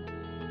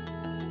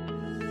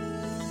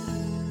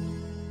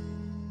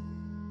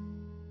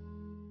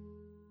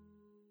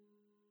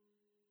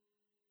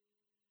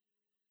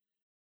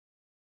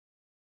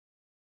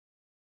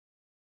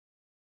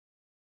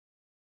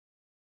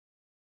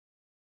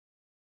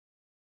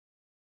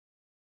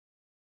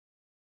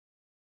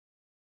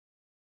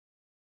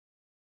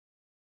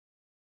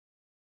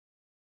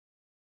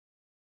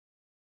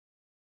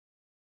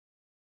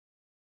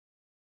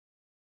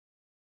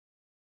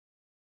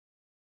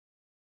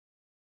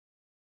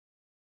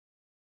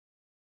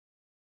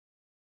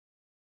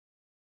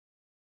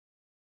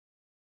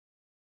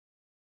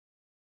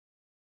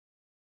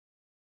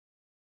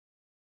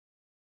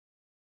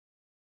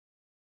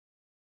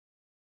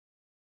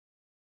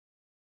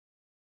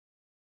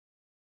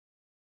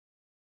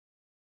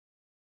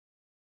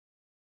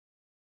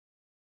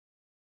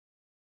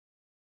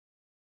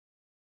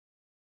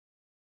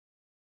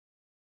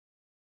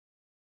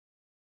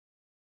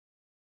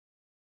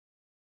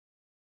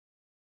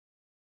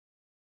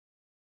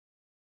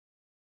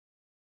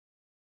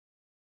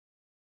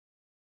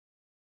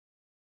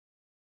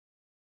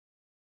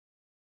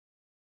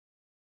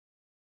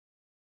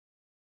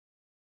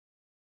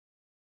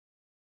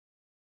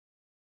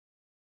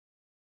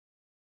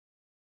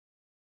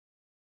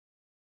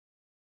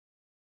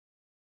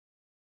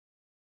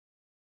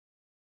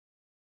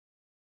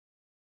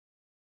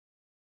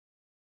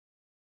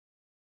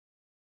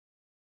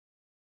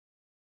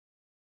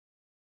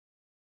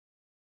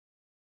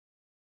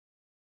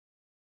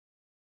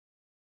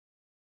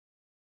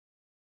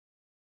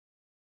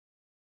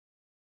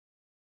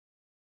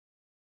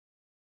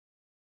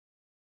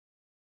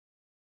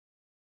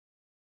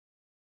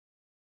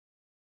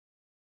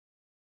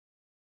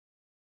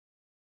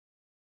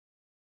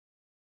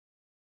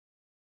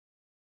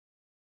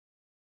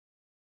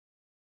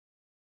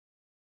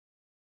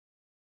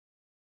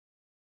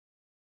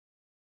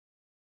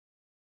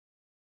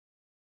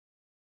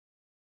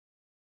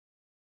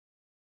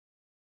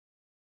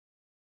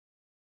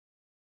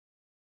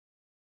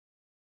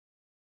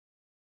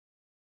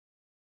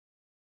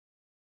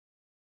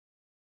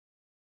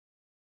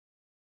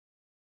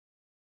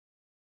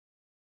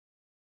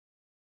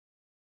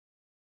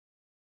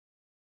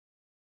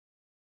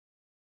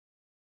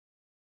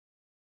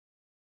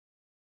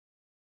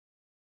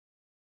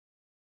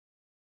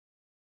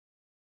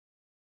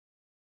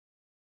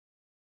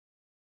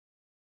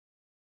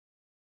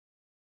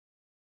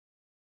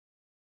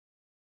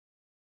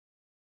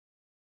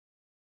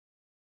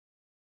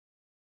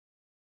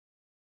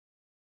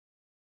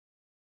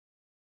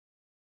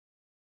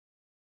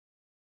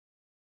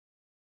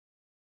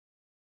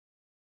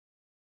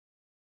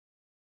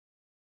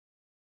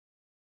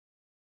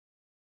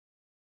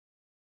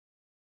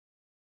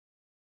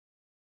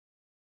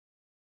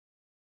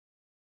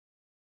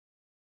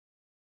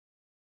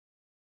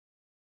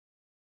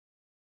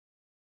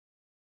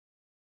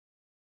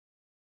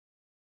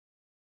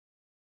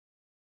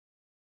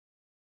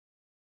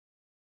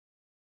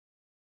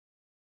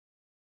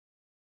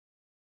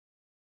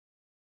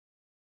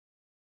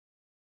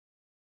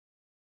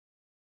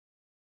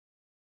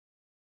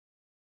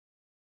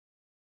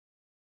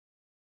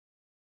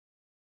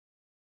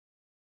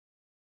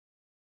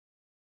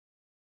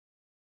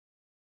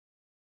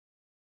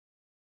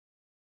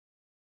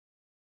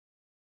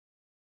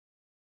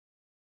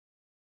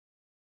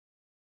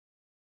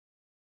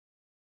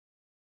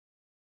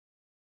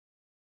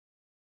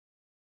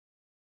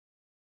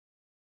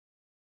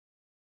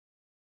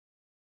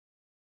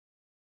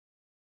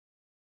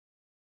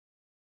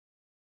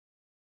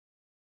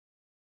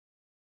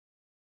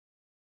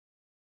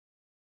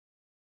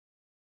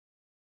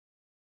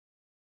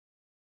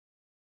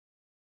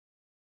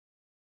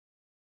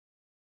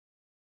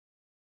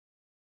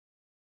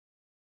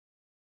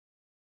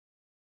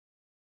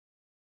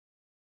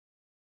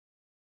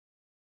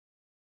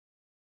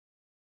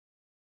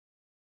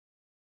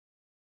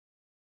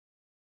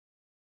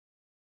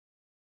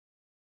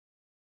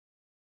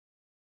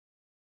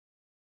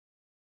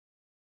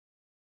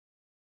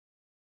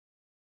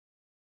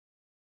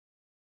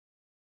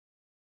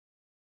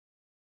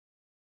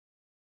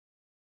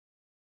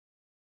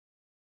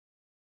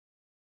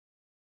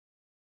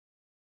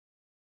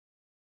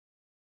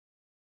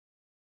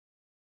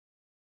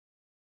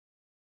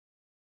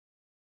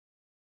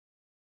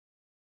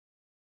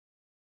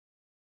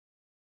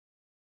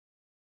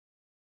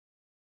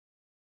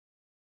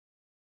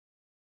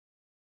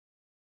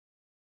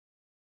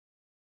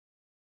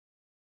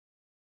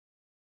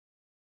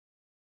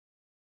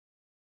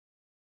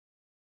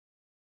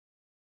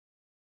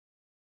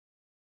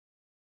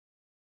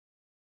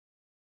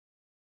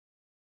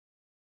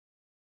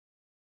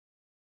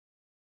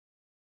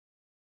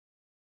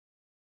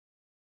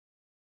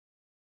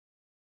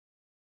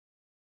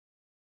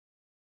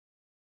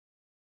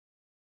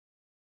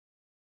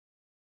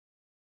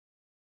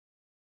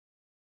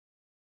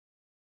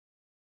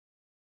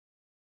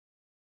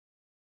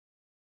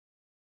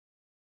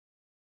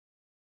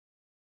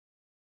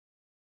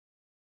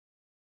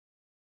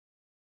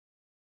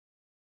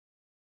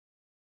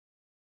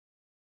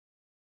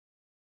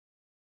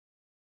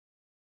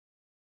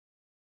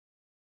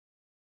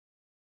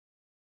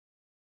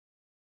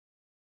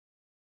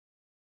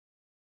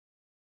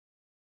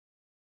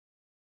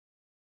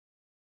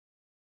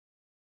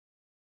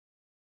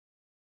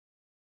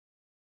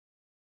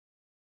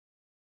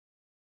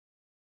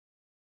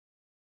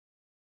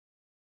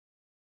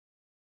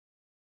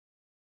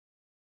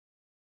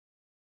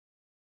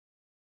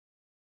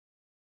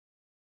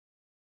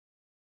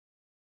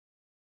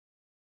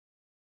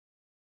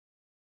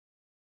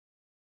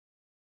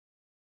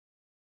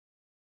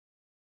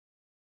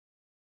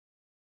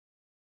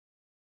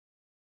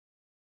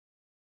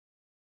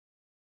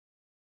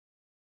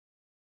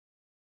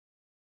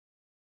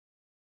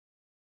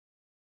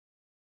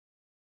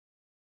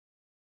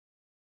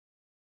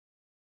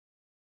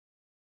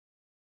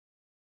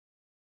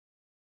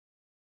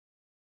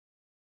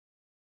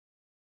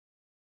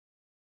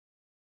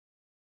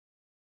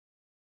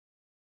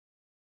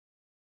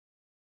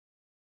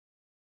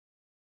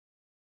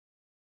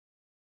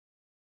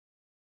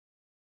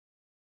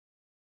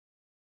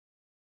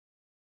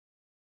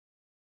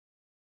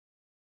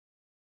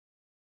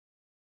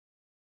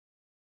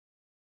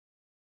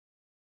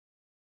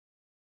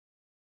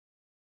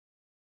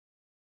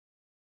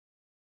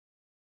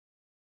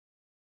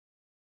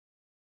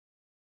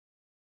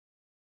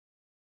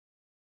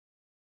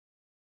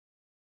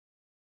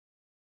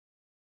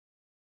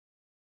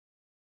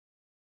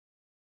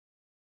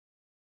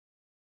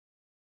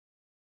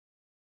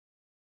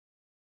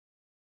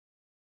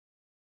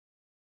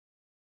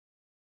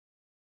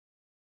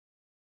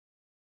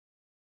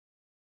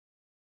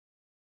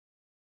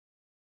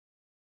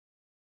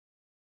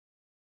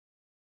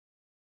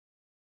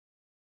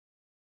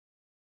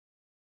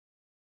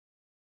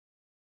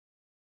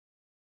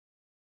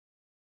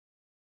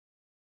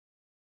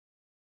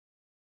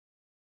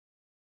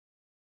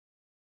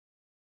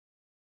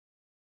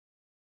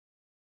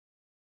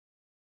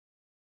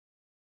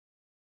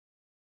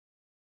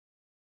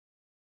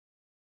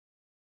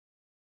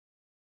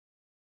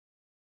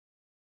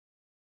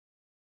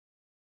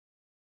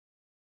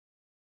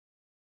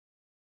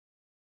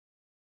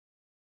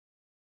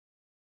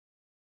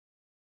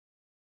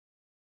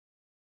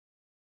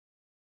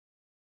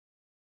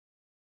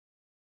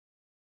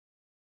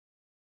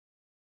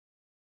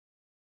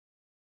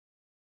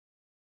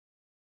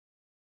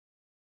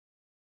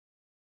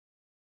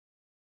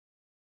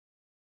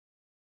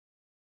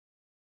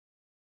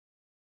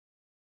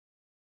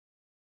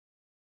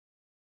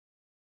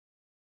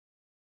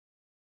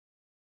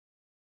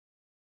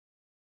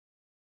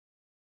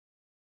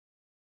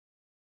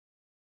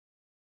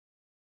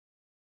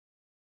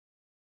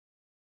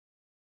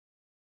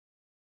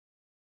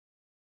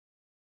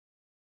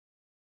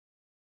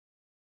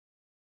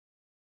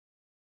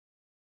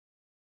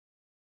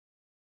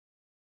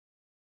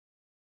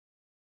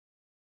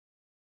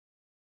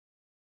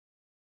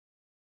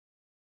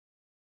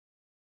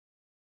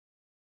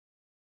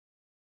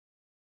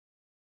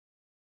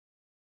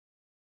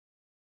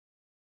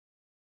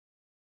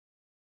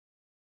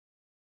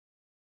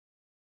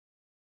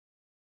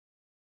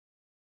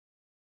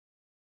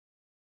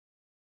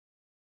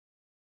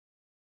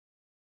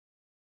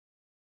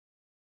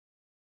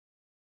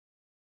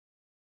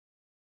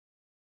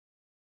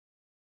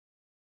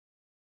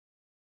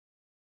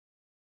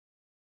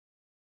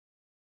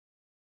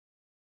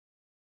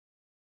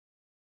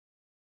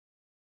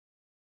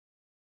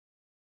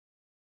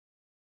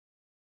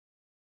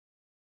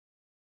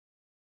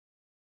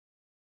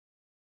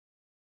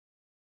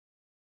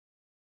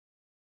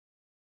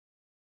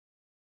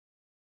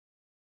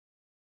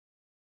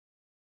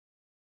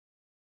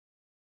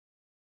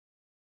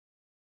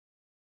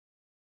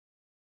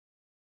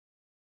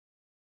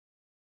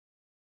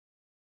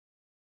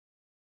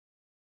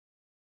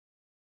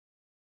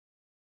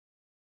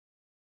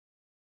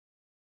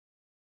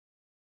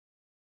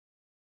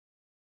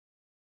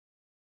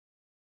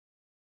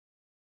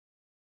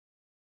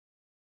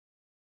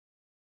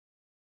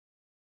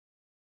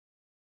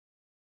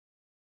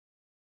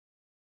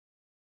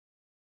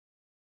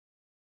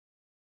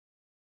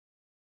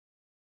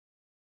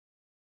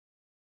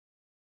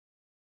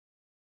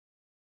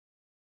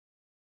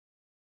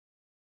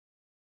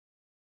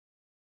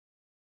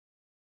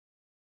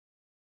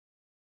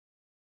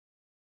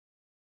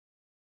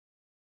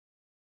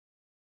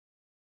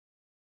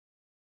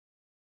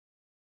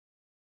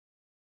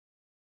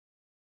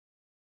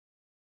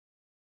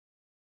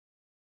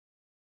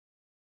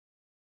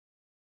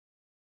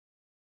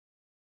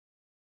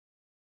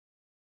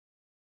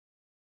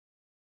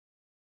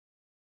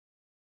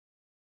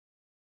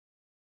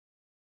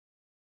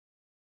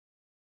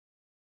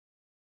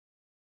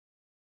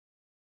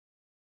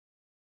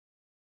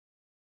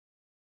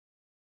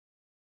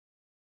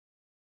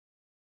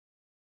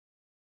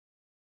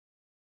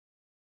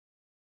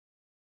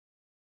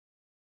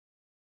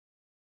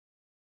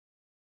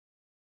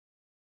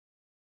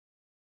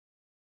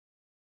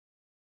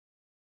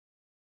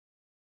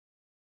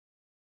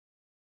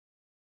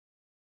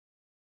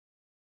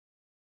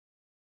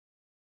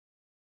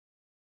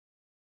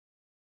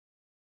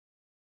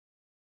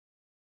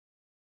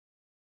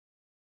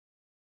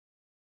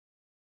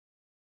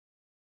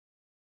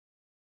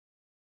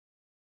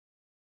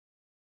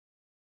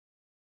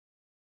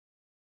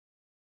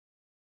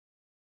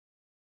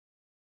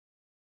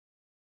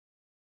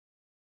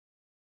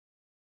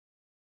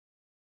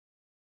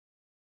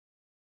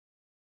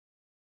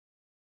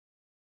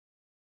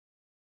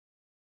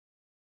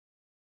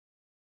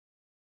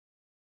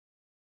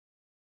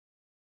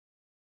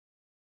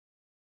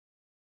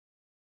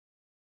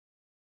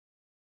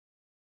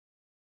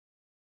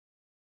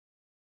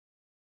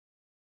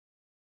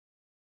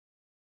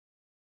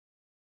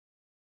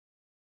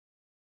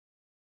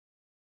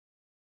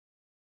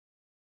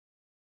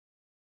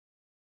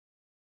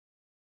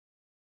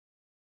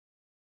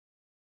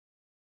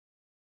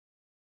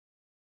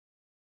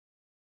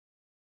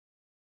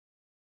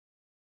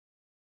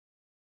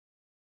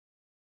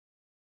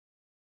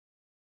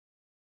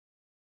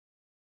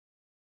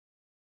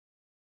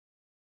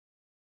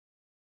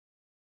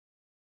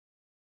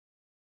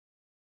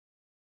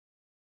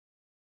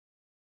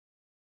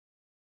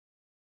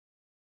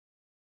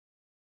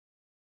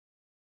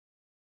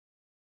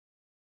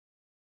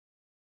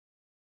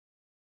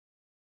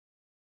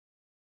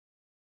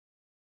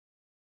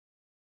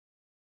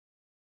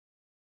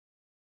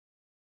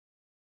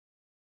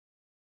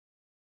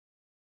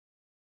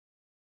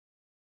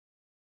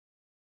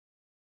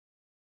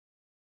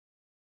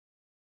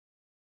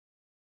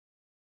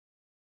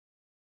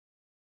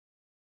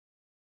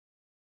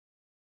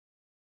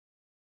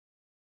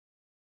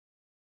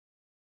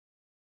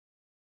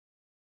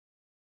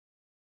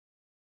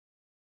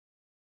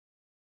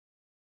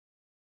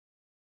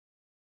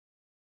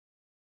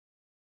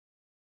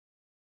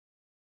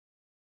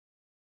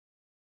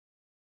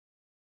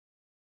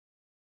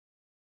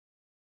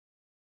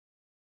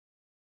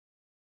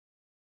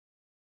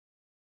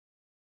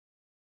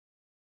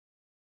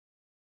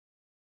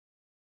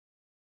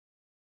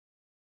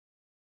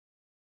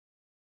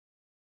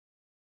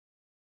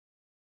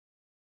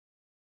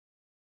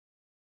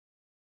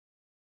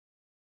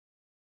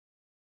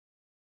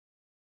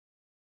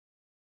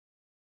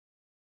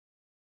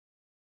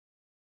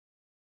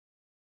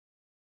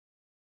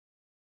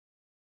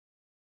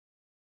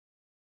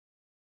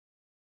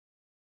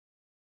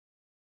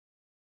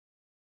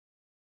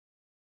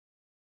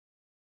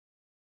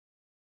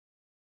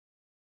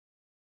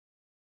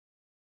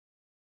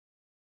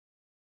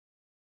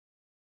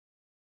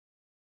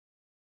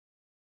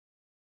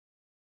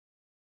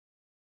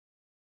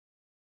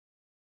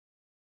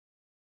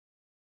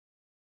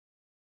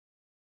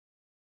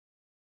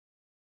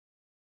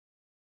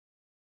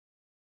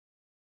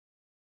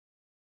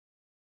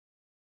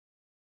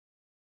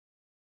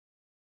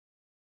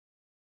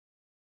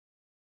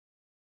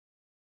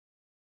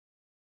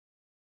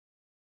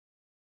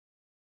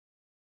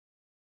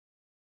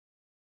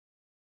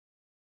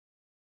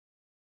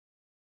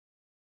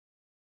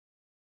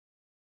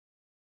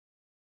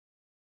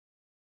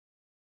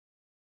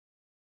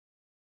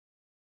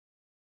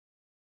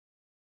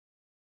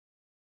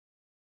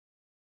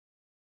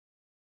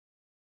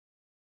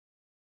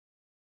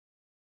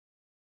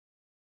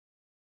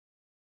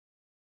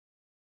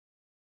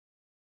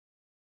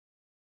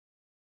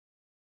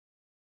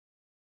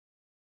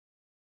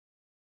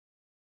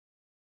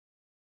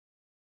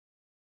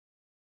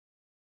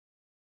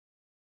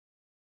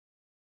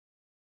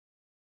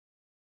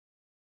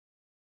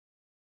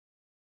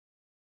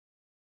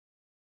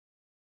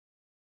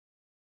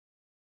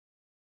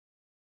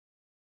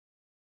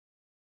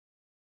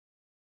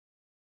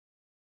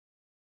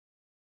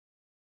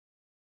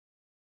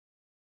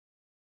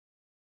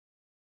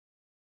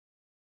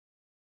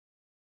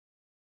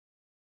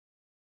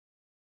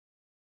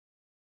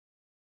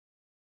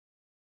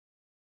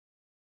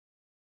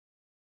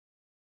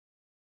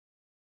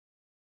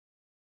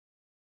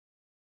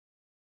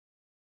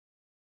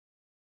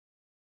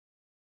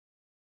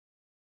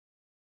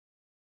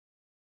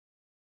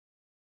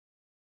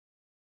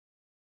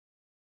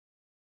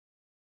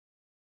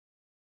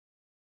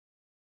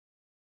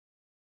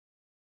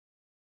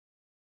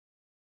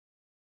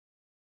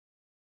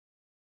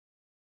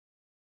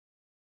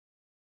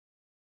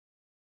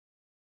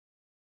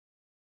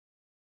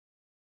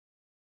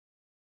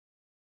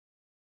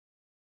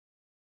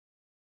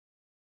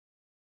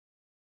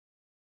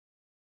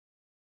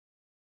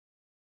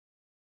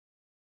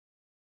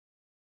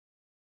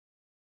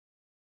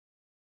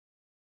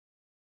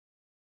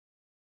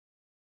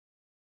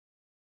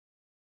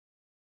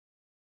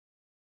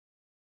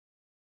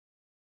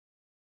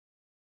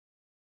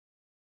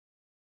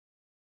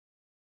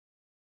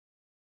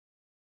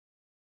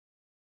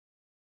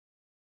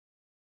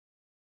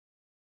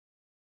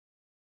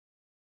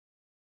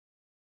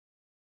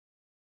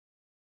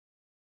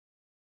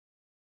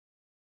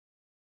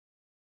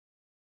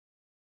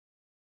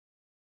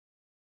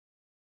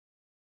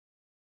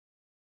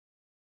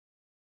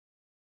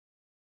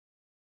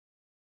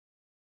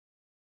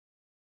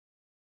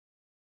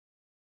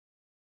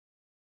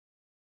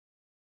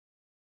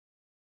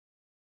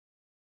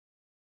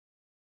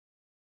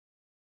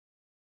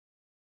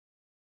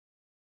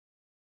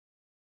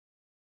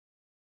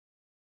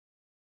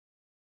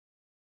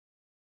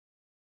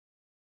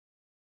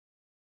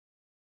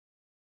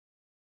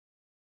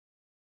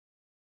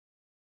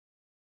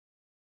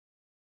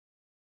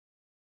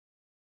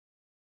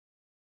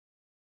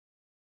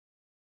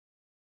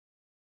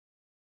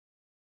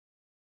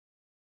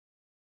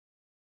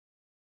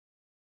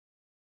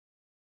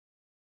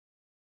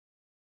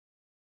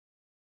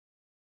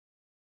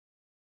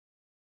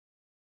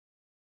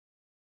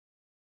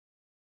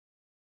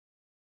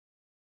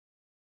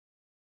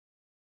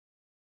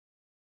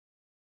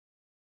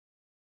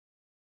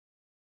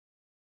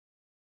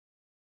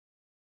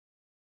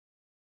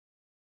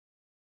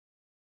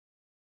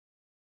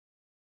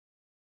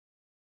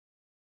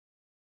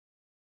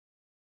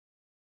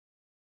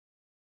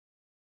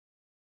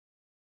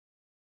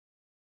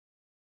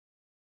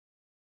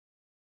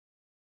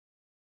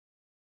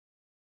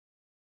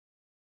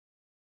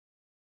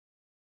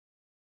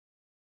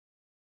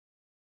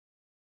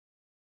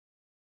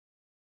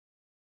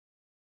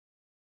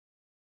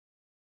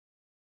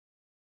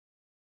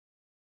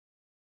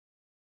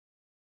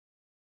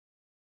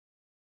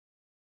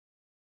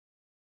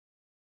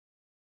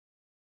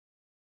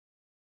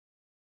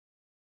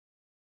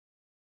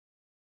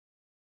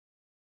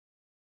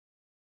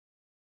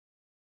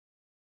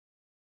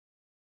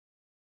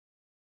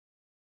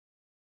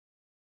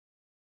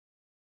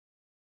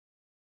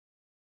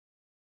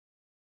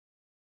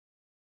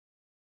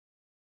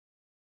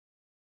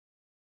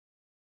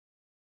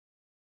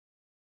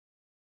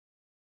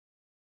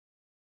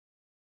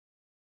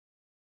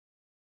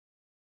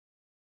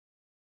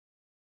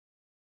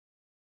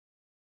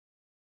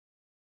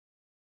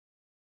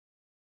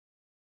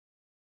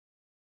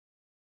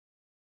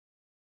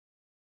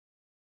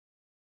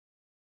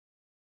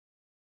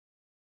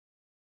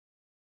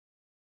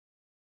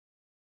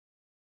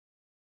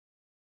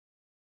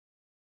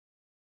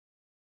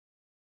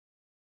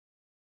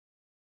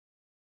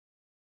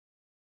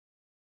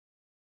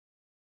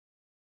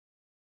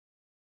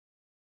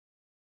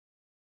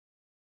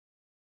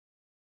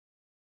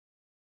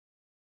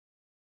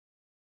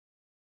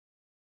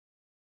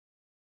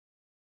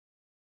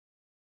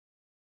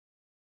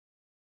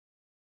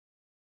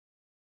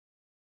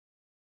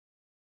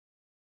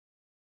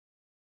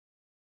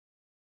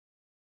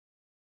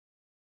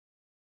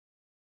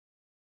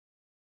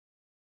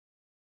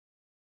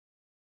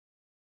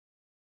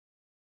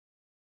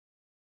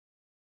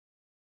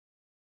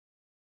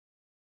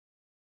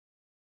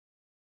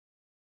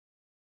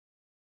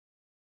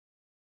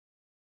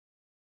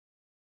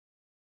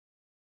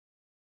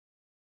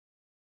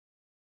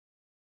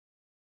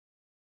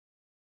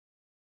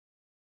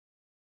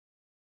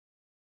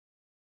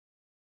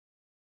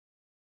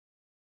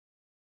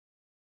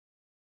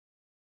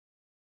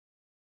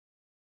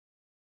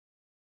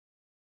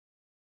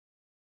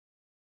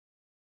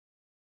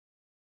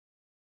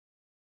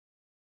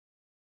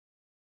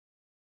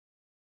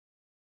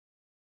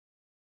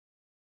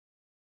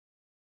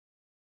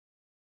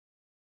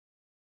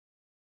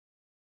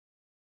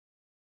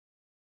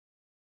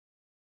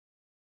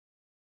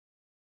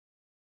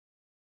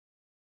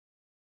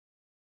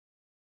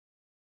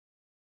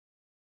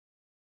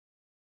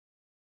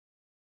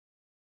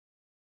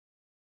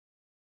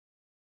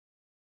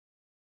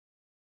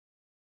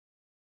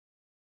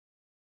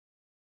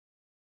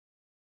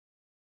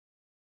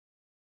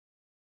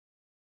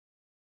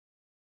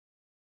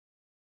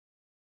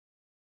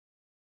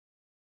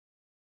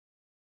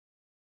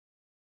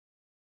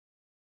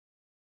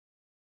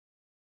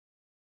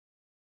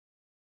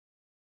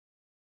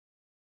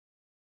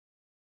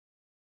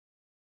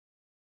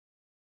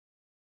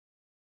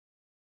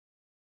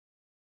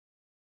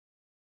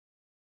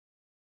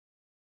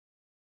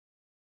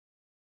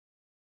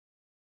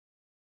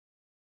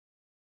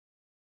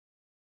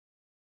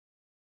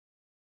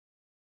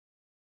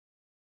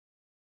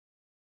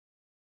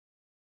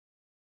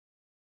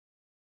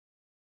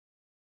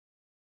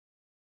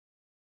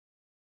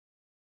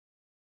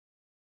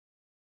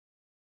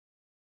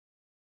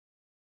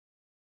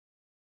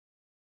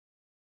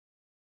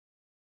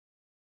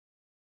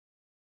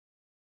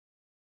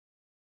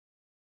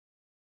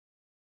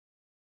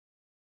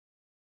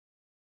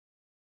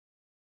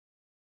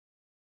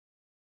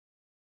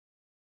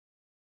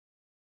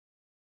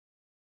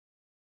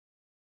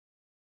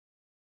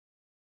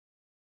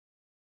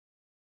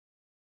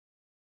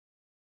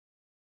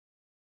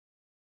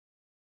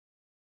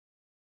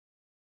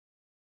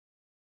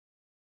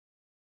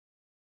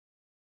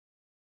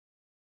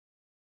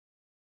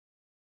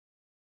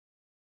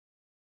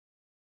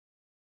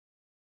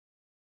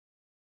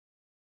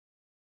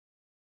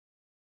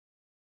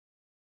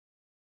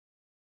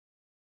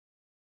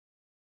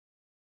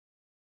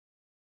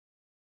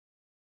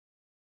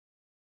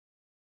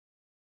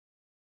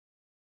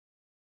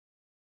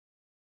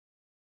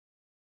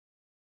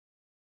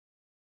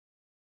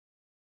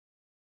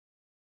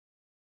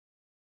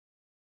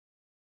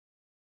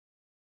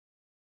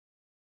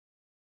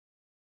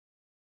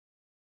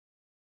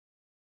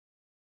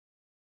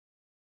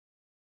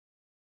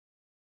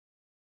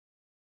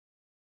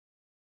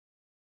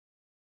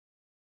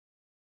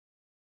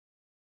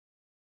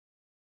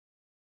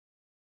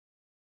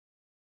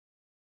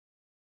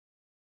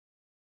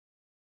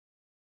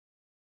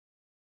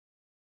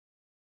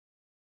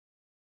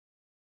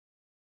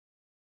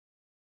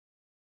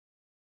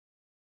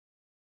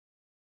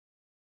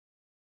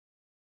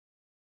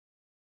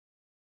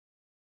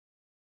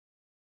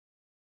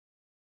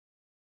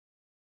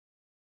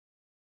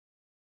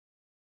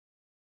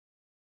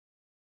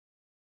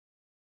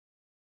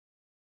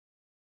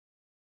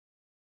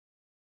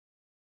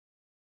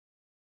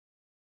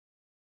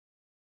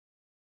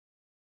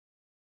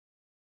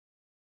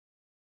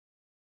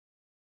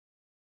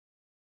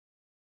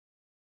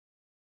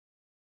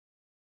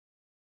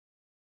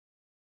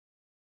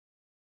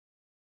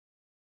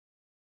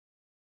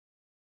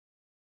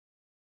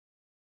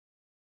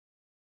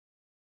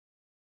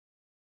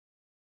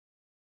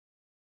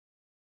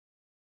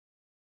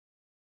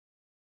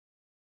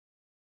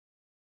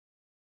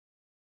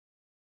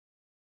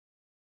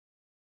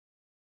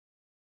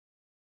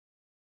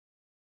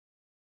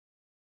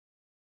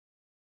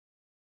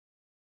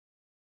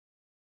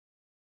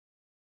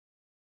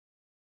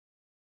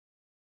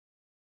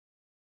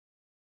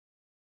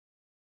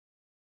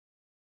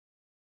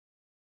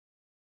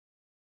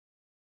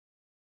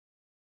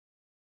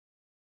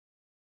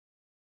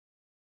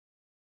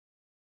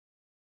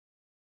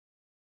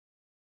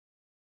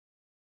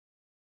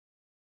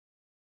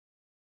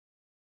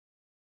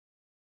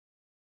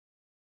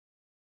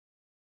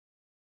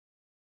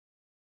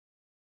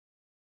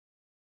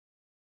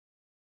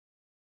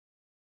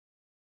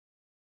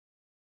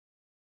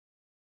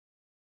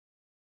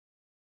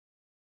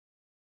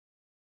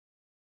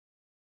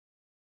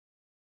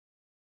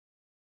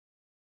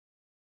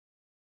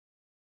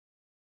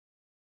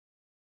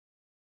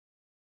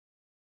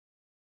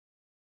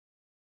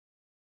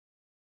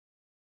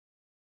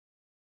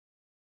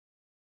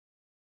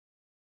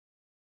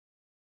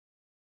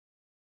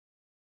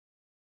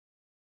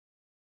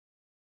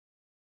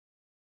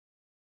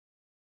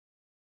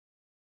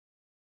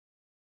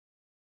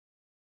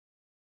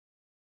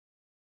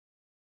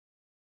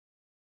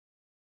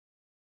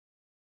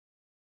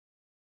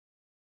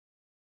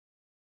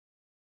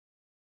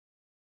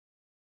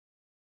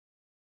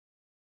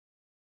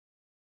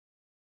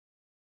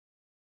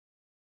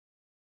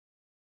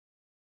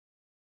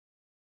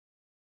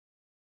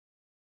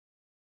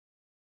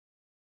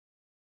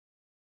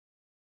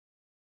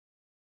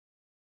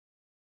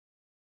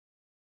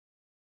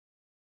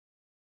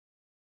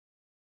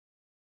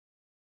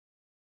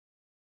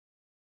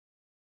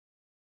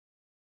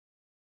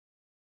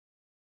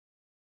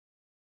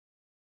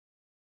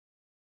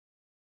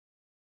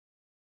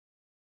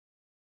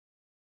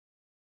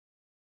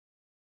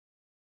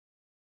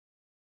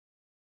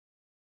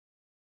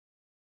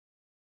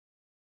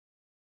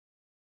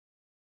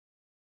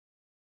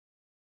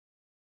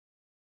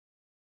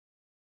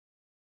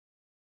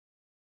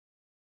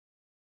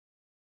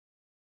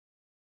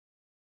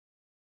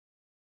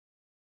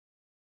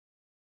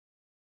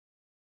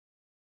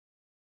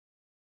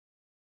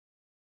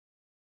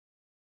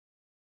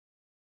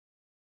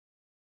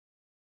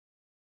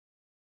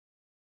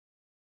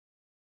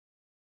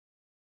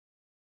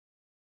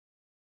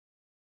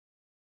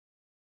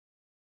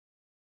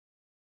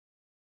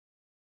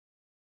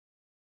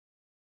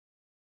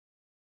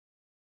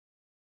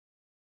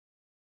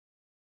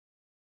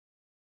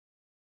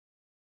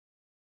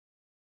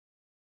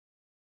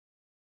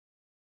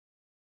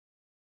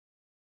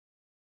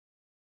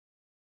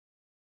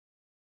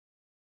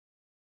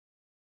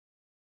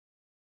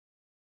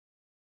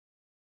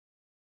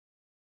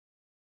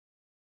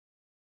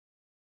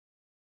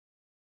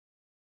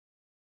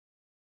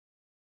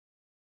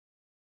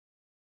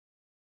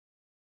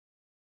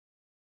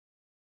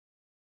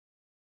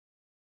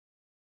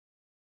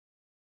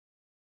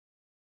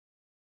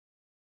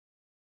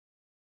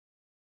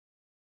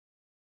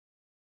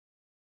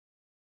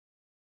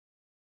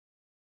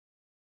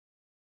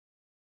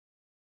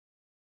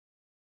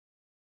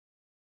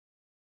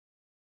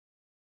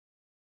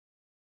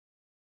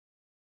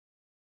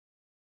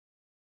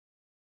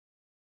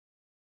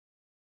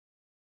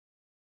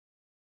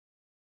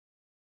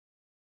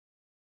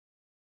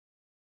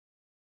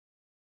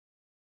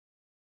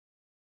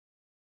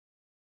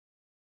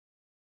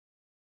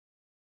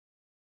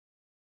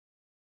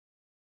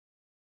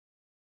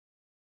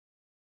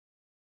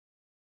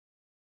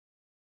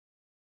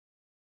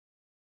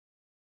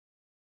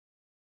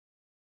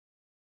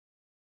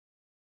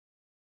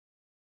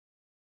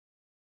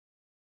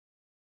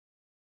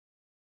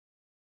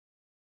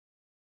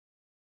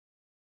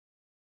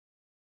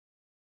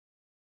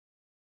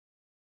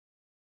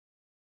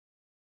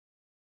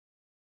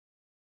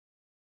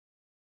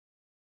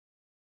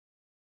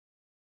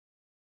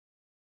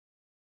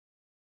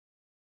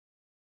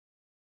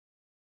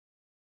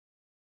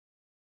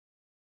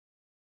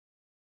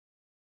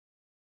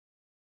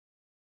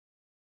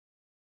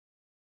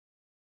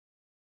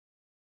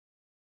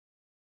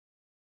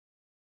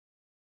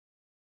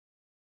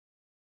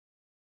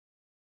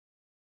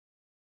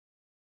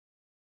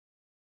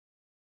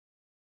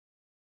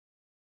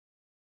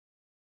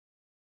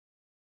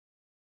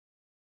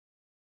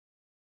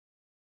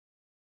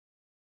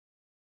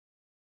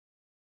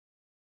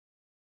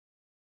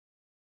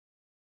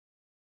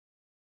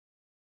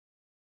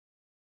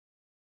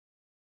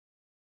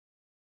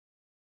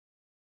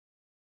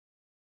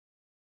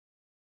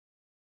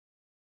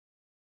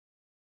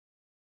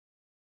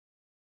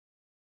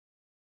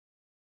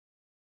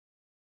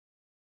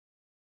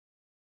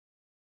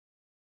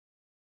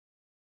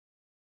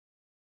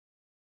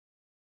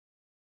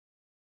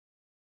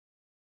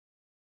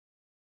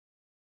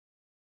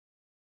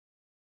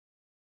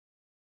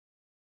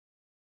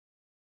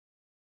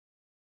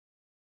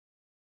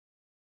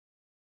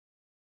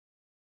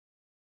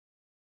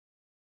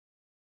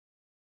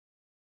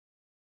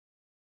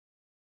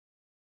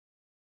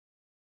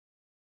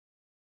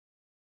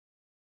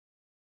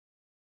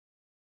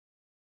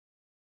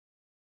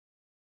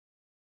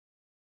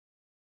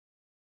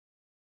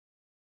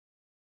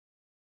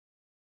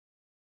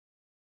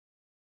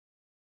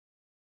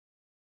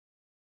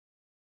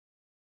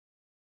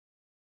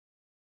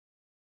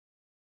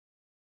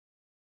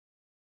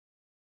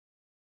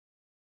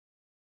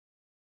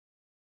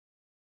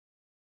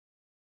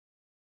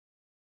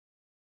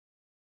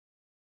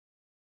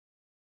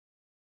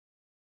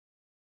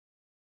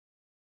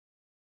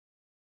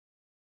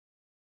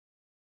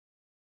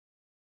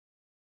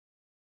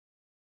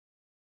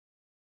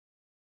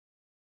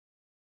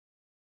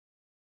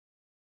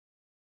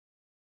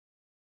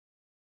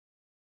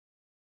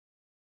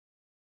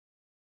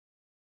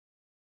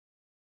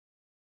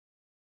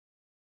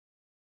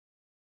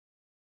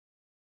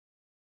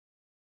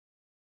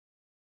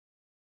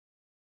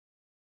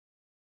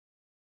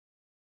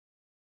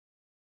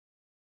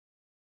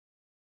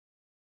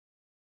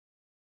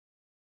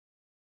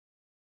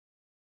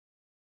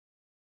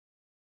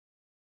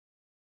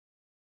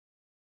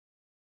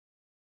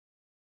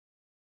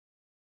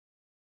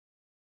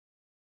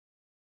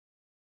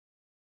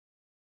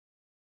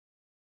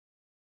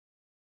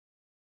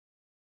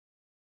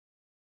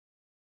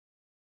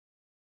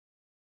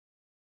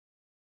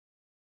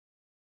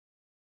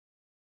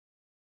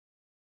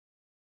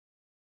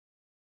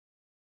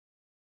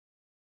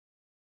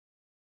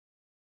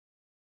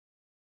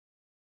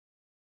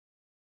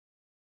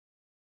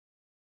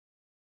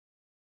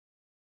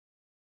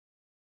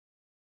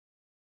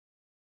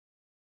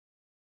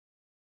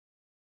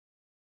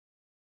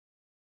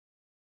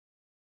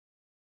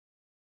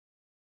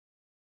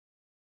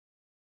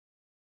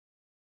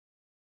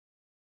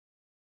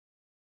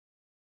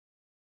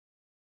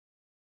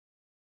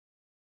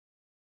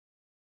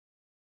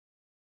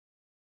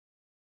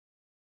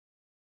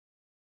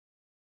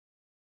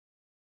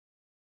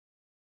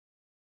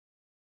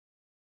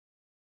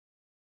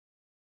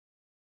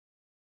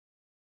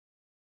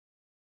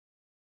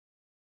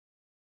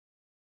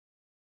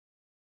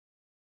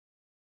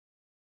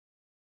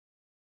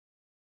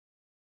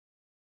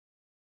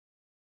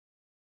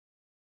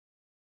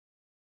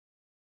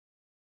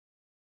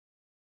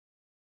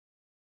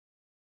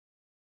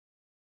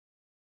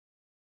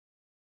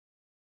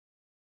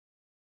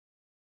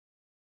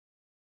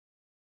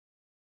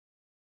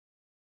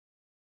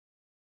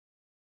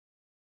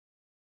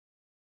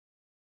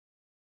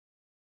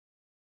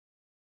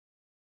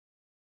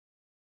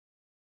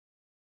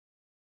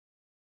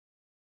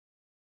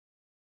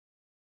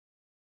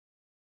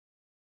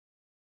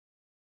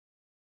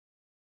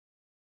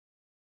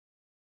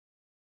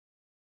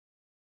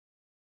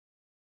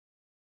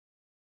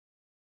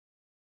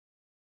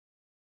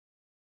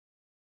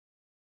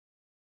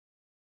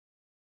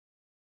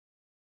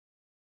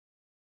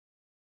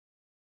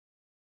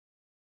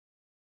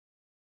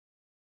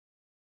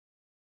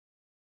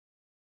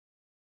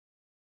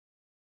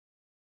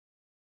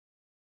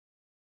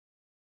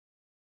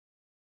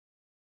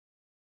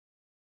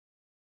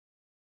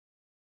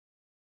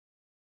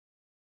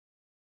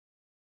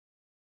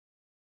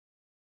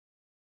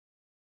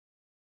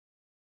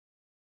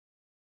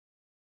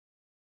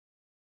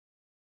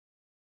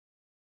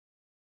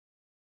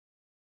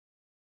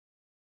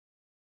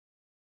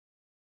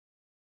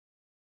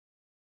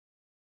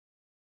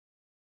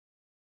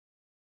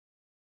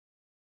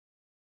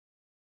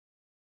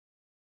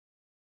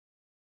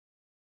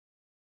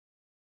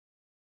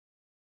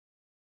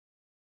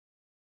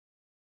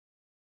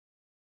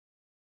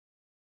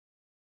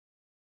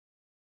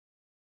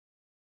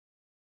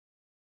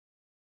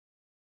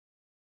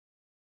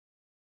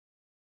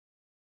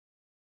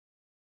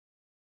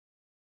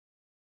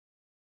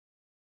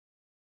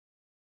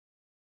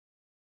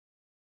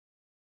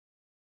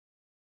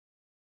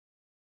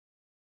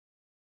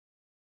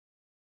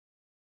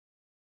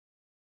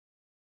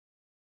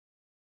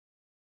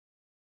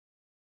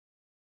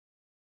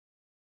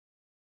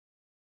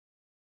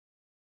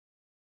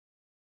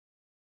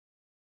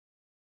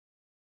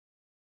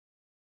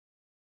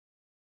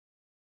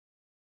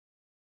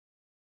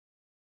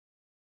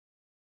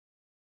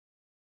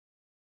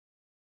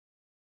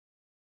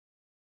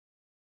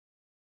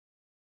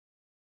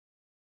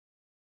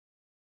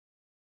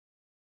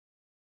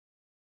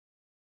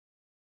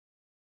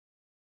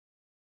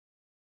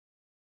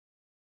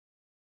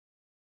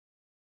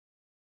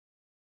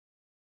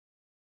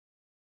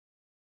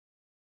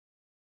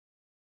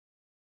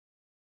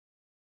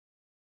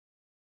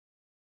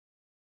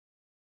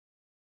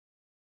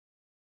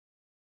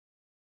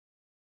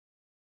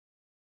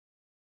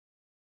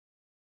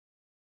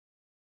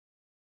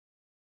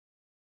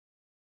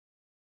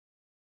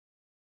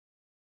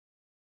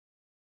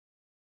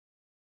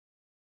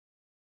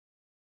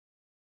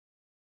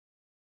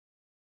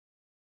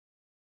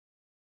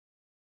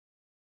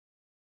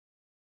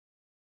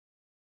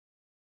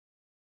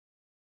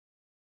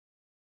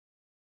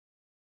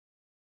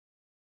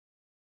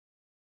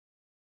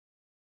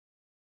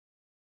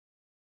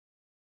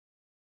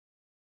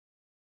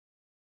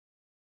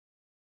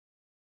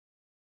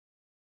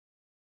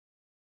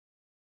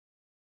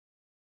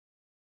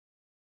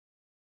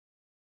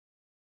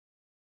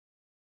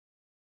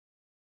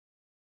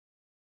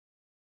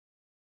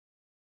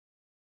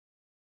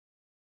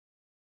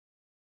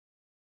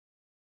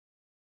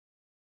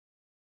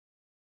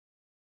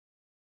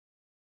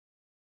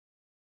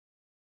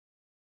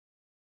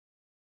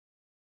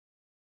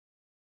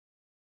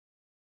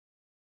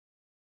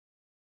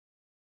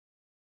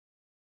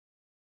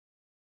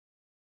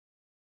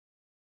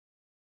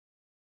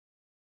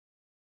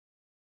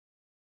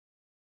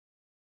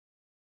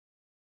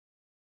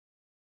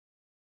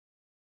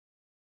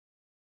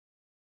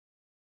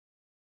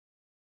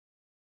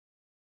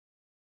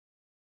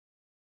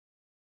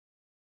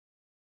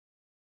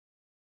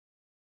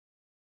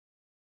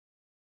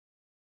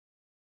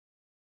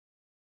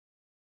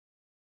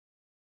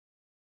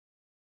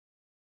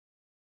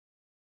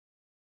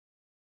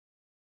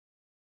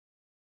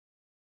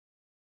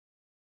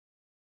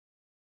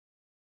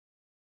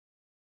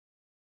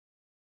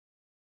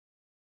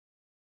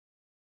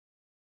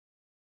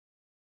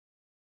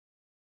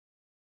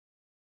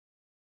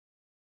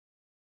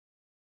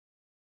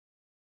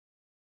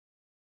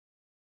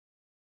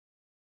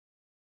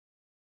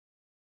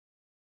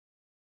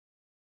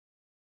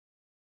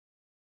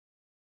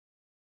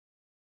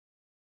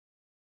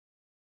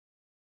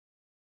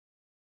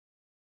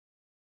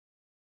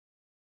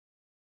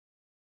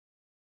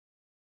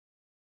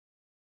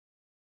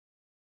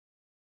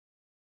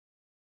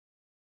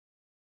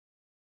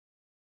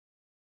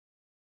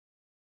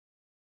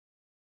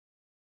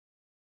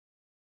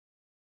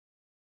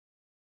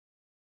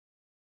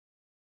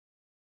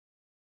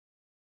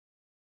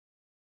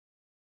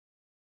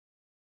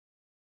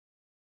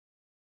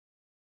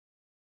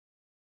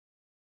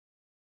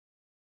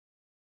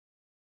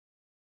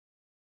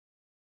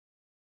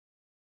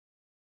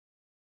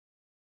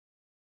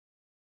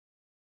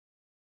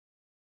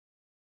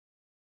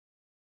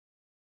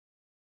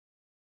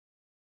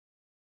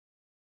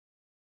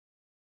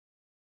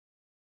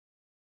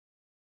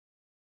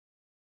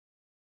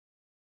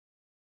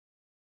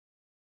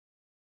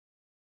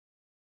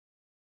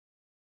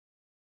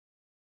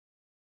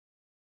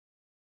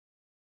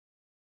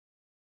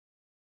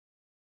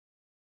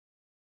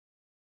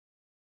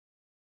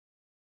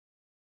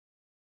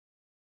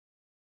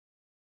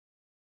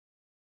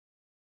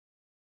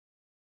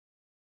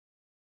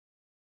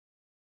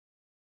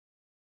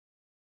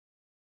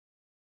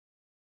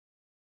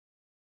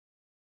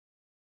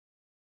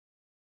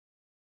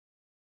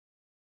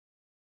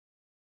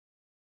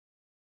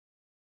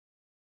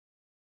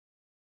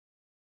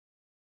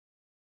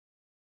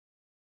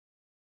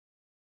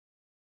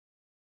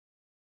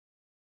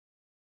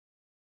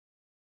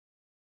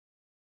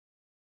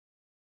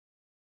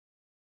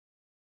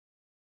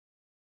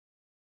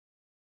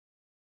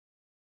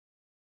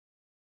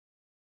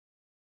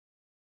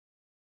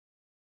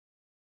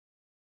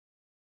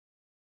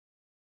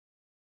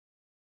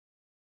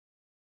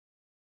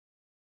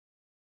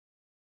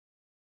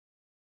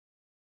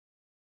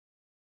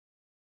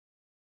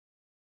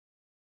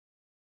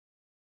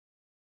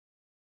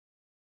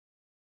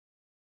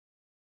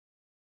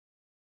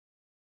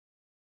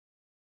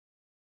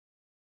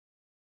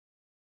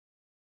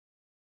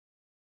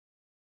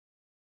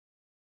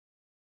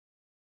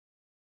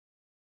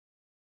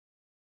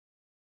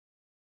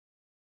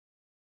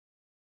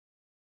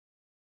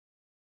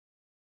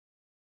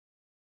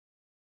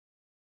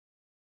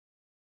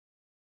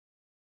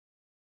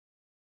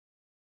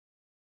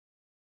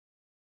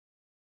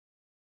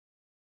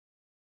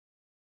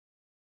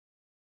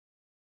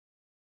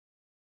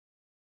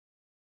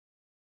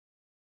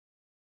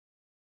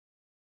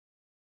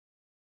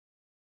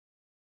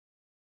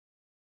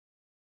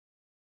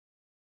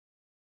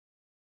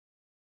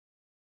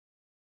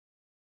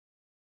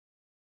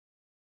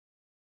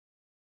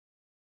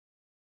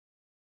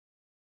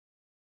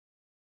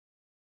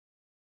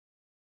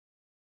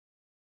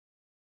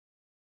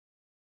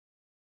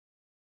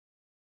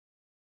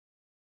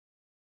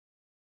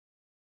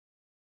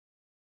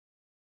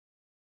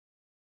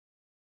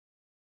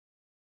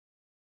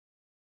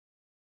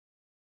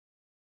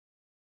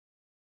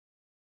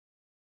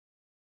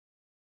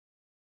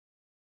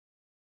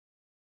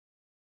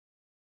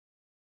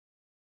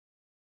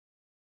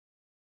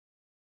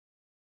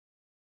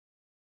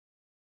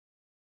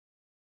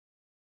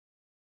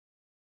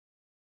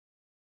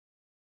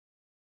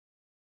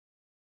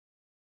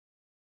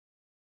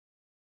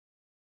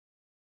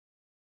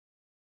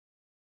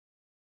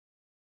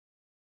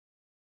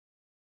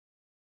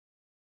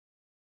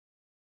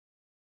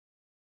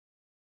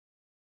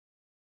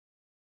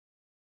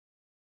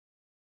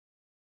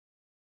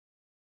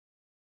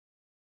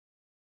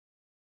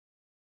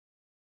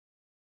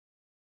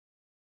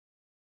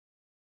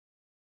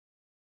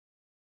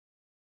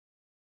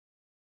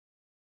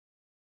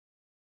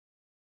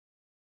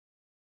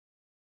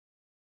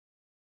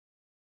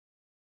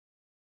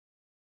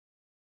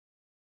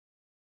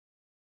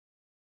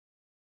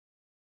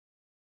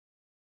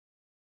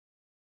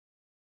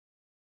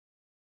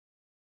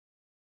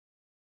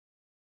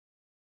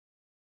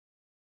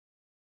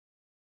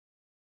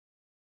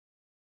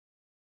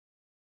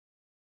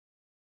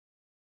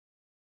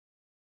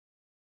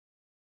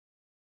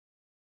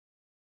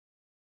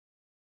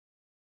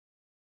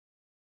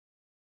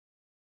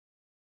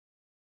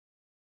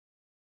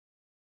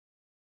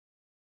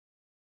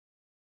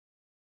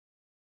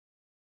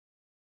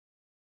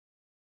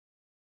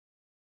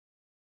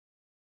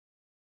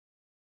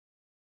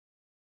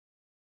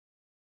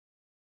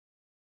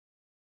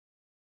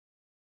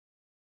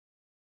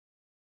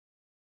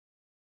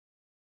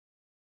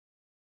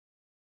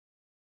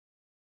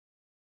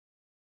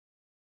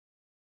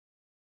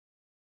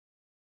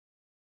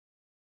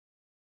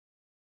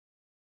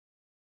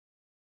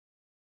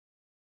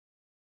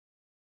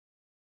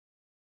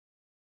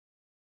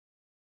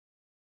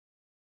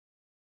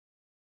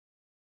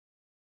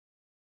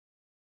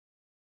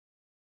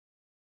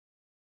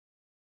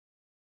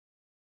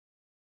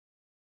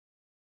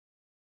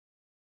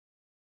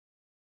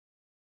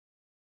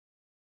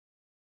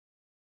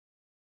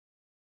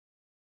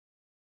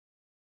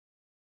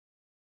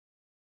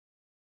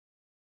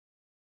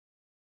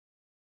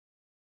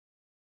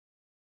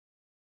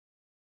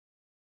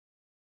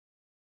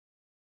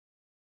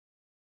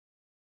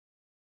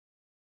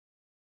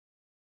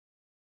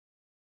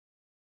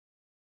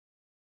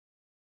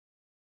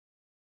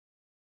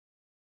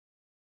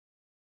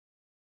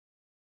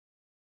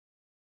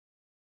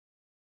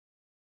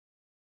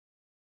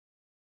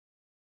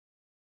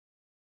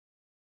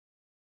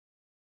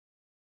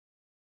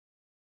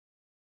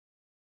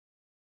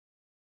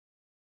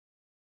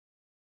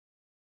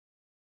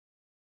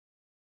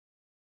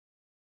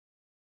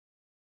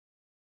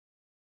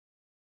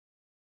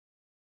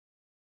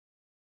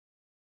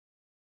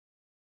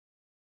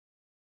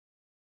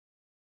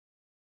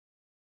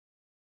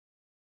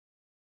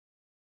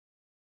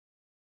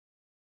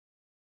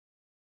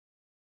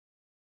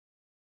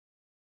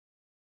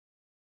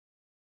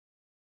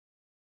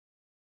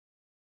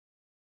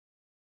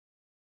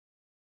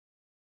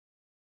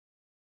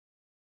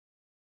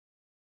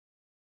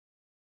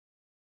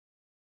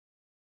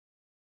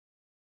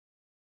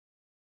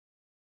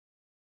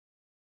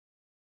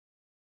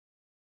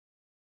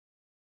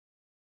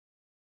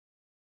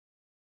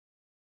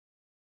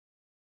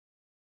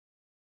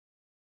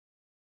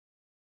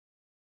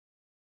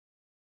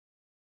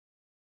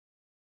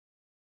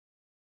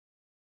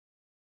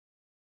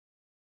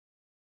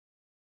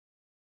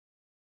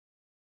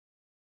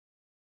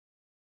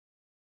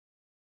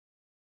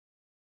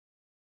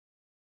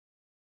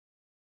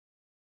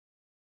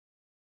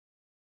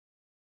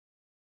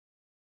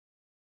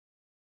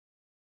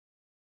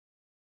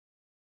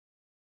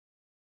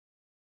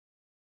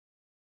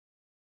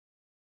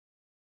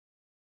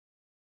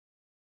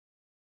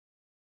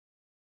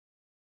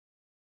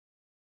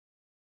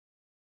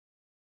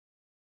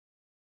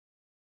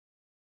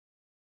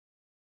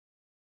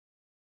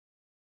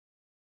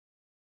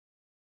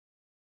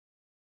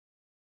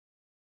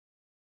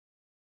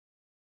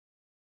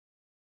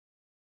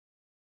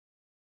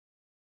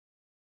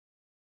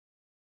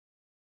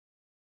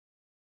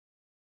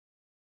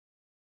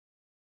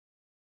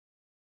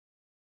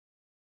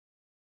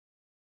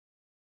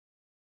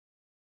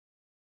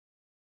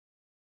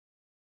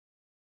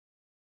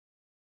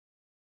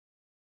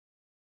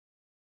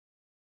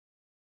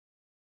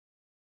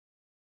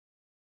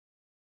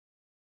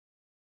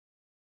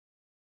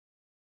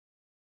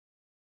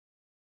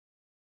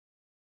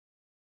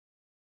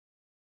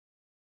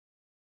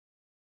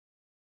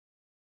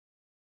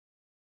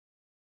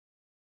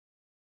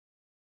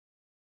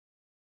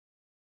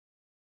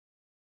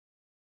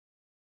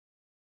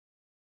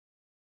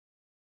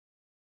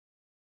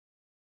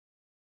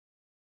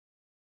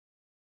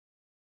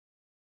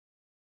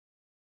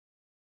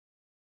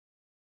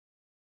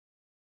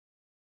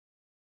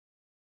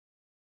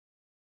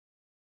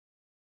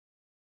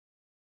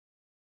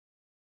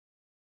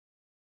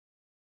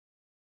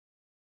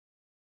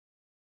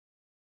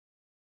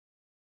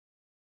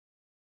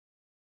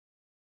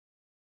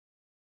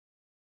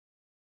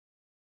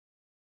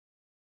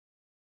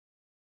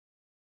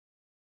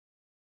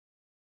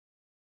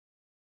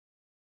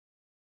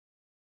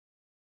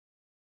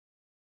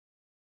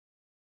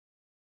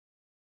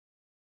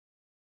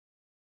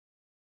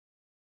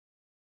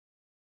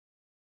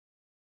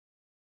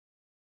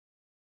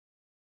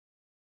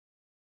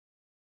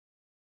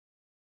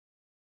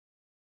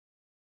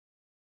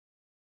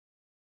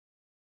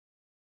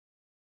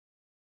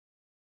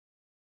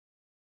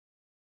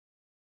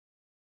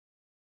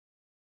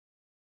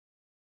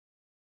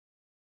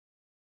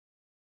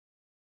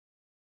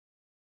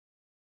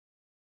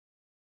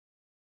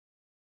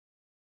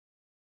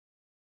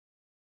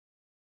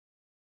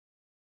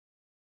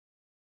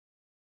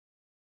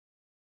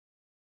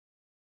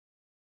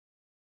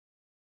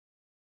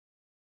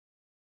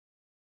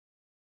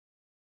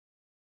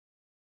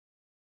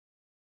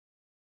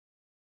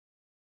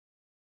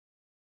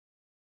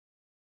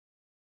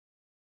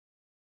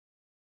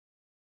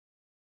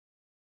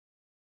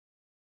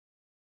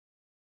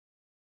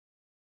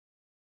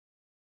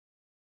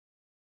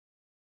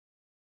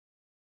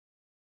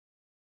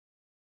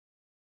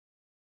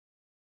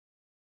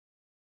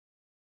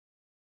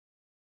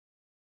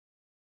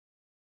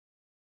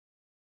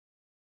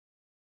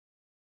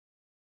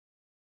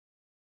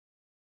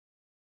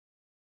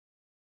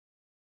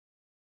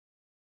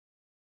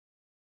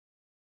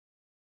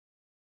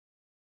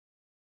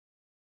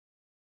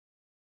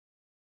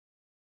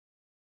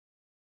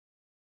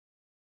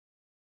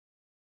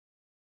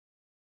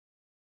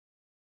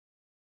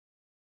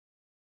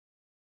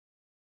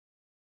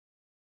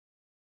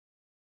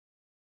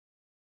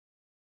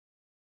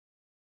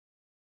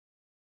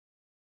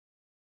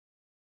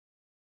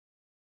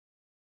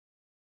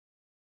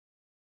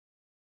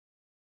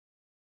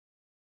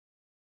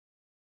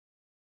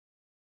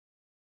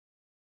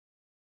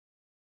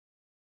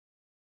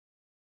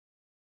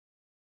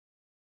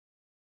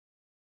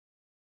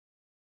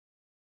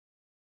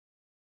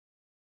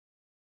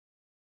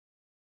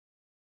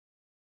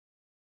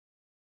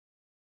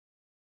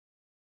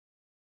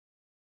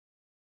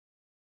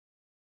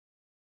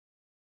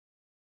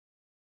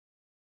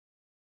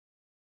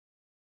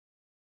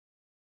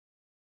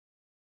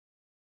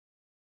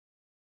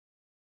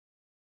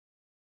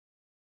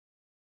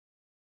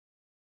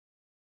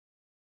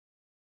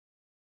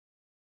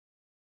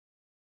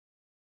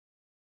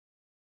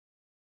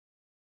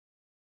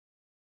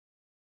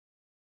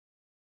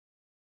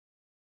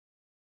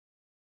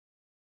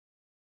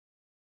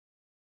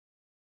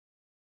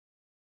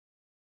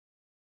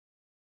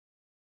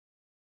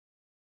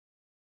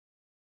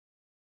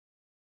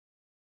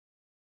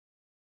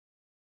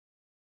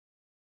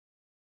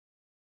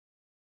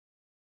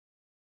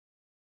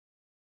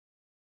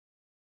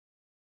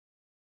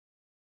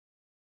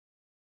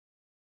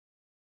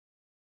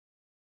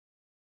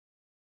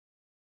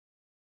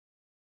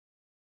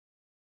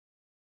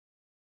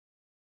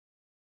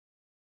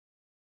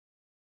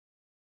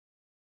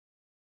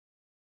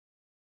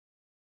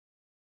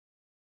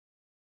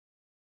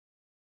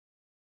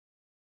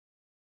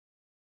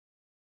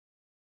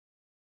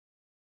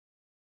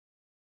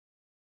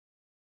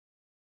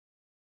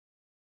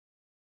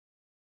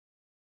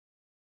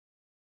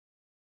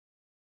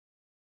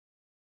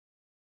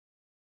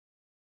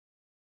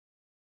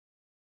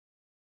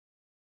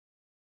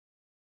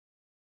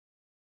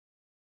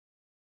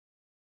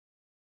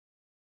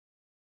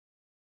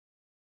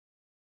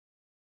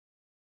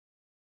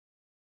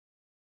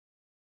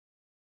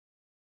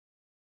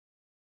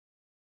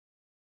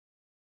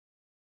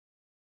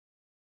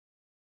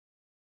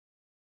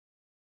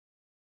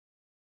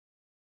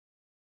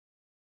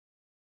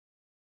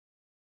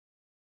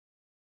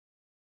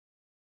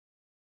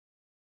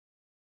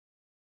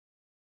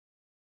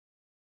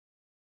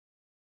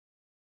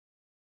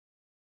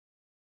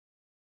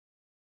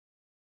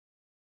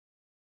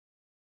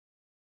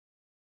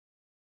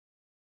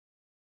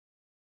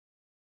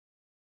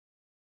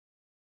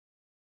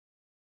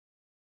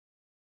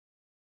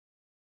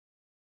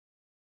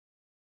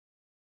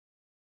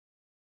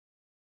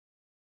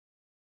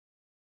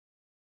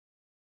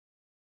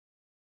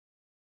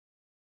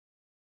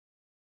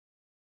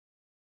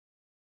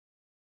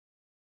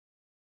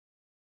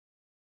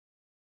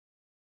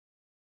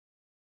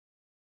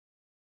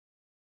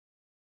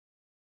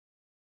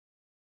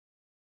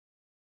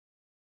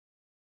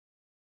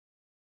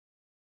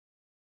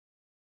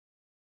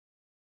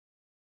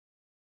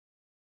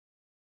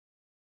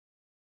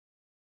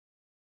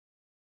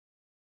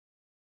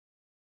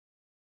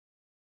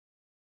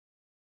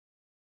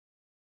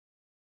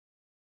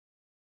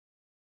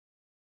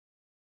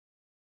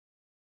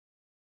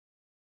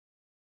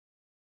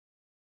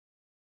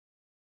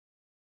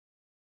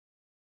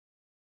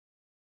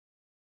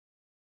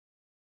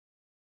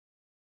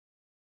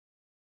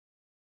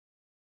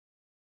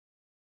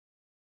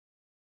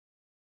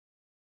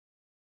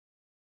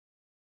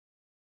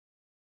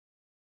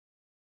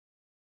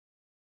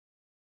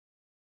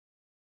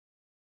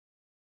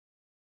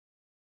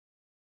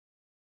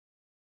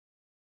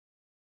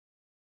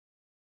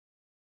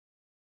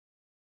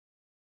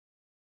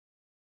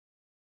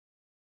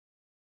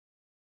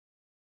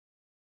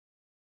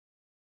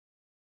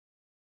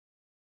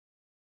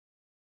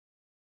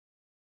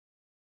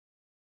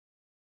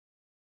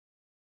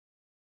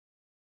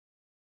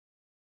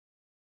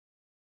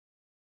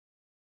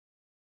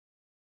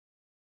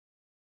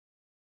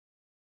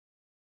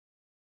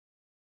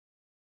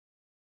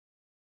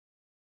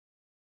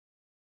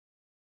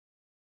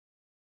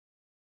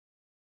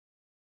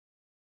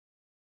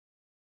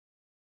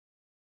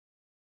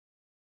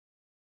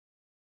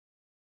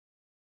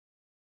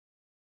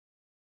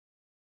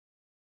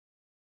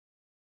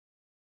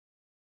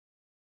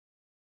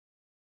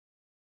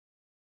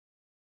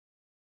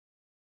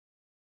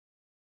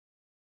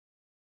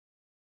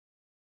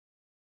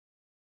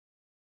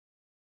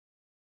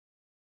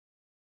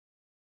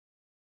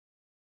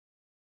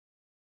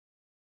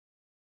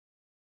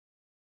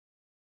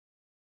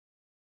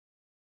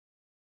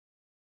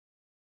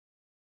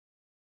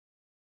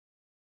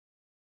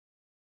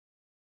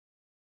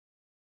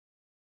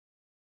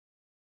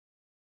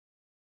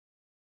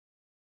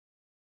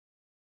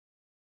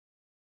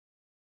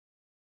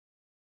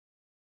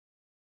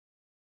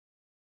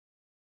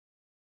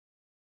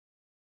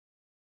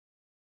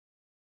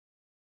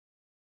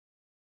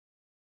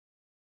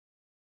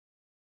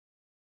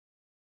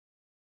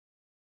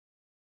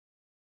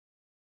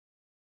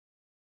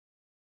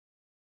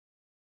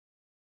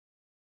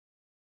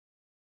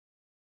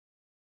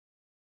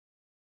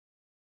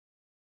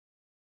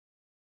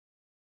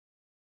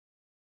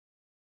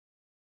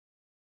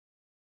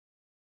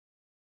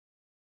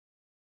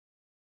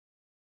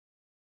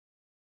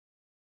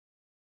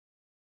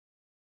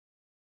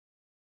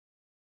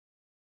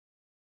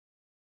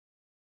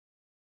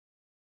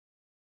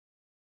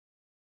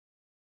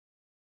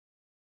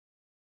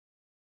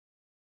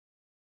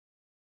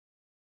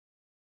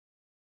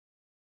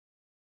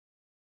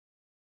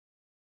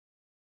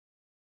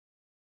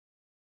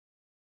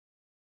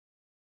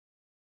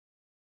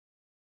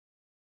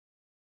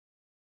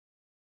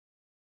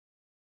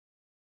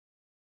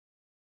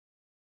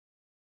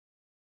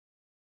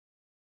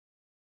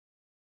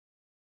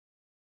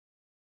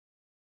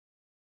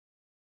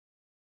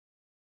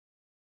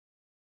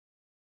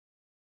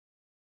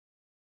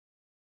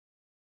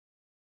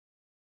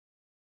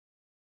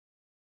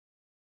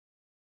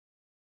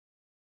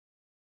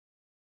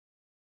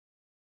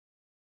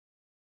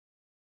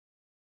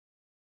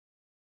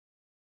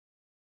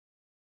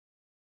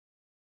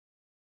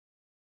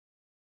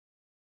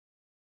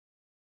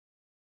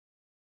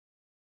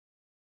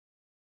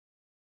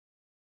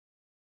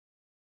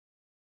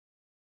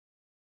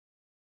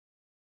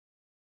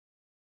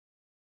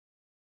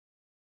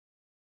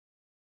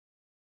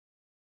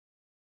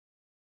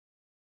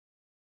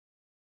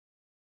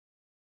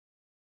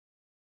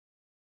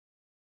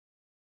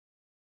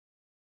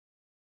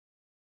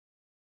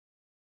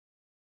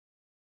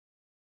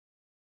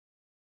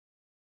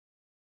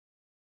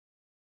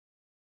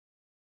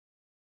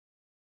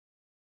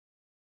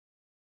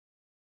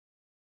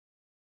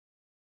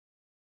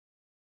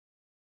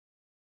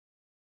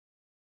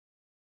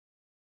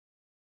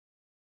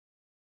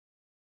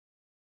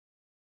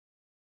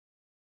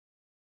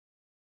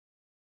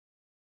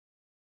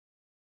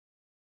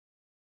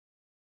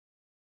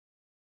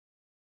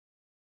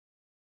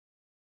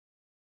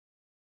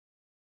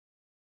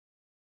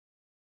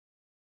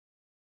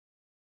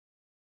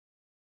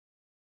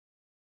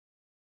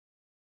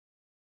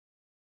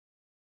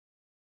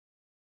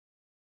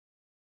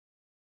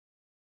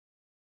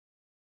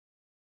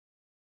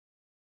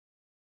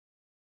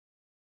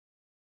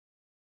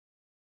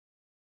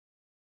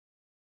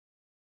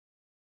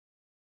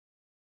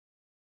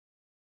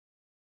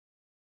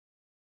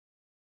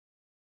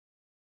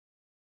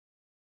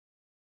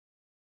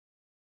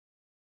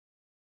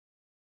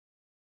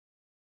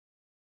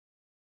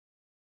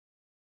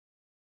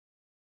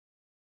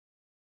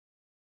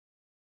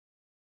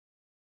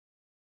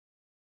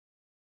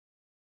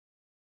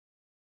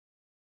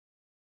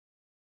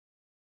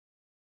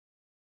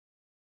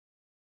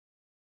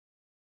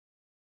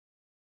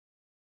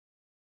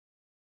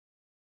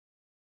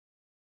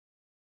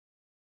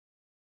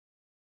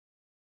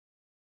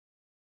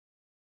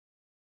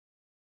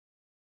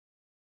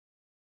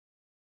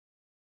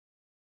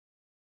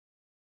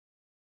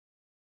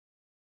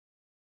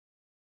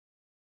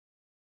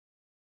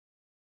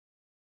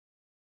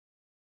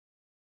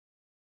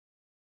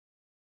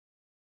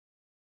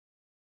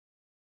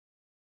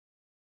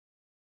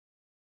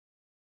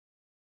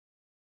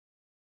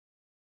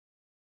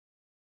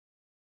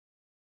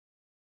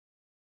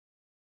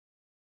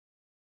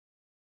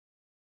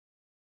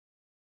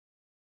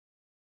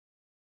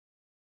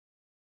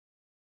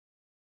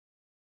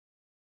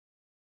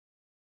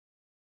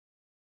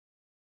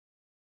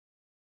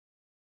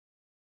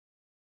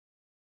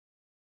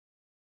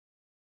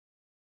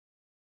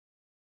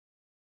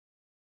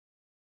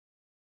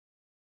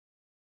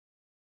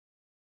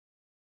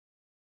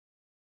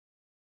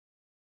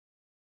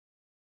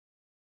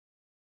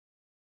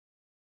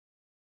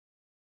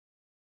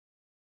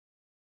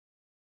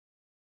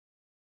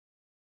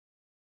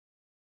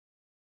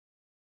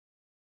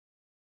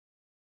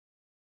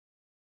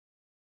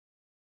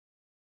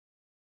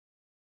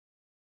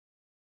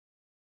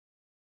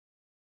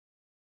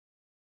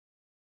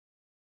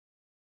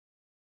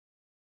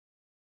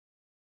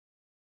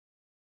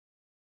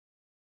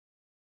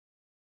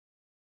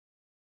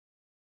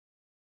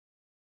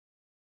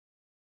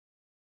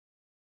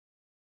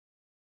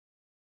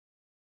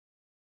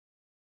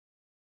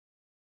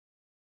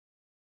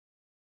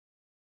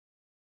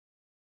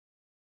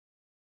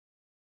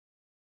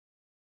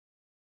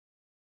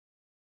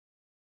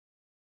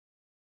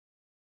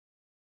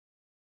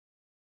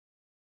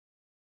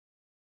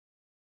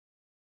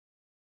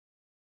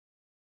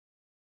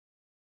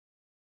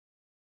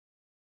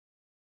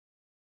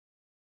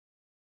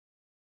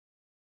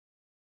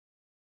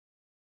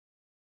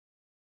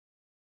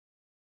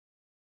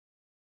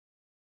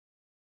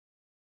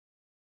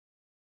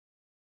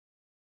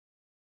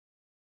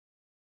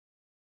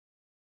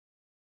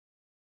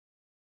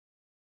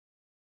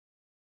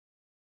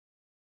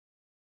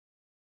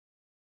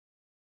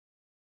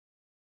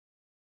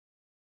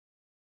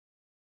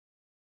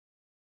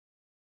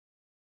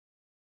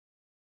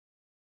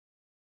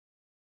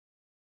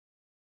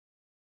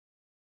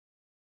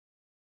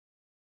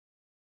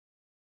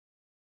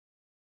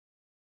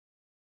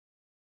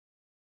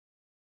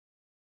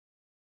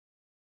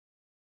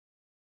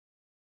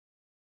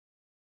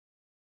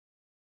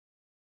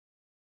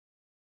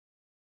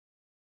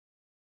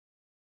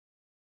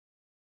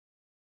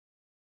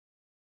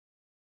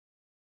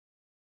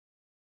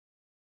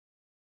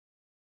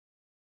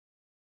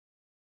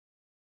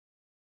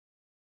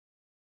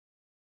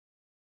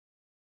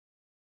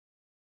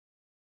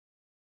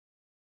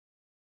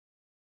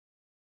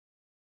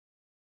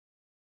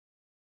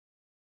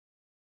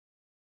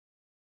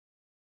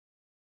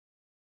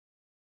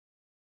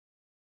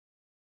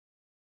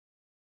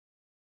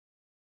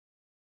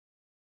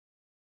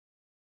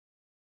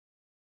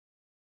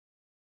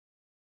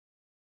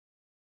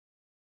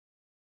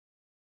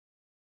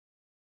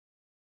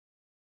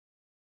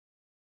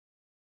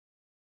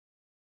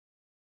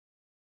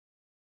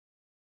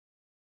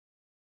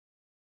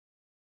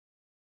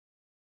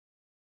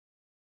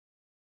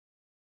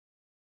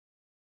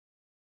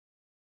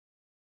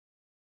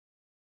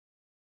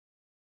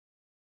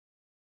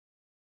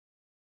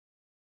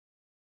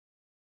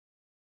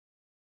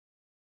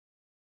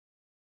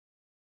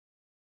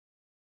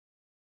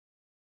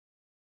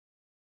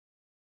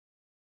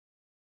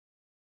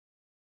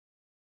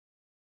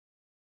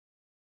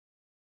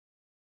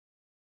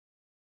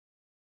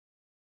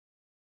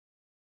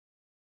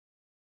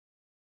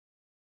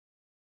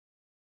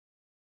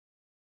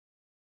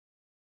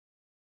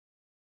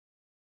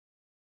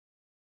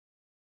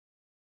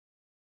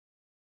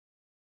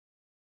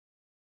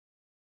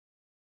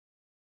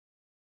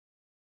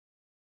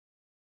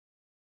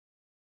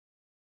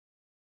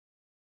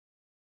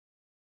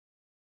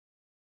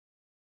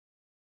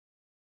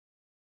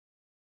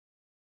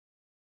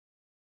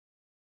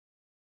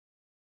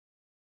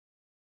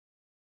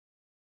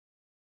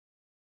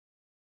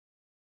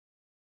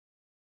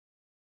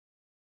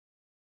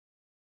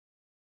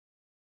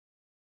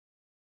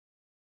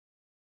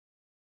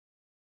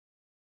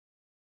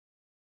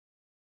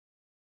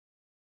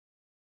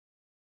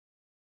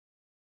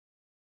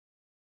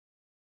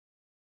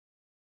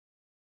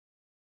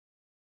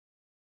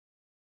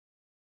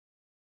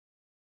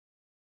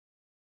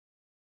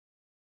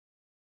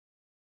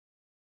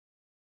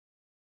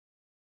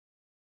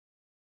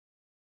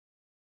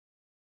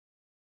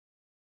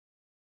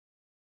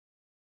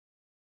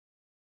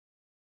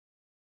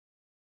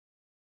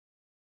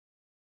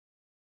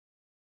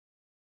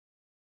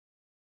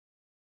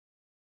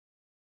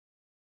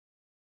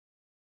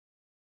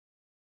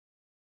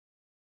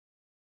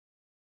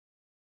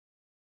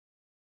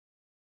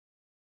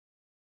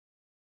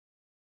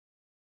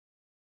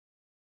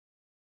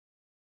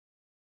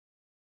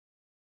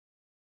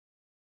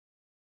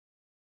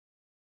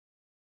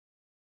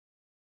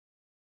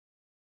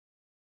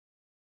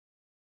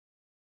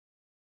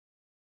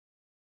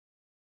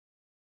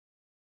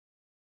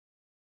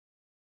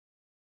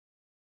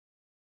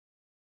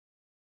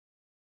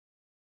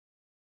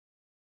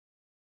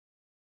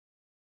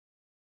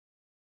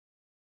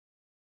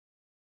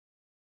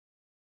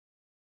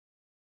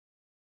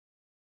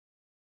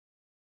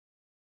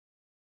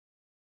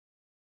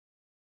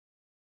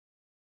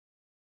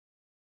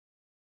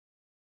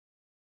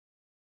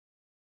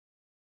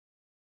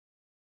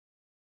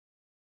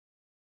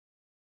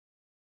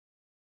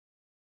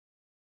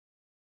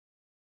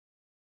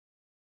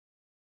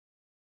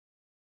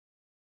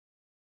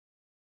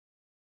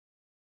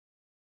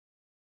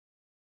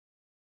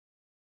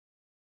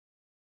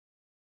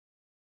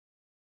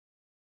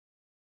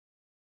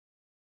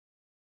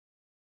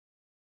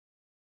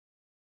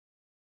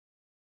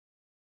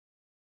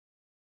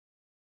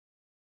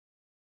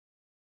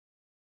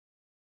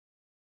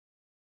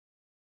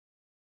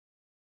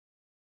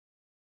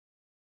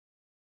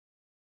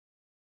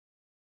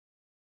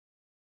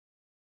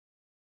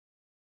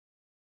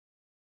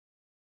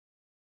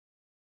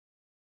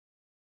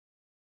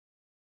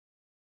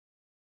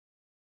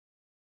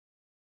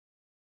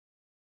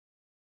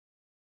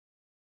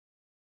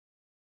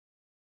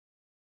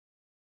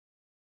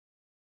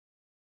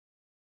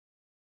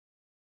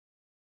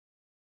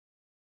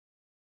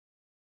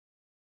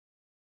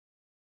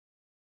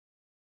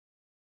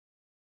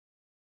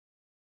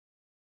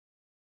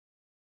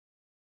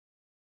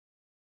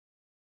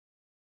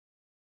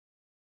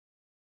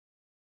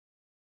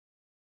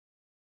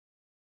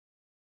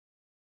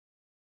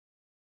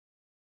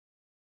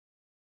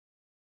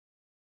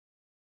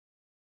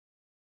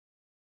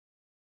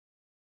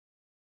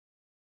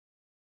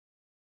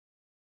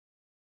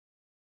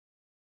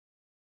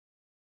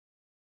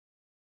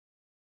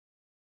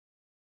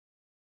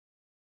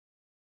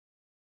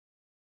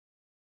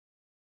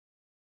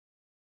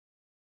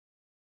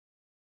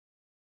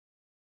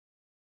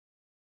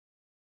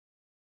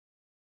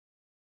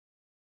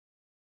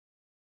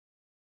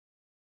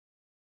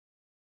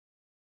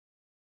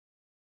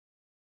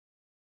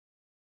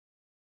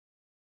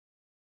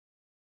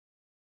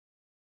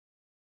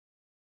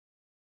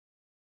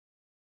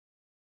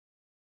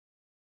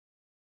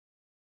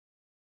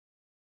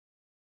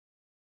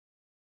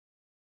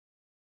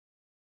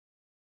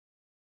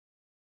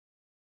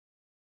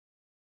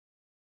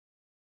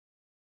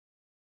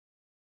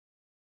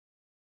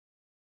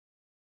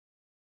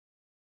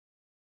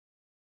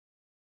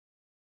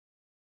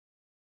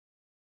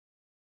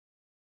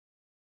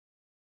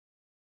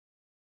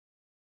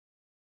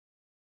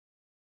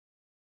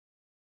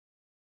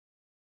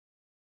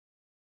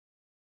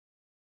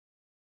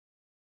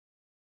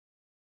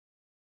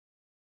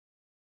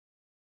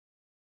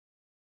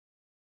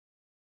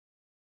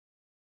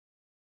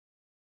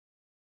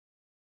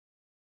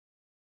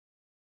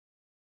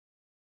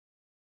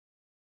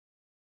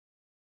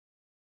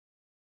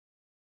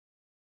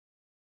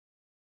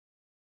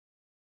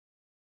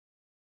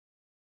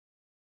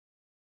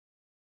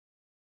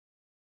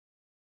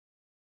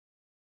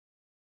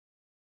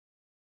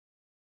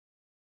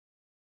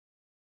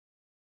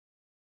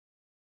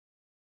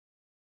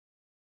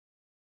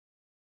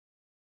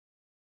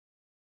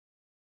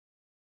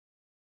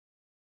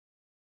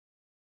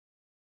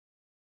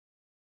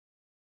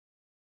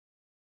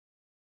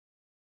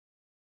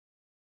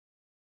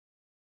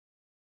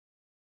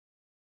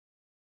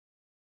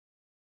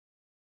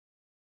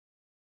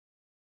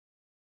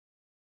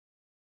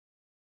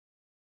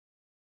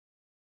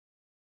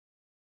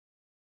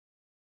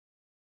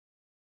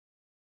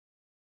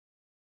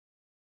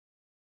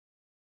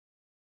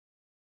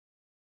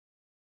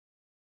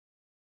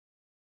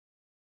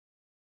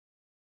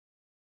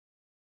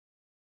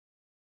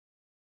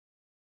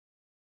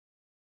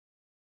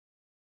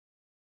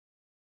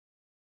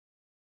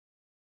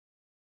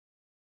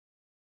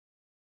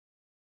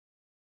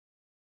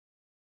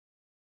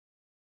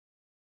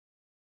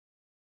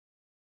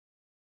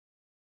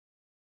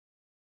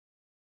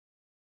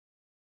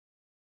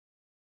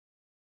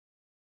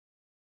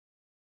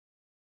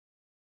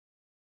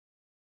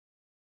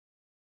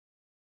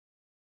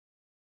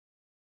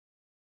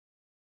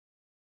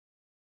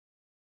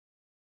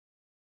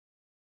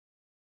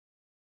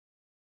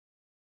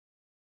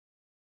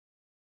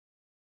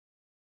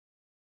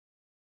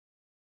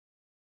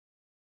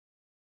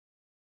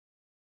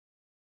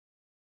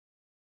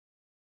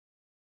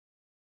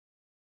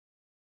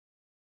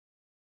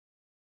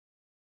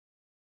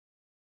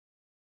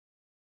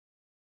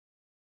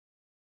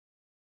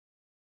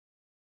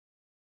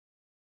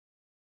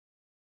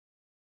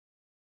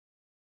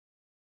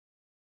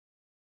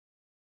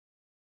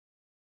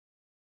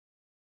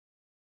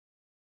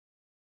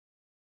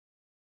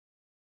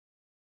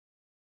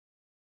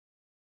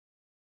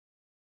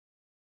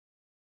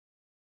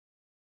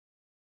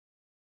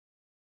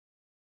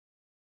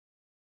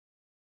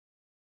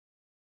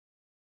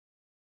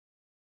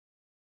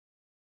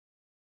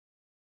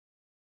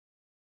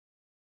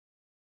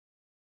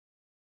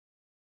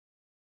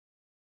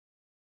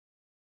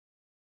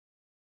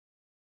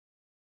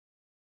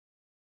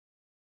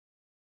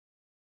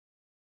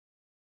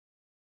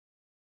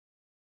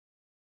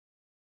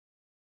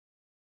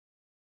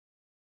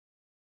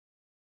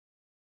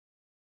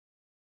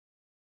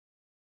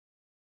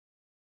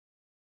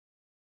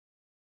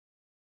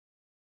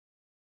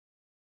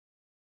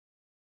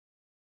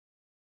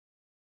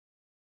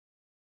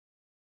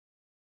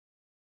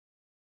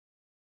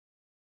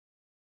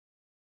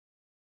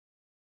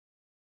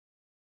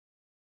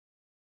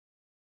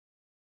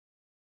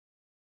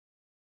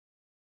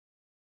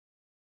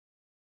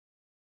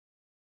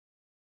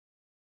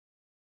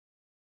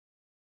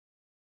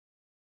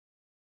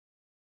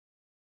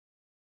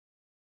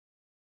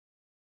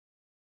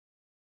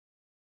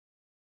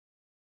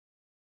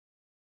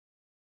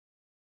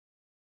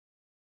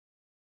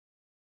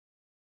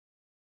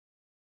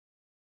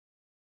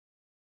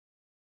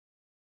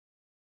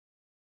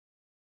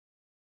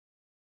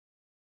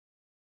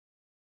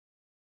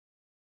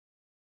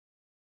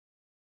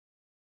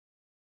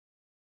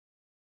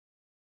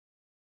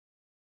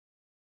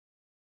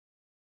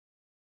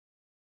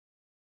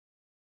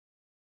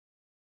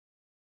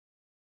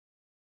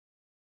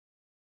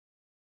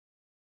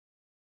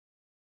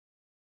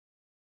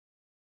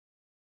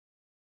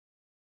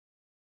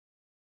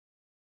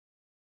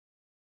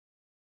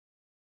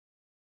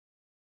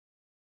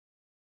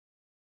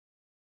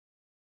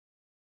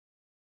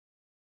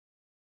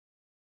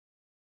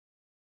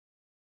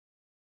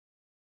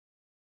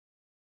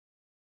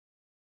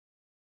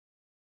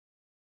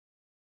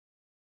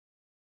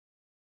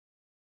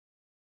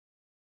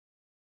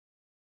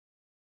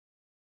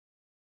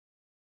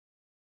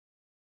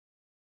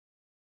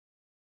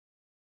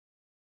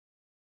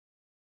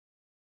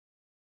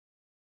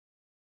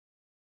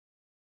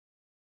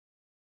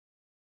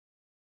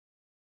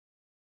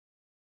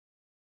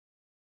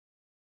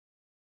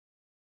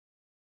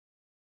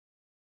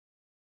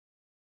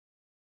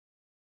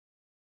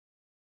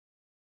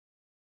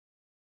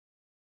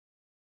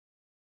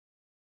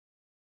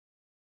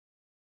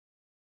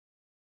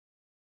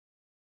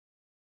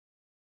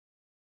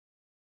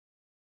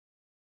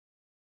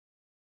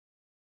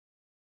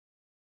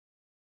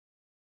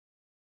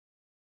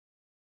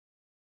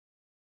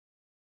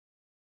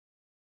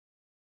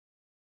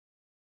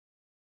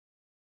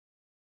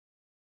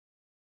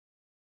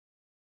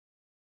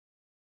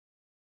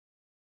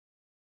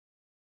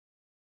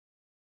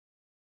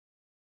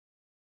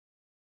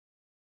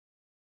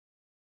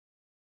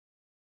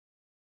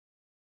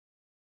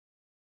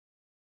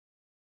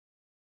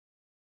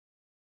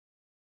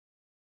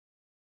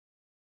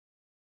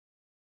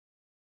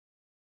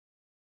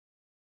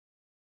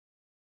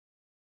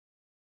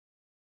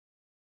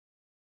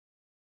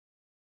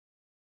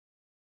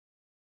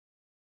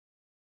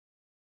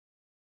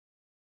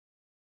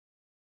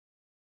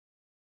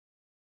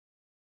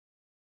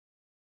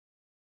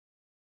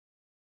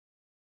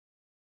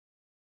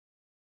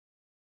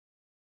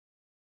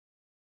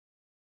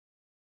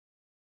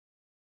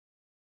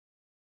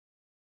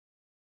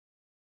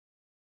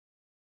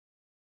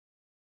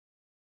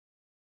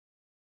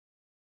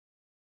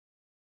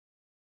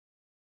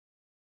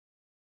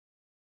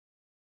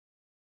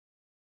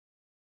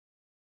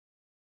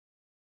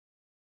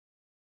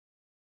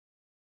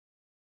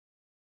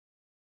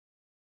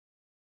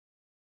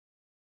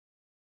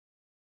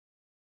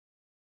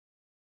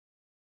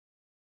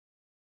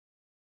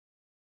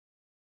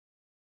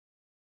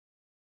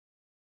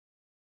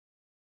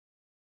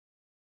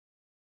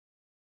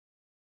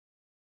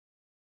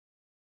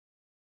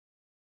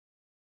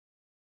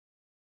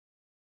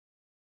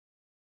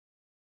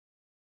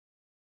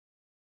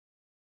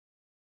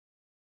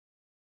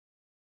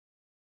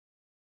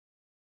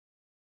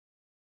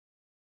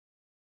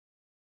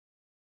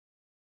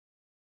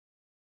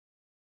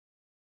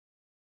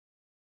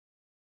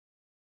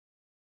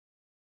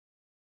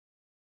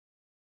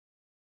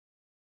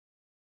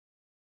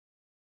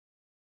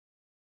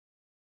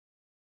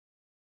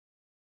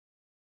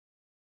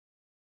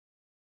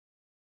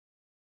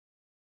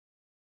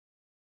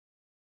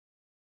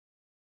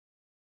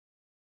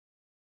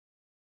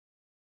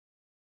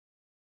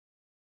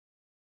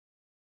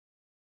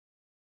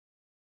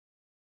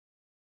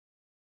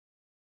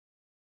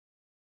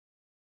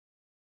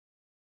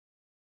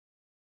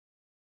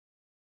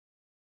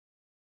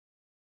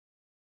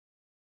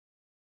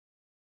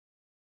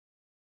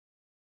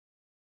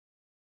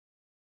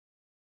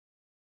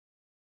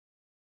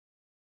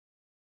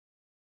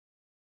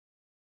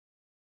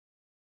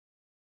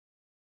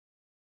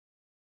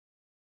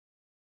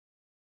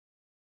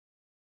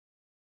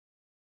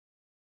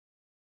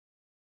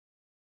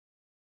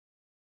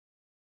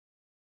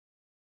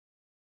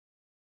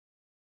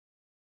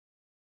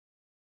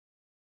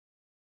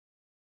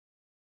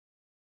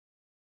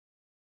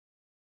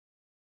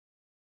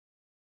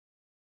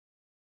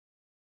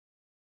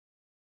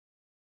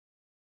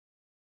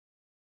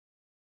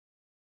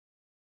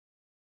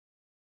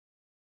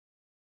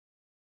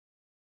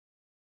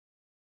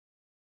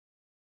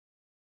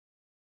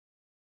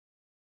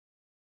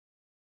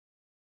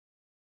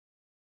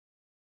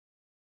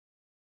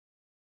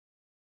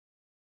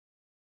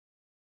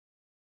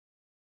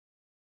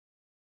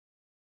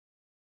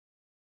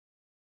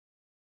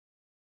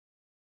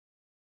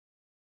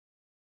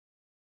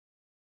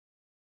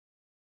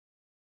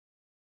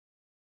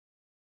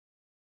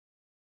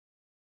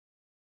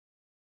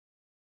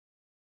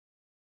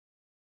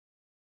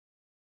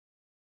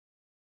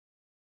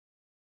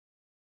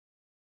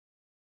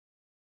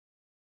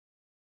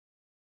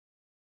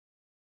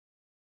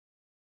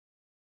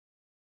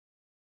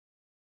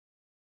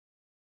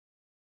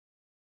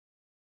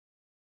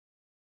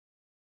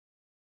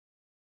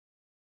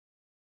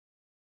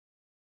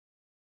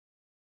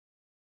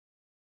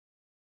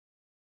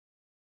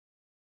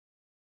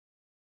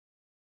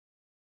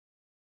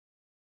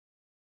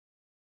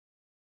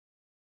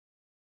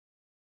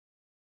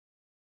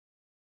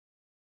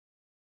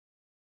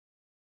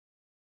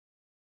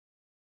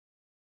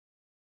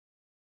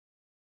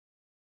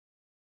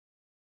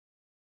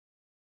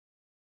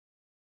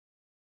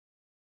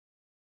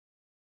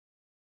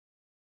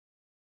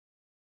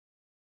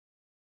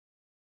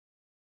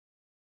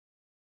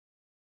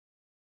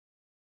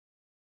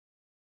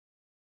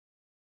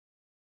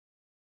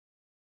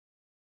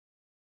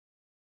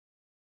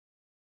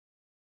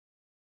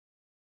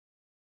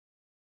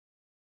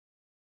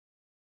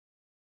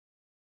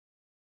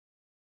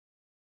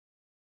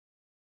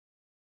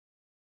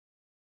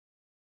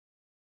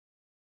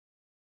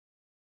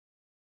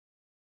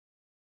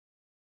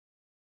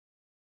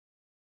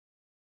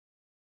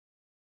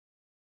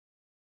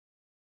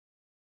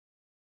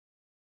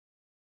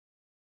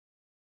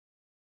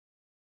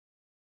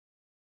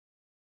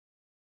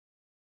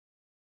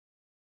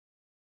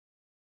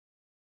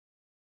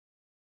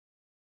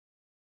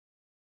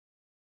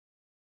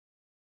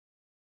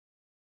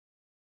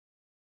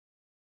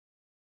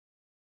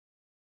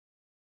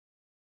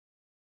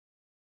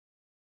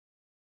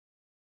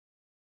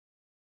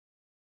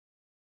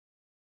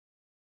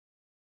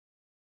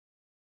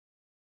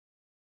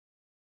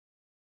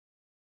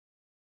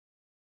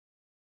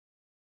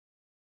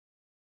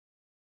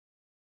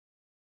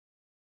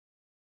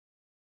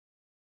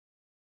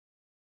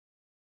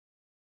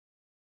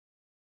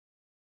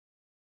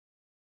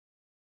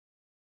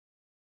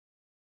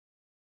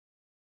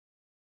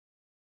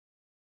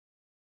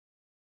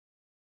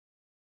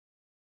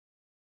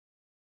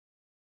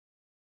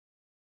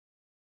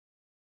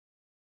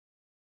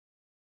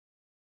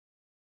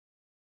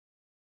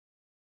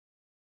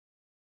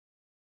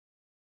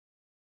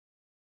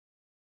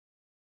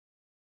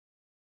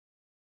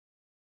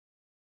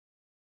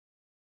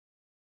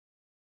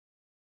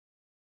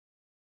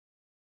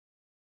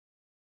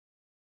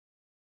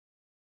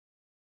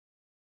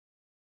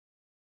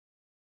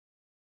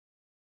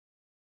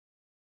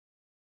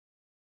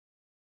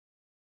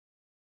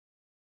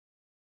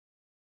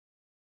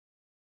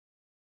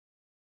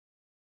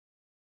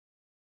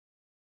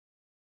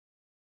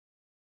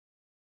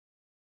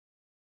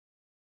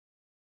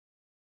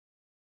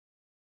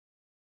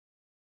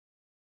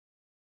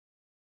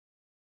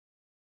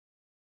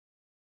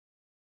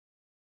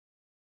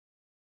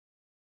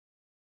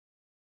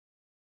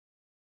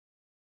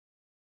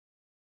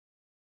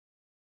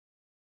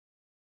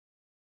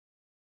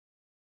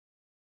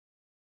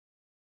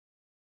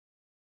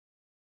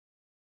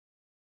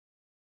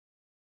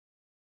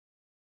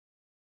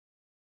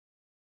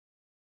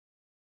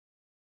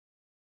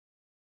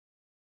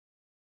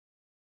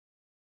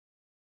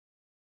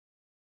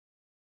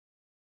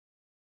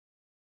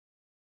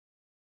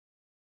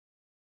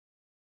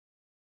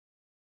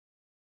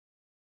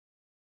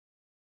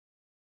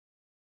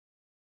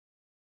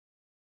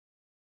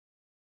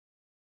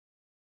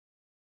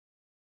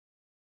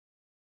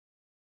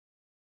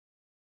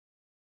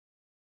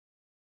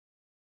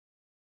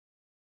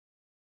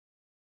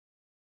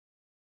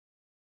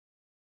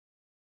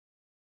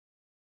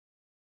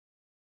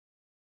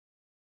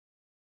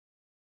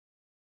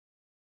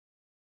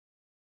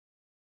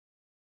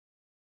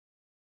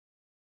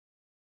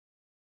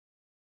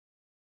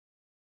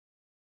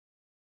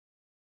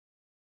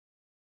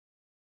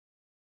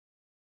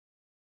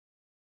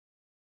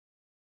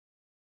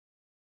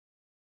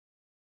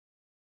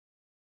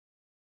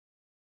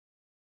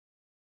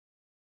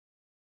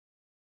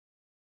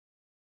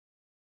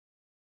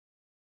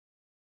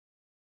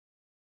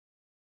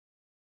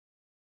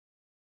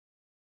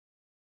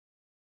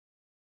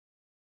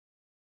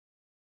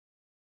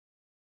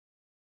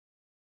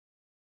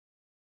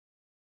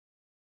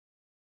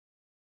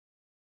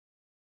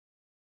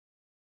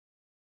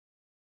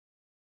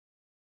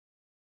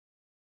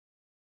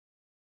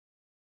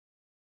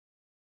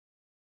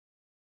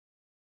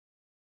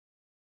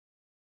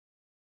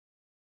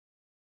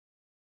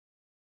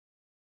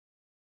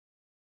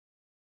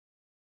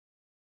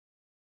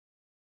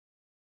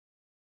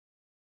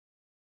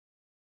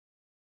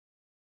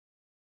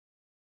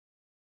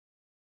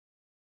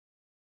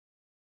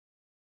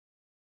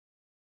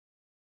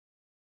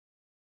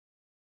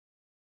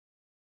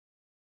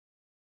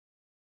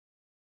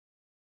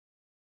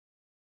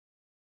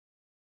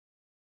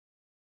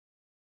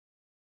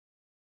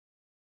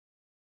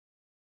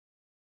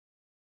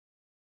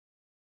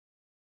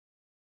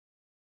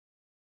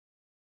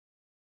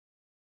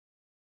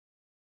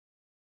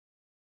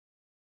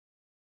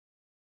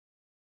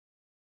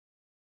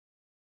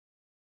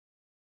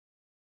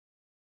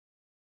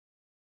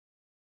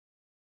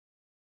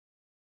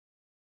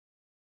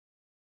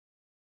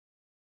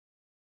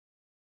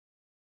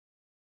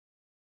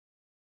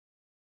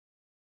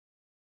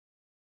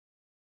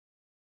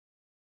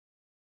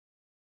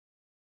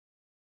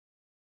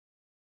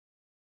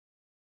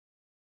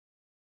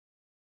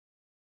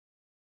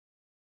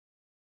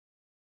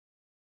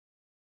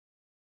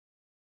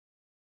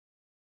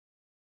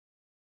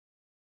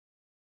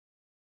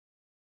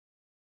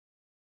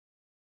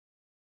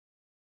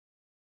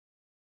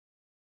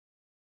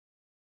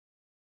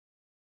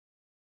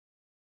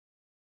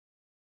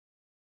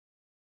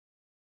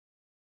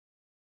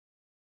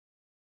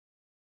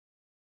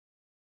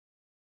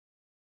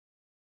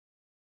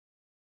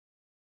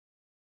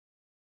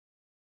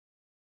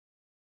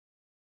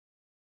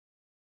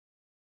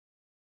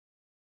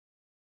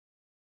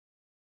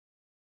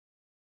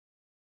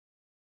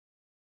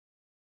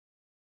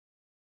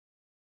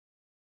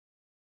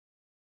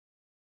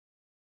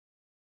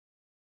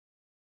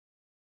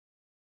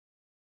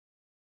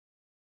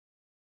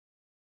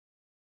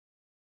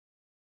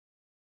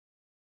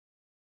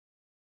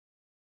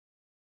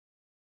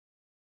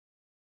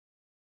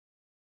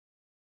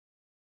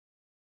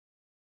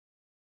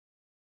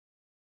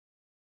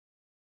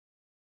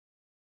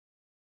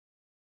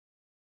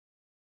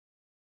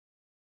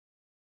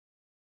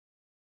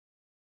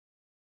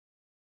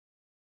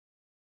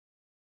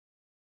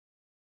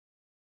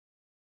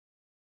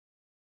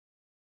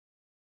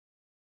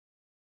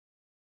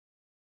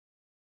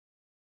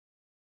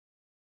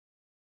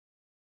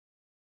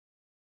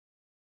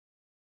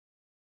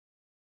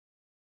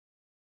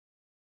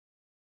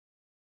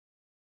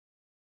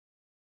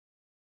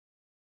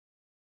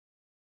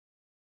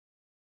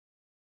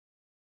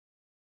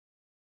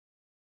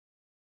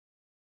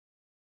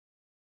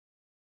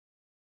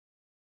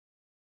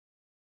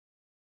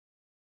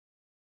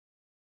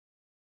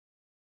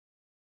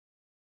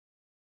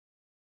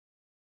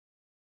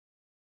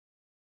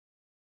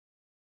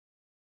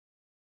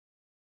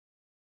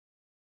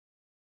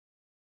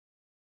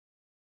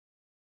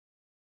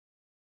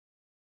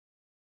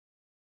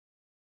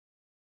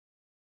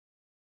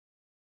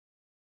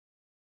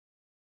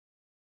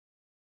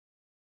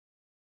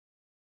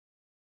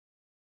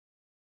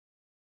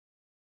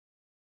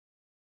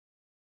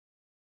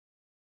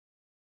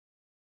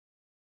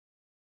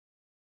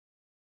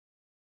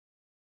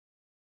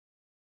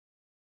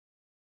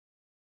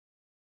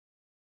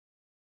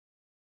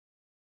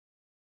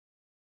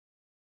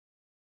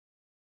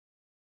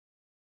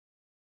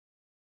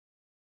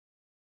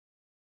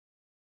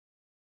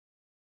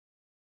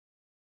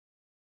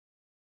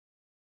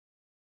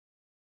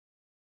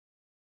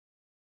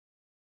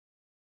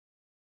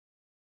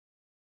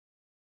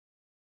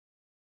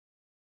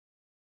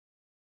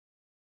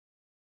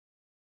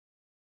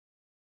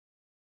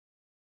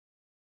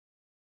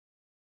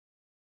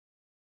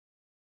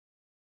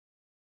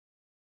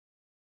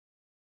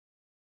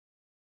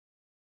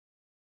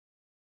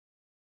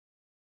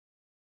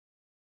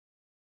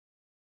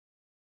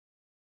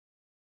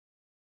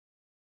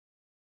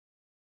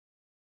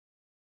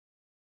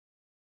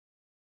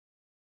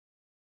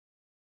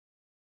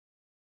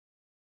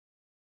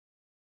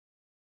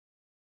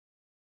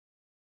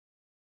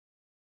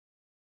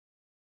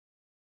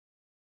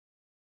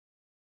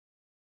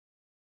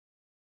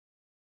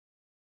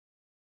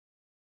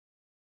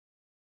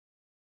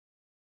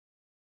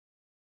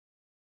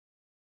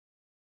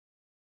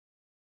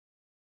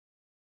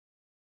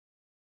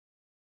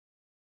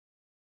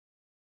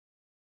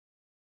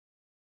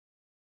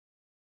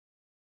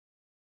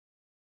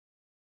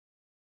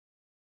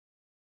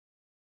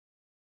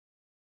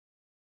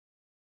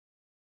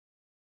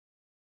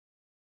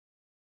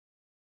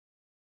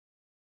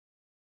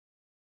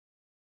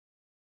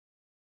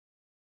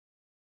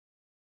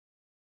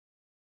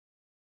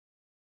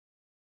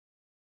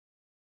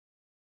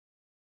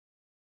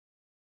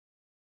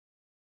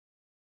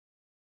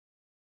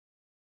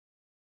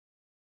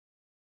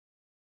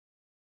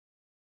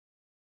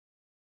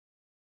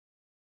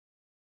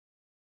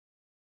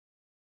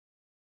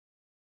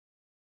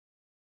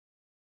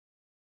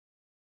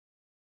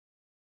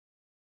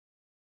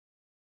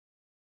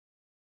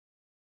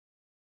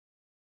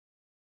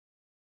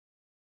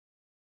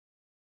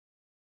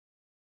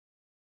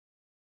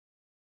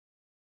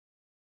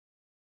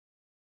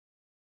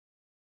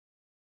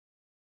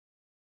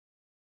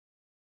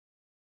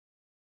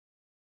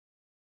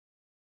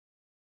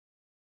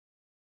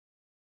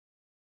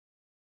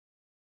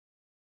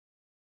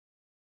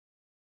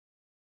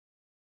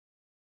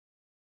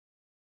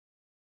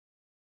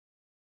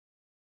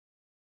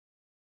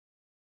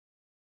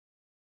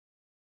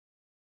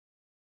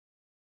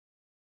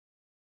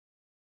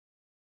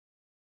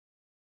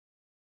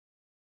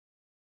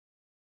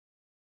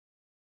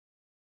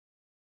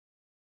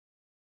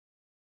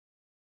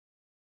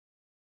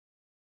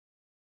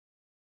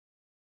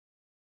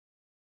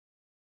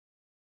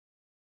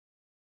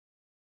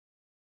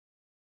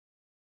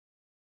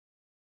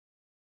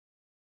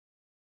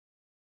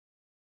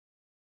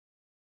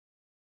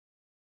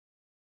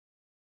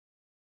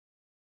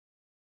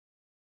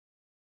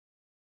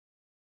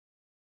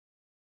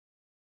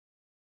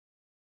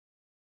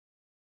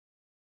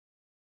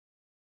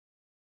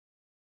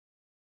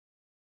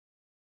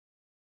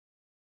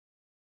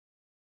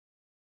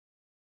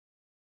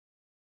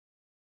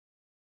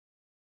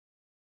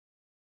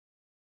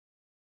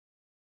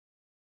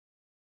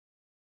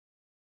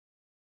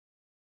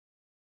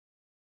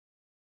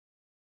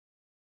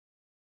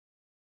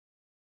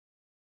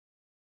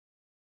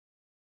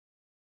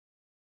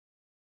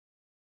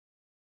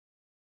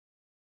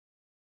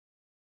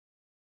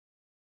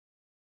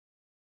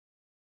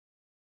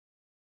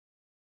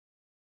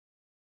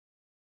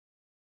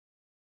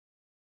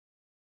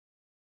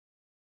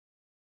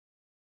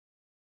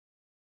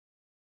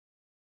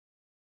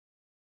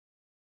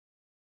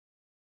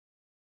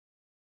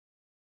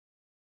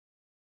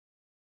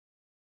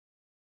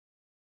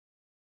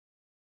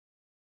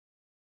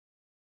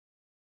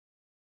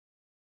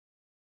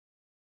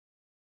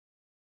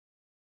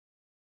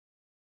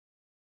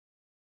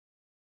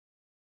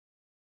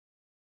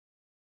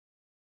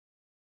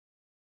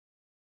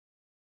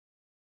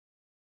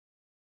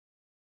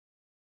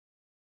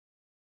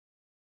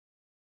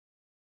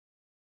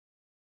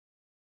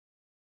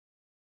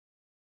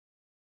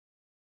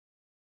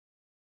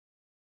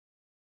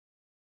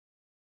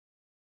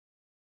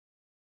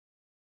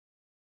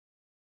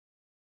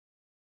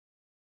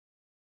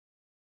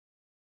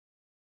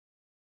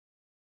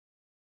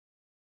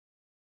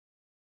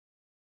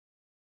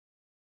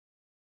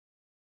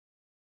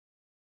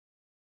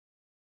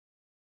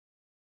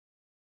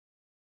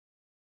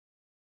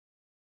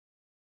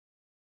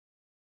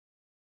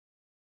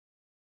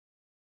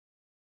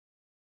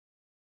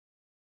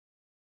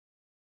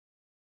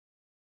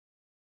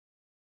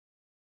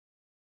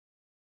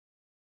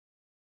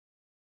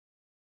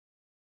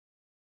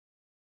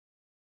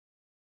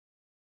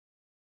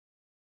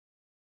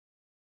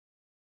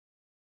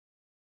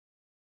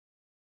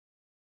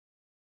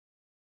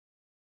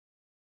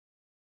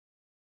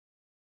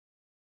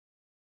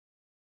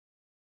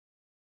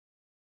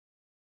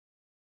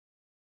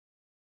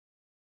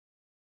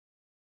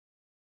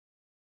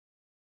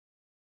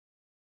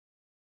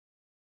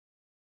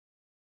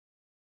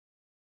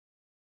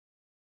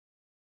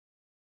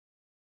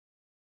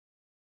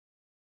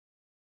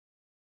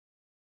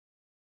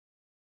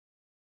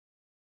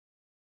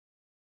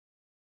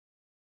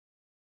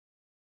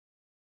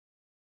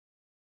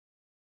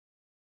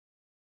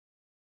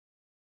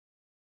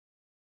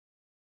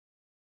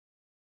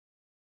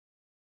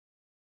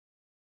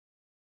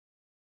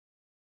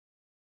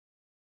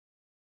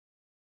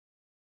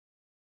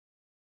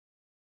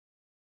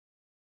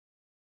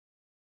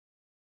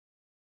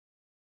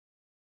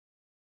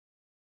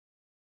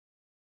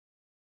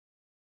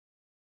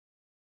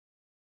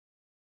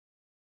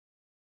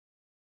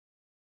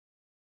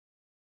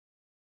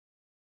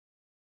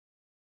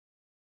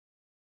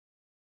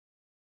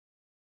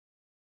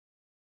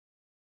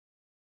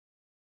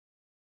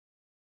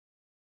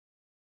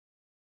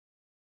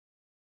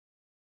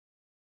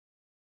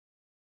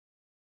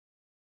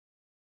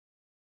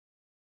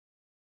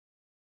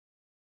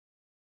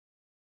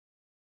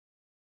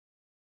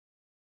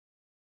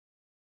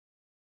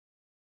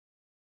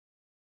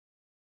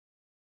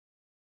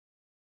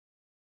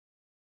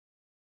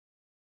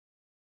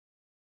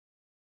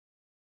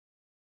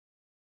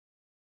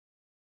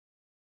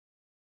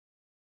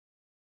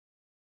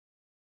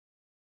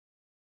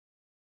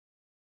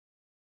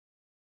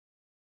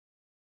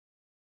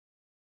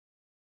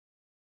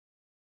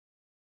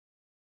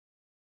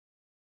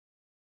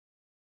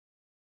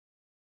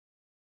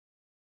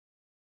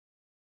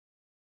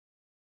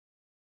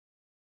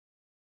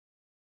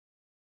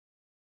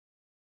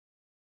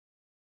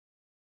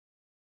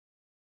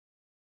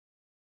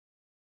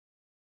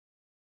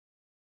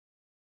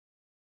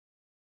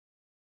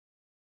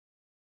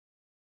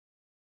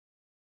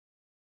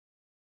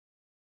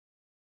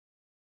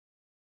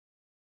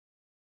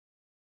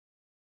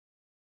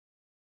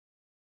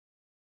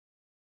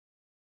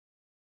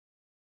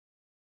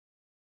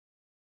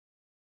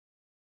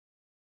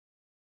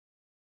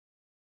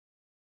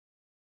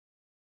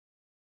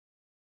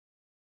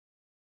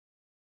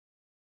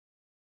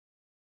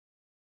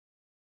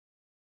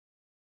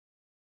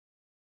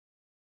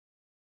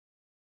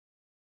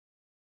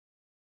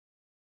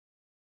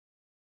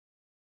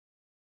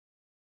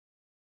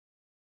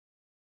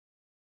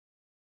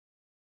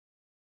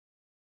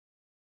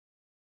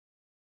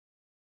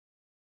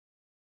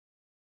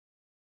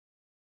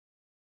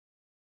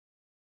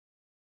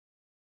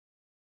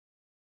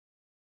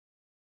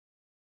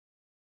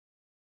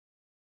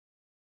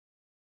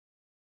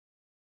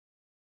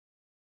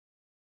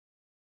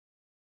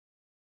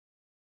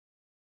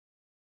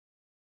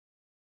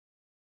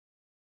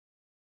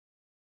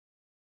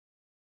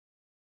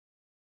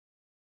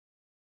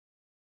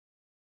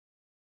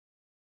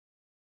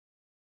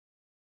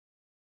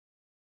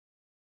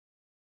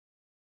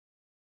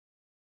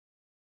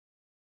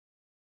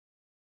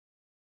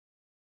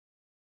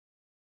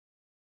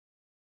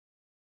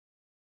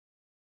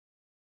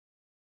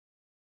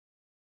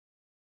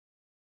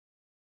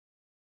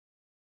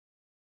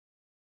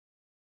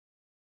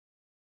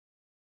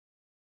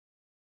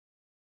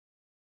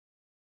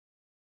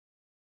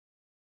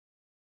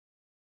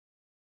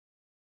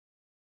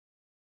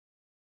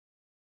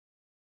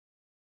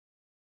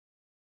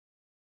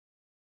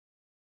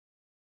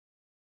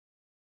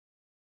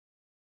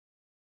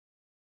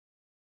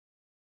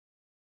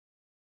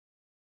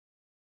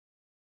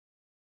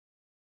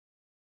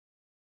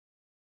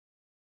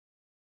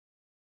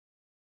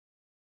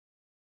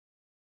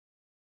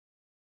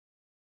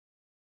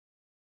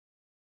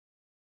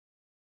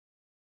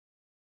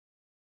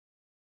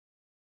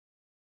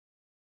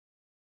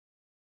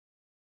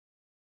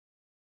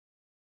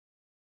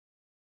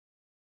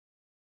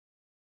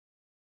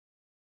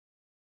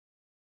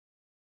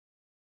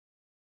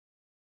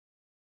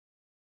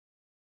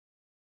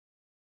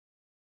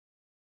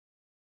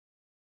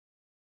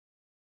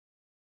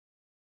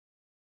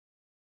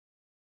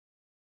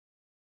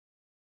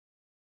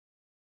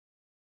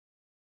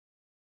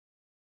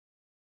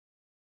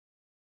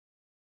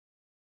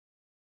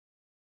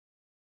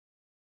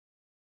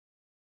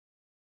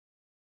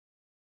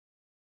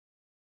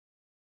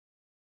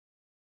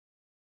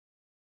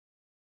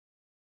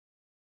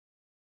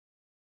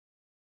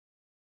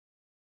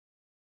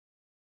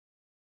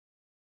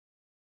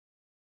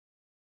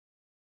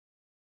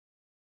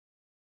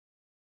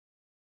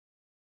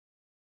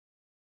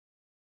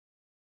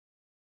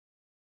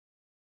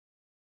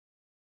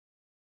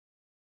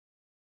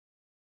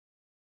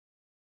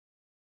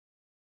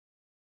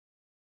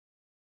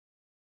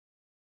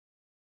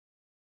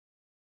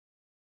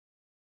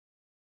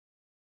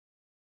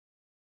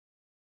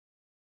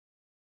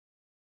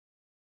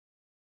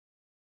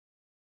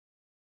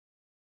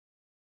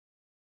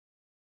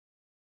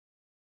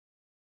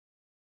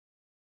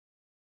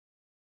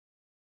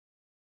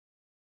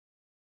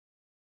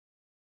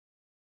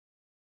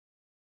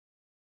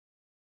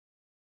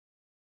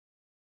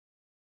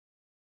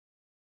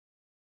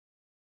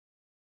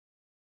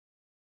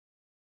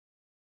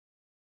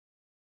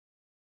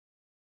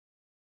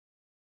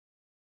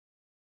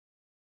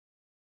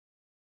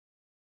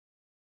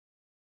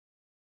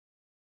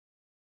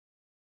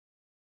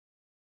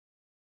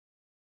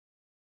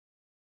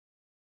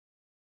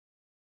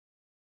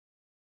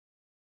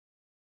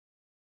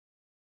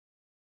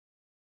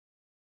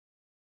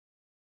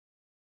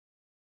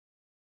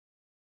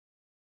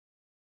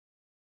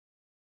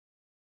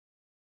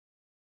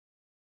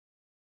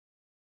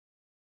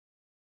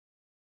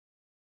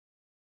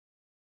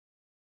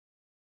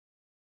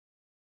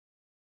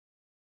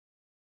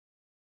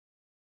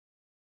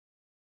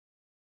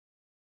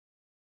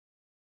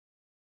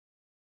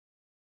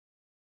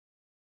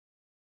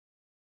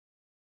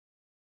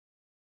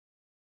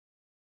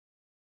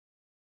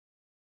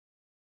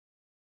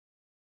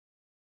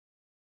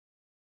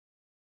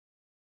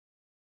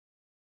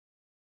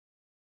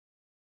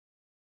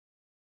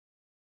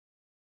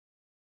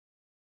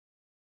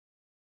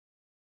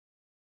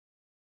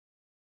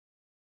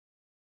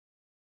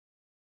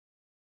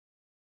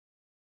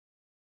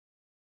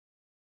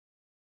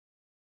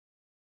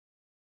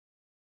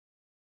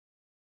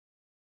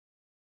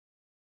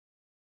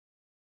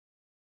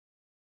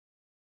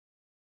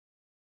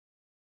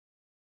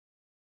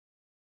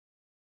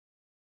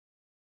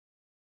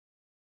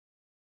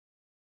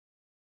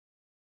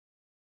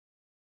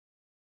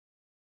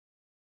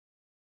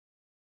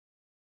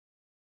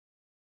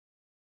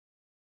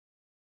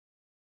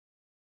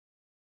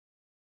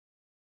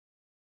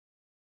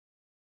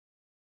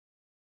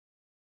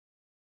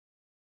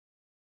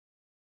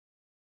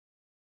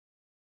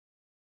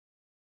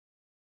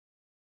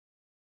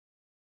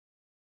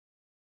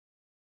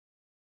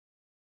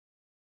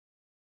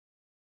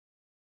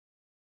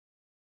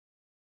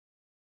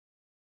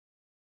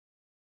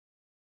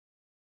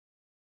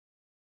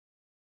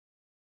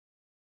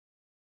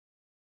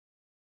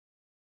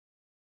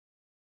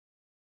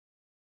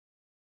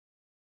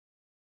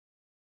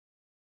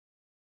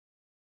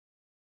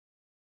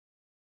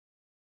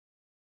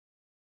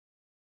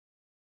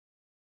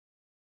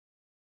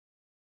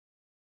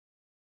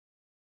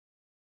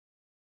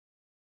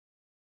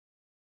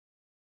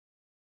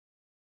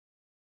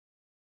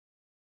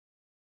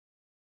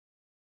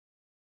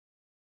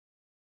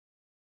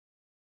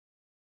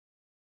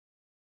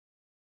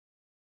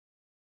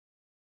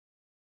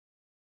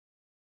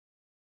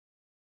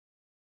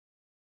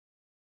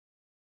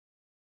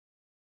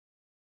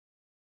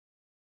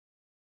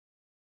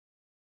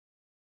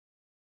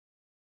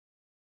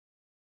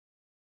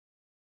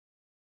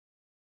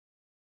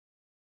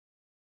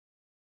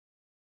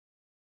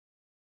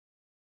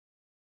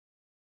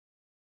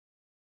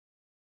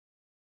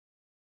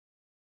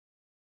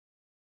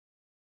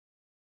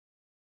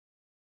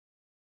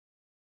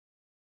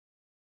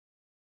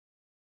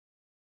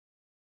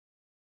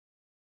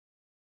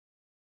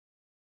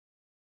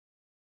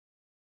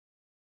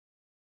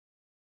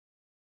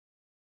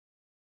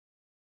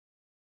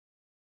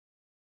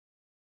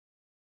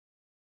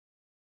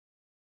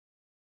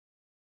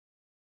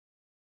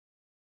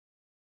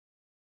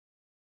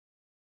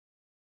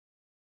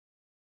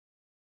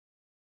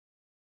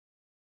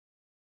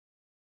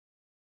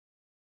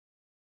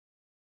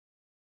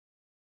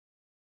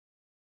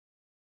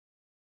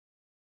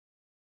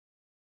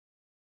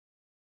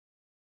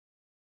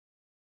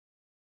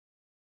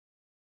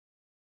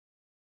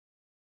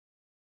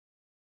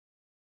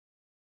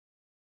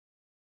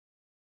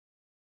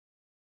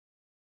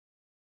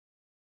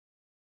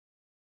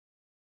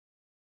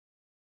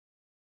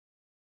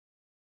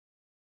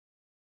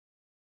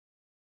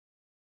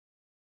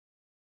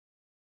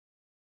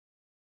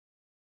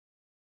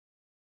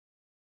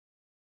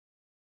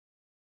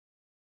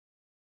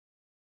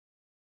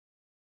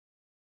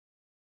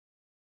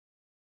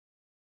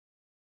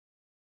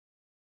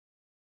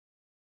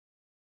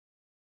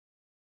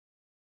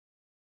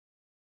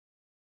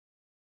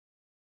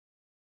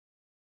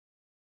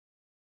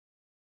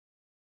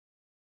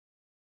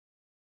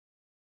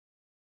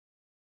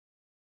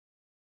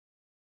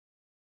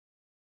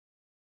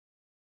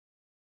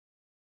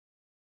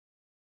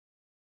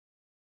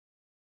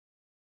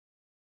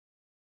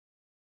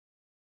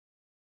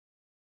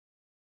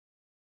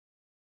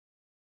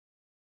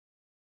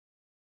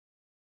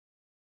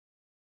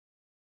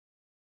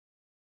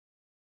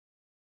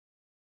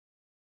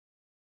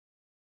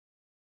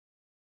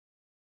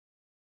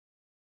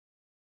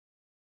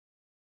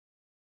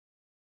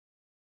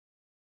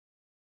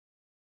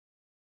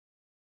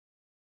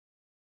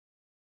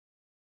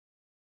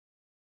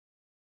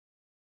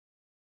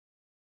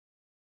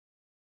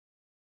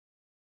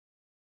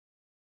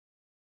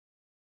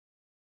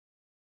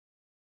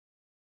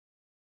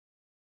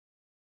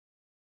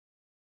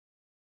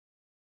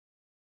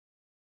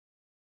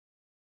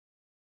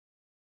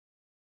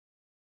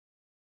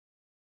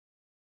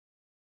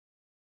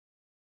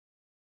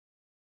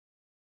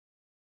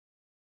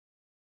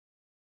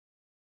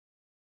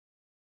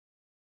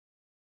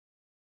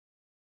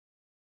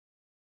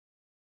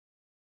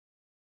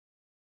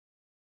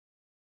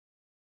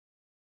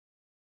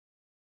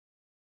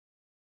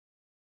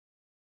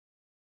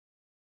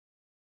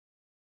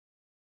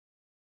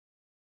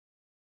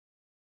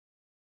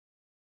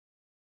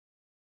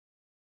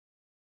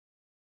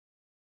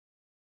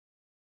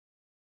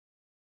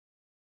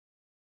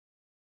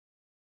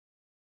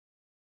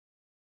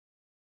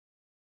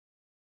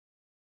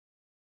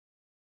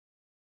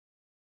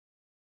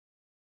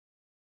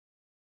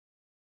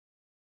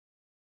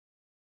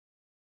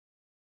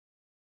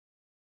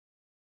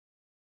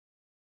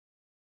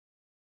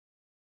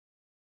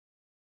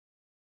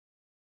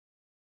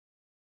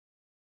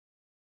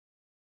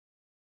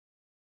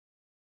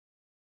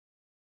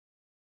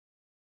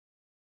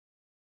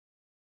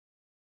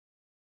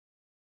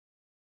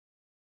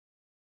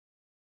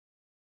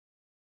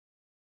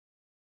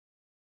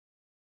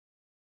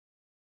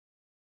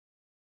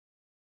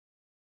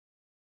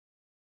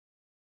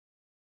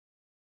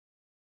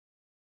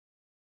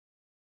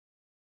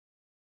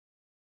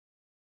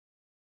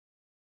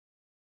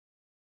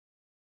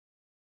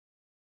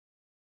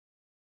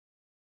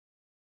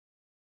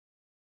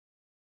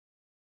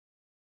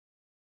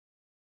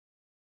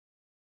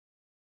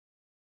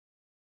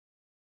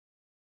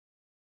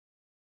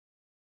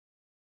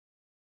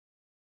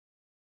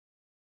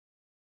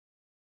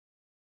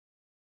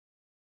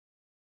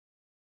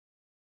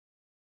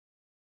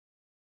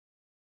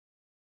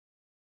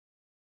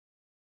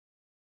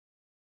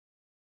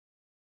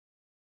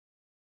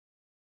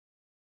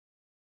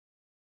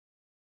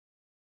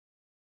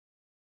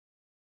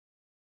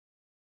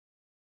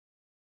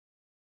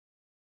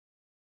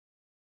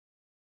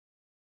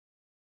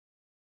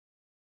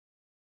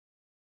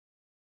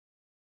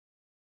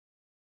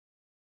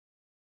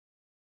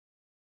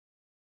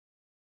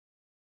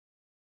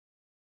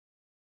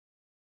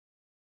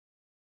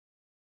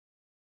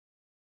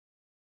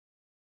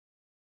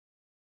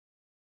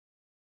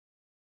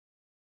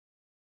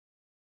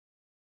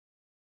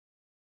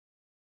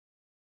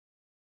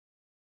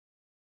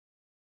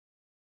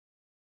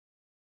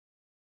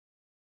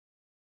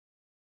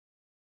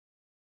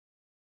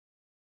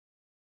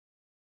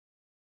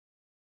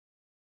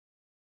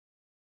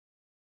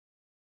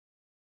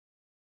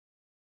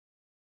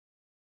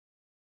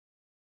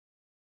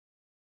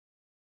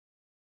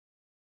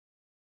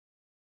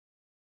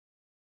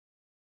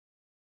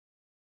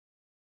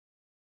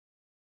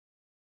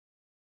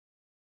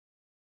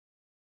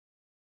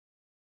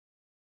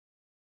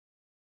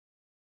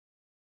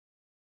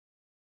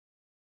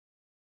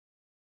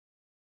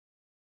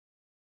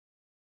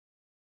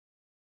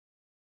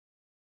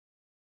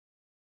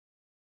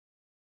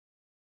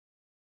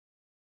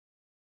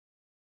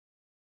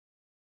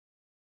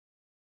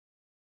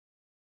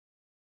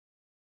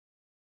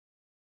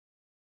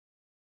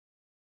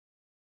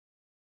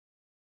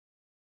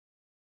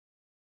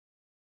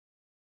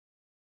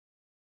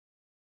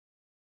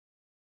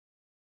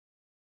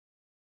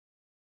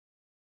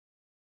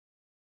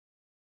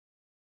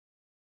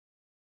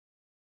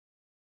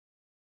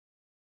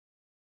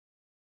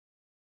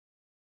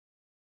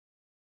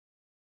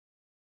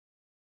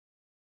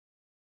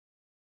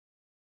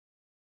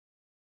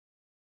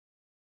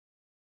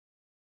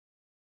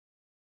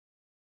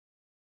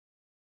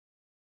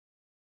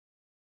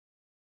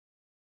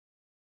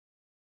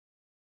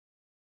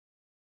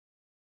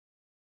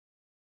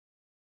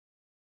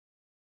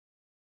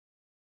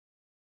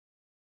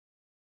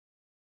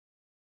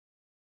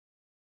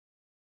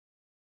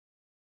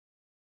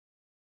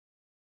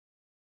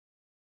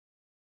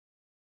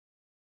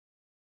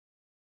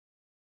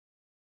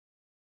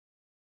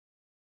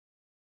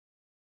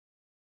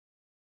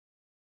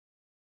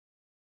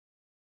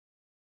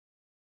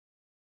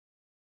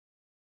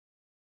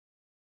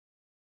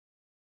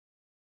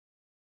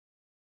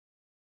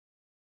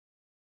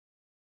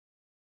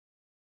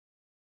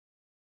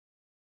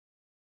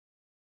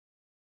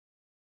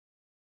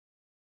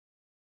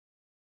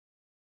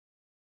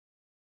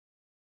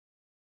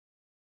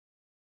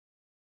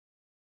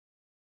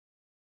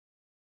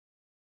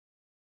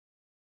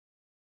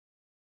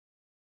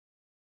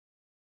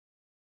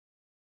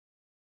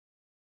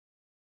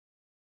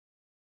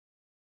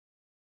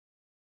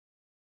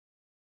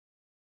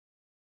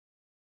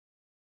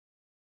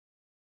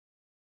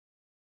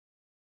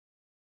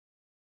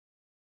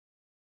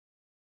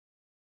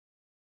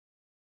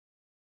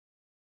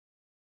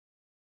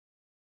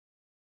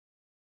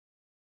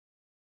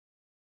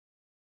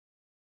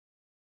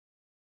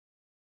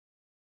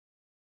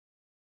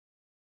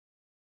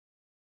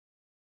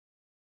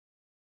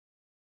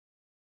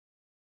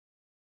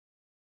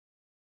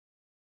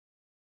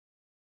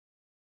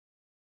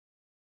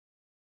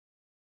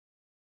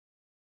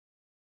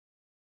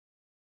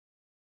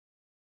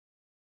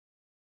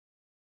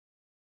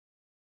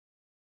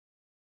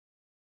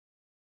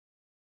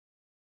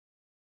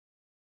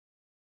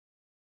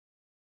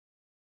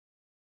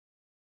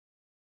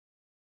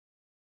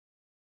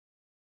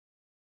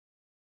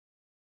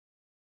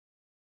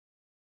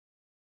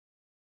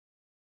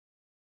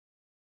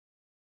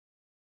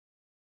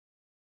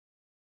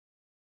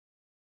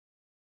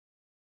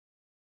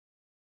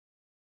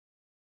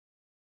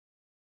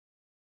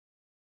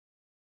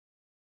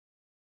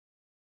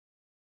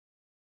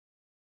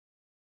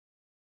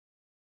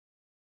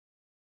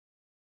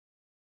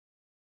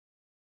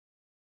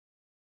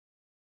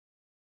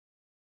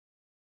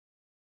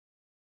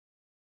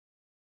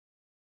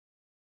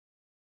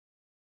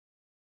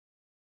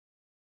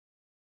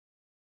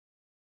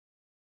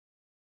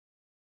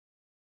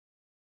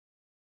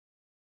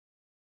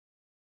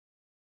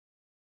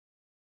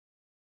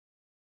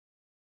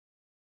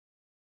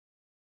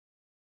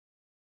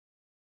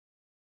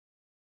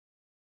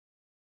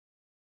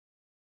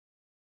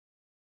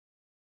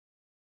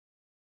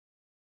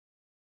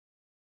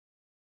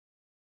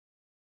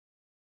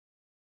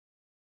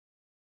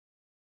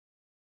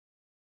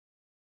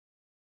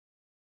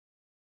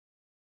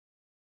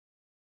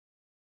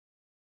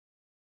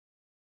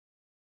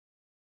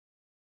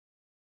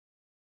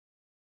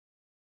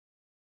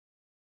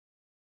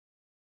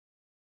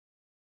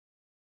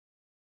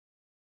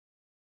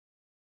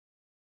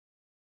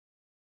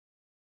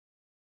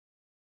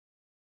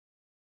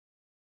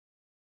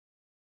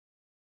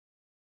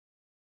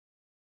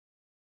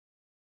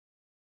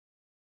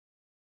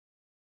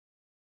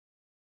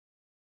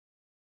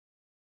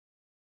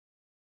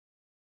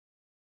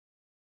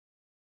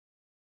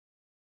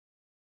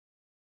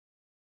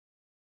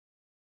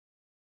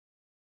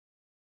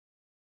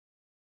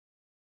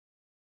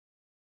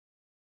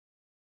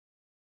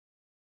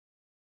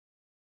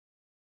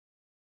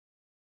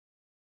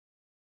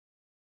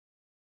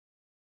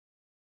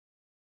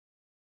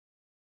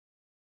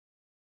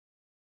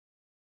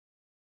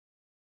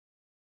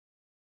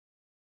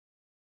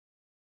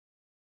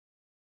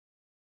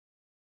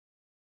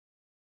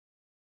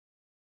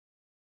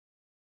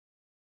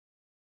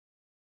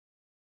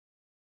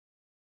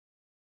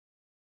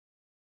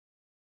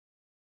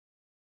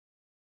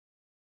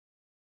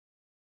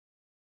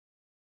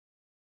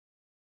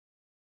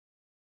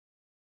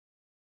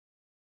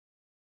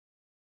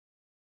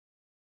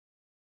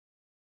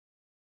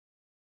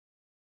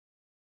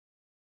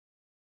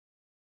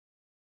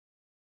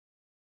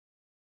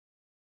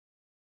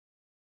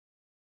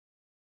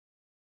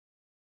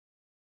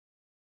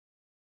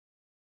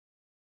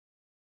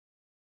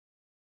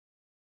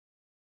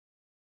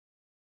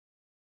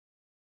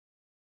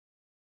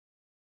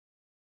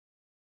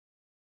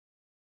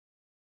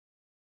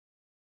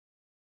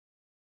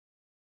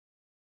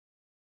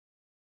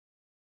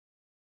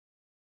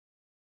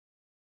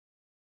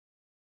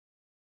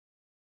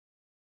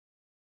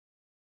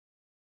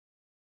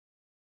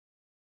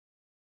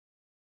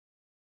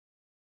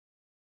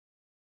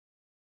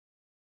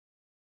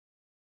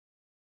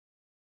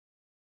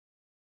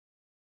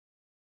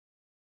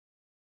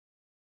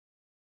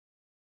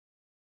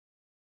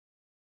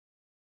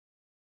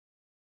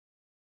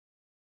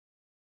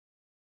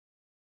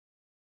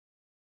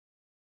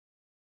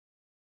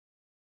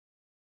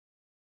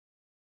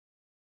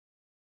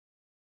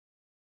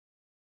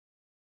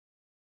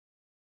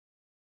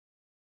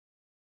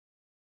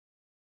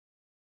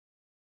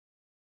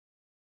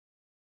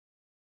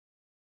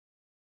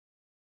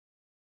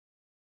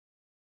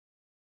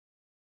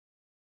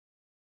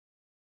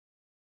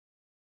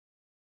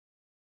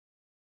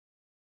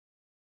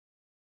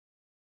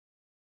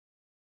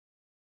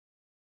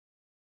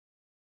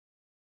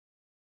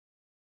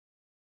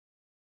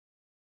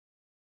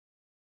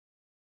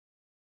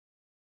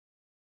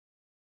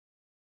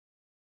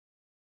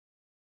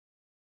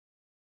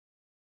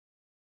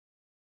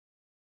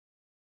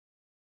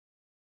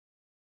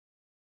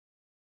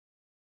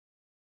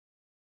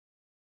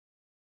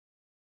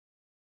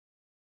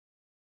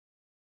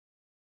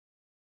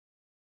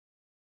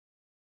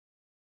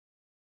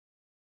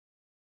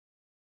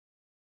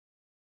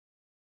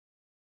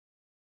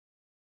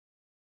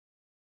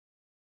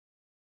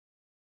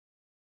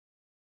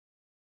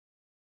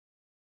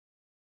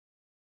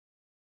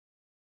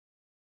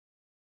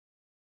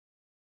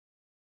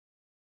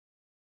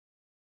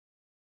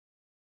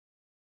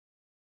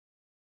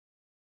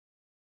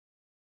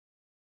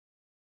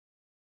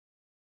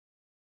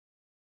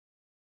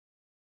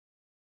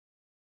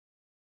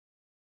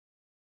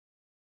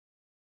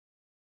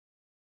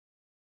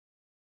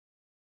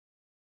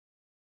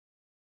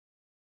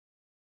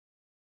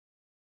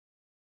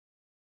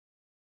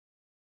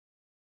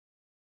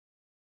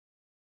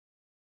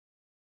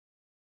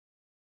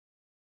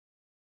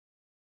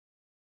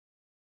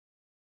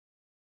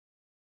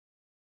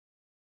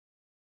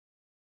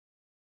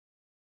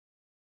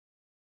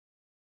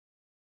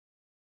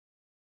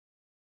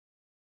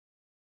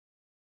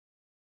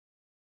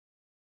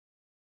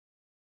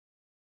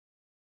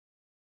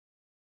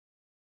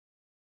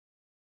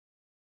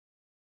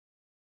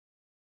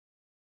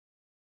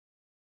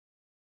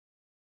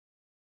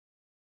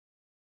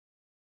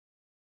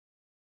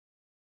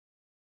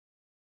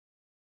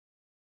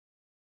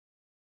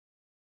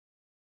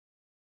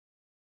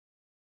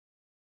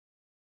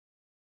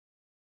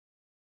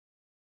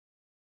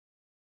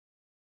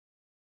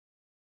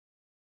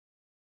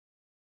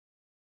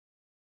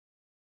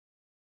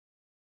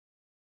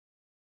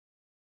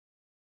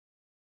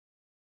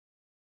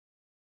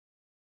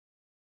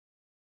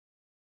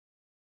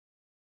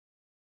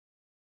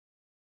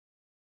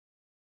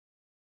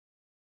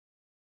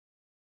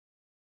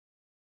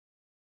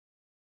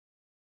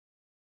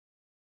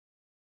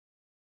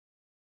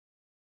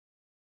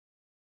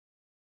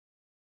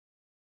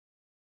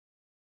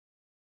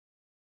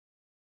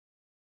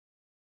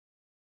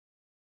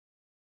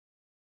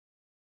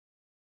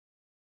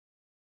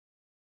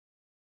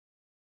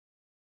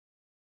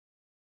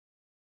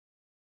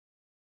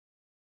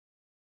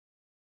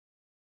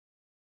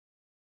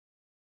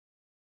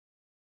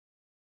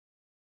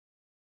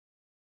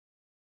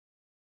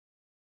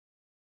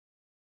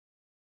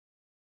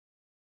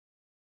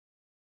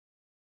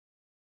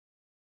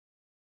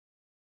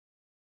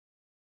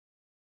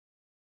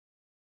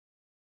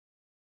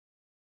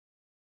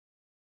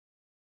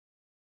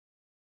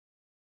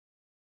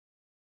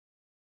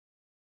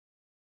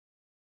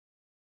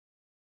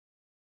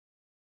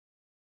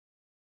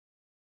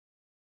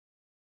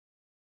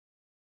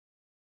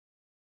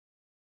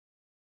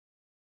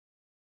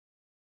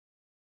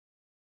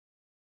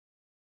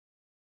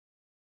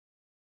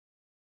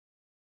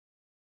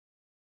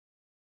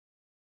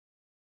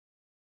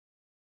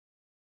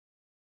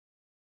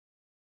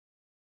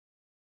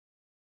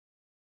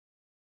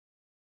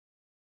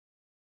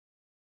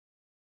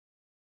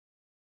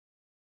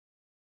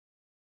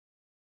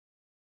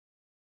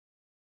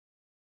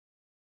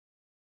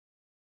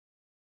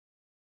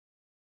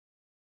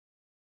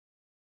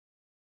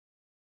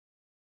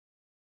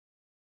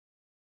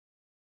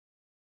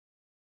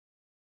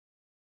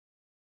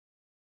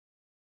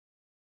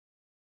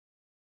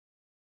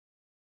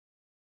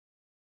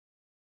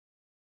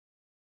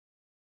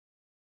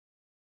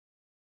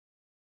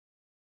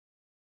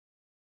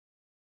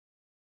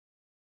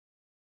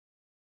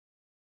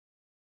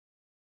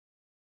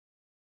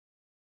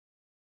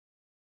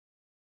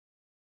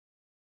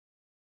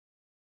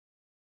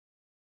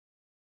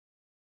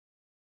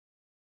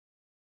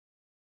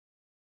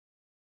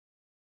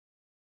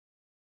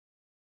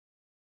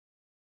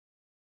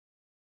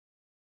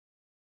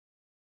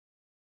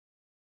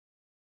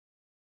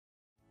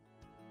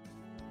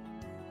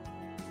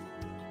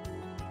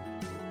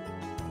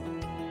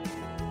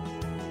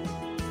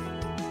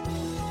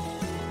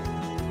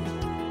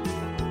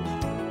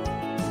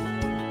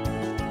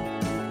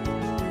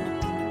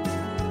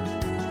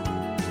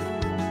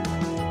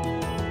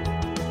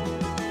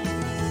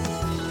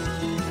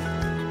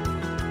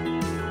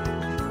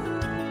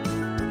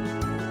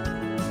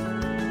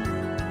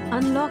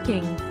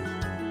 Unlocking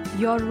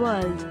Your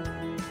World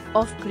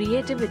of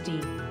Creativity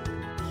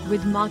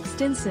with Mark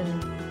Stinson.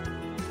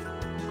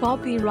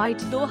 Copyright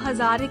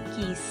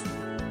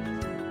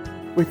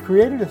 2021. We've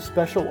created a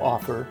special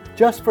offer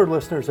just for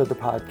listeners of the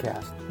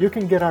podcast. You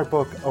can get our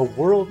book, A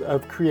World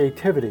of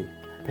Creativity.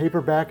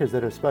 Paperback is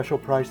at a special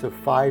price of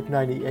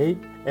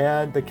 $5.98,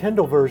 and the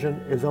Kindle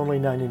version is only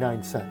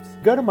 99 cents.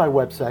 Go to my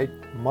website,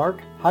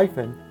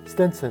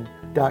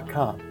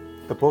 mark-stinson.com.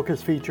 The book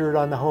is featured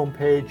on the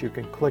homepage. You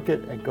can click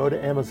it and go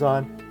to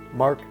Amazon,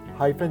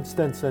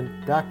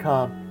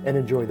 mark-stinson.com, and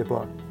enjoy the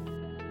book.